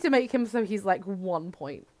 I need to make him so he's like 1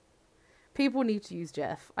 point. People need to use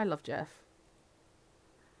Jeff. I love Jeff.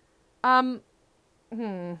 No,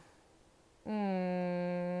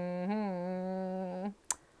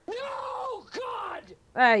 God!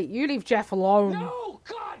 Hey, you leave Jeff alone. No,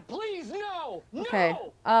 God, please, no! Okay.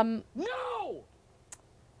 No!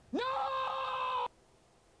 No!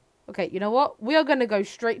 Okay, you know what? We are going to go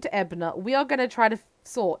straight to Ebner. We are going to try to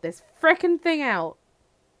sort this frickin' thing out.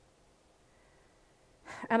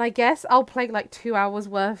 And I guess I'll play like 2 hours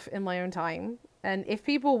worth in my own time. And if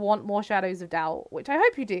people want more Shadows of Doubt, which I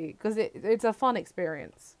hope you do, because it's a fun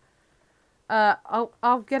experience,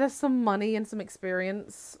 I'll get us some money and some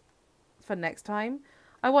experience for next time.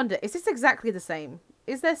 I wonder, is this exactly the same?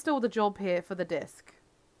 Is there still the job here for the disc?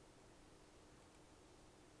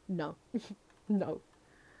 No. No.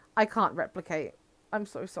 I can't replicate. I'm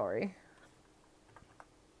so sorry.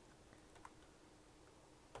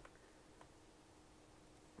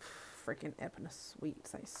 Freaking Ebner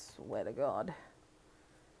Suites, I swear to God.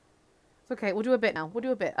 It's okay, we'll do a bit now. We'll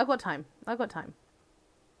do a bit. I've got time. I've got time.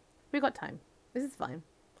 We got time. This is fine.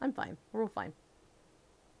 I'm fine. We're all fine.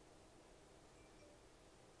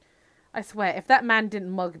 I swear, if that man didn't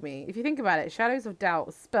mug me, if you think about it, Shadows of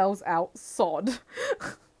Doubt spells out sod.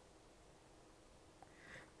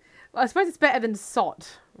 Well, I suppose it's better than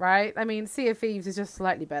sot, right? I mean, Sea of Thieves is just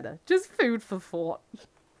slightly better. Just food for thought.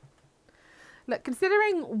 Look,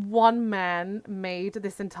 considering one man made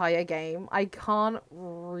this entire game, I can't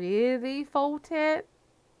really fault it.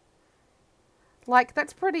 Like,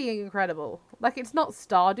 that's pretty incredible. Like, it's not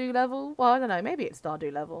Stardew level. Well, I don't know. Maybe it's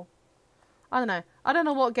Stardew level. I don't know. I don't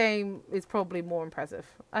know what game is probably more impressive.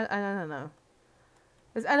 I don't know.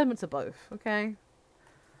 There's elements of both, okay?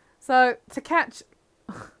 So, to catch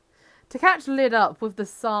Lid up with the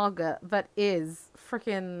saga that is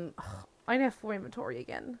freaking... I need 4 inventory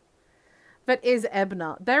again. That is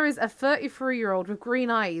Ebner. There is a 33-year-old with green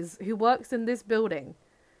eyes who works in this building,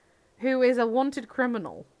 who is a wanted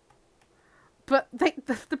criminal. But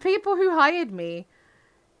the people who hired me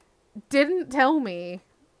didn't tell me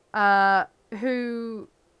who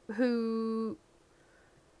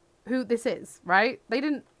this is, right? They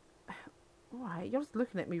didn't. Alright, you're just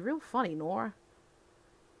looking at me real funny, Nora.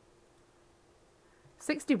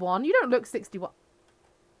 61? You don't look 61.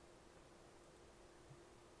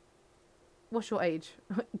 What's your age?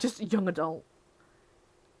 Just young adult.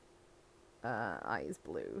 Eyes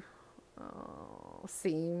blue. Oh,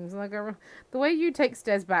 seems like the way you take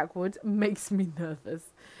stairs backwards makes me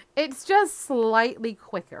nervous. It's just slightly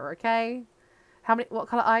quicker, okay? What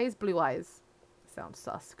color eyes? Blue eyes. Sounds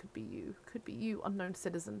sus. Could be you. Could be you, unknown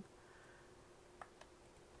citizen.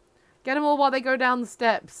 Get them all while they go down the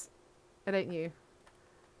steps. It ain't you.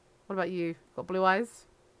 What about you? Got blue eyes?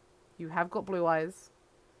 You have got blue eyes.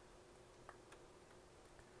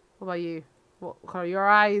 What about you? What color are your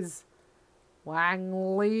eyes?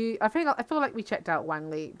 Wang Li. I feel like we checked out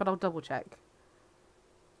Wang Li, but I'll double check.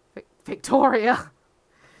 Victoria.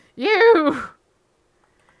 You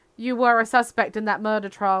were a suspect in that murder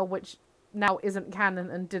trial, which now isn't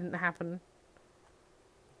canon and didn't happen.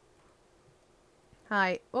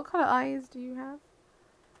 Hi. What color eyes do you have?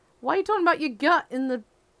 Why are you talking about your gut in the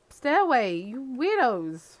stairway? You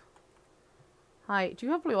weirdos. Hi. Do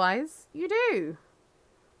you have blue eyes? You do.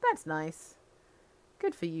 That's nice.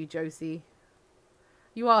 Good for you, Josie.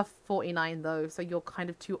 You are 49, though, so you're kind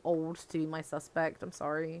of too old to be my suspect. I'm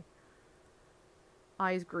sorry.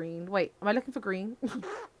 Eyes green. Wait, am I looking for green?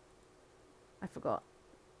 I forgot.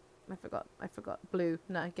 Blue.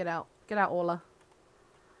 No, get out. Get out, Orla.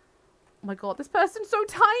 Oh my god, this person's so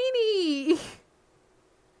tiny!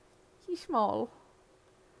 He's small.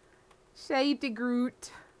 Shady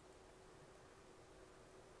Groot.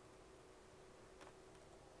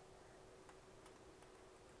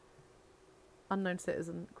 Unknown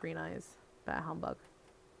citizen, green eyes, bear humbug.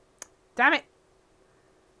 Damn it!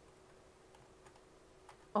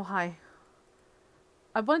 Oh, hi.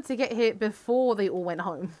 I wanted to get here before they all went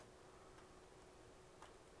home.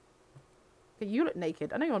 Okay, you look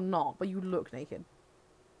naked. I know you're not, but you look naked.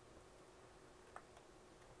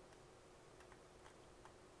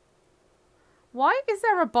 Why is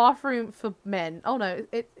there a bathroom for men? Oh no,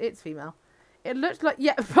 it's female. It looks like,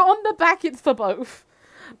 yeah, but on the back it's for both.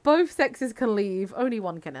 Both sexes can leave. Only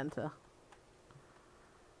one can enter.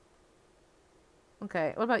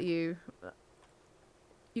 Okay, what about you?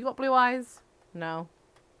 You got blue eyes? No.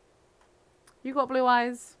 You got blue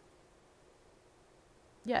eyes?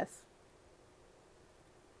 Yes.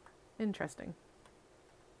 Interesting.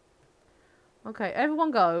 Okay,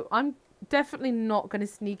 everyone go. I'm definitely not going to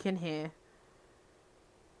sneak in here.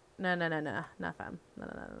 No, no, no, no. No, fam. No,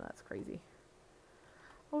 no, no, no. That's crazy.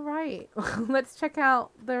 Alright, let's check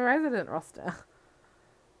out the resident roster.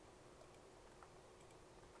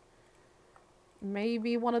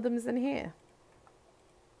 Maybe one of them's in here.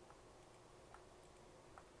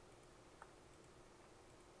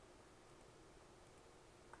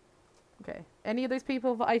 Okay, any of those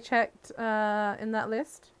people that I checked in that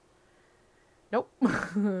list? Nope.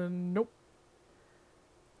 Nope.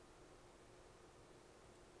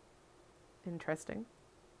 Interesting.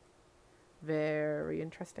 Very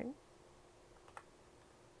interesting.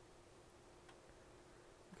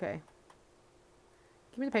 Okay.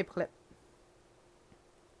 Give me the paperclip.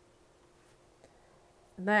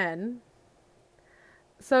 Then,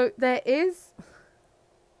 so there is...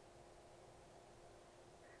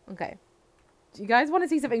 Okay. Do you guys want to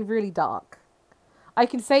see something really dark? I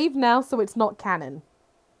can save now so it's not canon.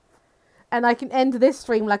 And I can end this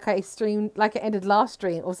stream like I ended last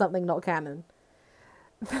stream or something not canon.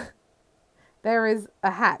 There is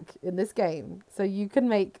a hack in this game, so you can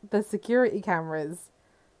make the security cameras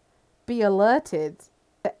be alerted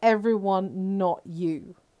to everyone not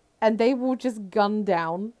you. And they will just gun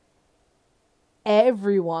down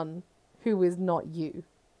everyone who is not you.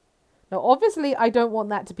 Now, obviously, I don't want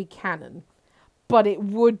that to be canon, but it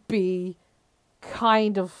would be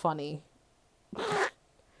kind of funny.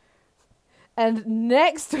 And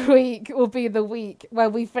next week will be the week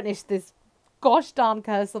where we finish this gosh darn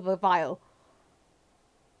Curse of the Vile.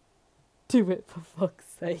 Do it for fuck's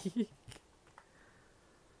sake.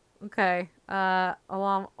 Okay.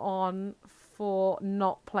 Alarm on for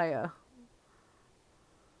not player.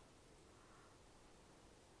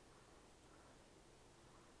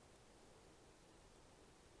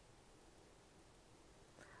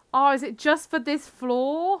 Oh, is it just for this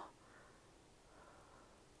floor?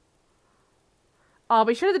 Oh,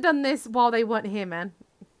 we should have done this while they weren't here, man.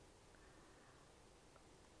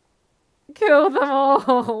 Kill them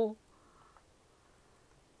all.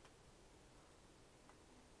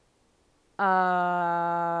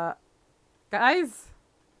 Guys?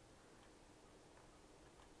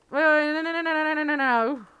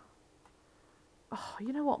 No. Oh,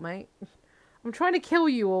 you know what, mate? I'm trying to kill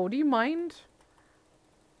you all. Do you mind?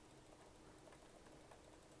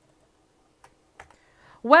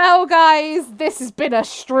 Well, guys, this has been a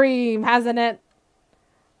stream, hasn't it?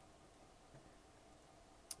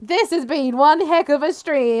 This has been one heck of a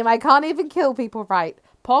stream. I can't even kill people right.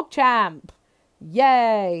 PogChamp.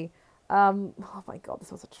 Yay. Oh my god,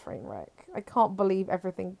 this was a train wreck. I can't believe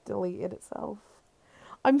everything deleted itself.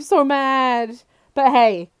 I'm so mad. But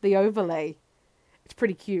hey, the overlay. It's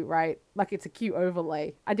pretty cute, right? Like, it's a cute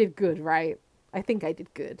overlay. I did good, right? I think I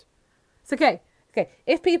did good. It's okay. Okay,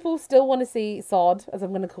 if people still want to see Sod, as I'm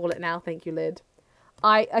going to call it now, thank you, Lid.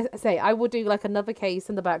 I say, I will do, like, another case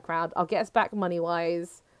in the background. I'll get us back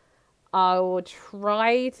money-wise. I will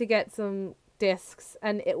try to get some discs,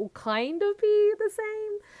 and it will kind of be the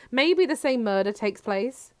same. Maybe the same murder takes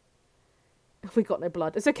place. We got no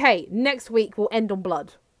blood. It's okay. Next week, we'll end on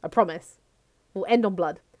blood. I promise. We'll end on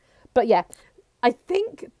blood. But yeah, I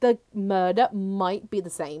think the murder might be the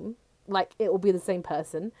same. Like, it will be the same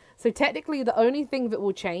person. So technically, the only thing that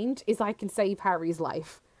will change is I can save Harry's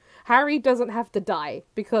life. Harry doesn't have to die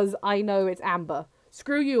because I know it's Amber.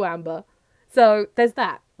 Screw you, Amber. So there's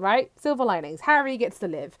that, right? Silver linings. Harry gets to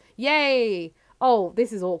live. Yay! Oh,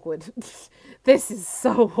 this is awkward. This is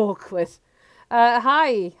so awkward.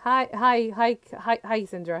 Hi,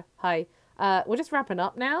 Syndra. Hi. We're just wrapping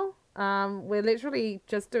up now. We're literally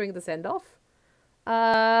just doing the send-off.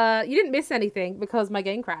 You didn't miss anything because my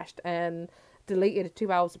game crashed and deleted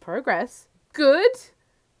 2 hours of progress. Good.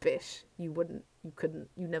 Bish. You wouldn't. You couldn't.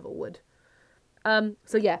 You never would.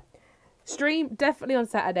 So yeah. Stream definitely on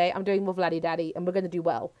Saturday. I'm doing more Vladdy Daddy and we're going to do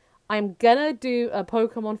well. I'm going to do a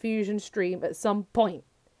Pokemon Fusion stream at some point.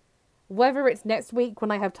 Whether it's next week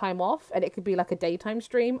when I have time off and it could be like a daytime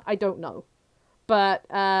stream, I don't know. But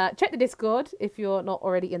check the Discord if you're not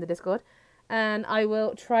already in the Discord. And I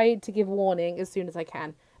will try to give warning as soon as I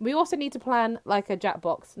can. We also need to plan like a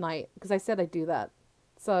Jackbox night because I said I'd do that.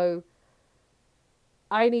 So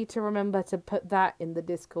I need to remember to put that in the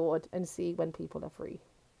Discord and see when people are free.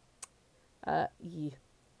 Yeah.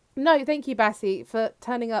 No, thank you, Bassie, for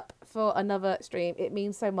turning up for another stream. It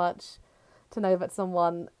means so much to know that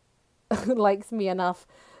someone likes me enough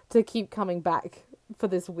to keep coming back for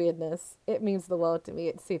this weirdness. It means the world to me.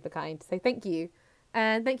 It's super kind. So thank you.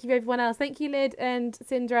 And thank you for everyone else. Thank you, Lid and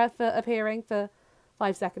Syndra, for appearing for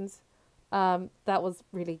 5 seconds. That was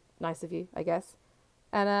really nice of you, I guess.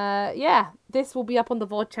 And yeah, this will be up on the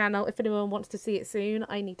VOD channel. If anyone wants to see it soon,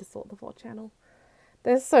 I need to sort the VOD channel.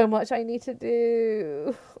 There's so much I need to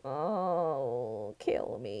do. Oh,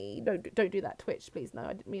 kill me. Don't do that, Twitch, please. No,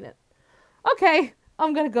 I didn't mean it. Okay,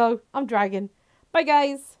 I'm gonna go. I'm dragging. Bye,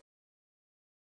 guys.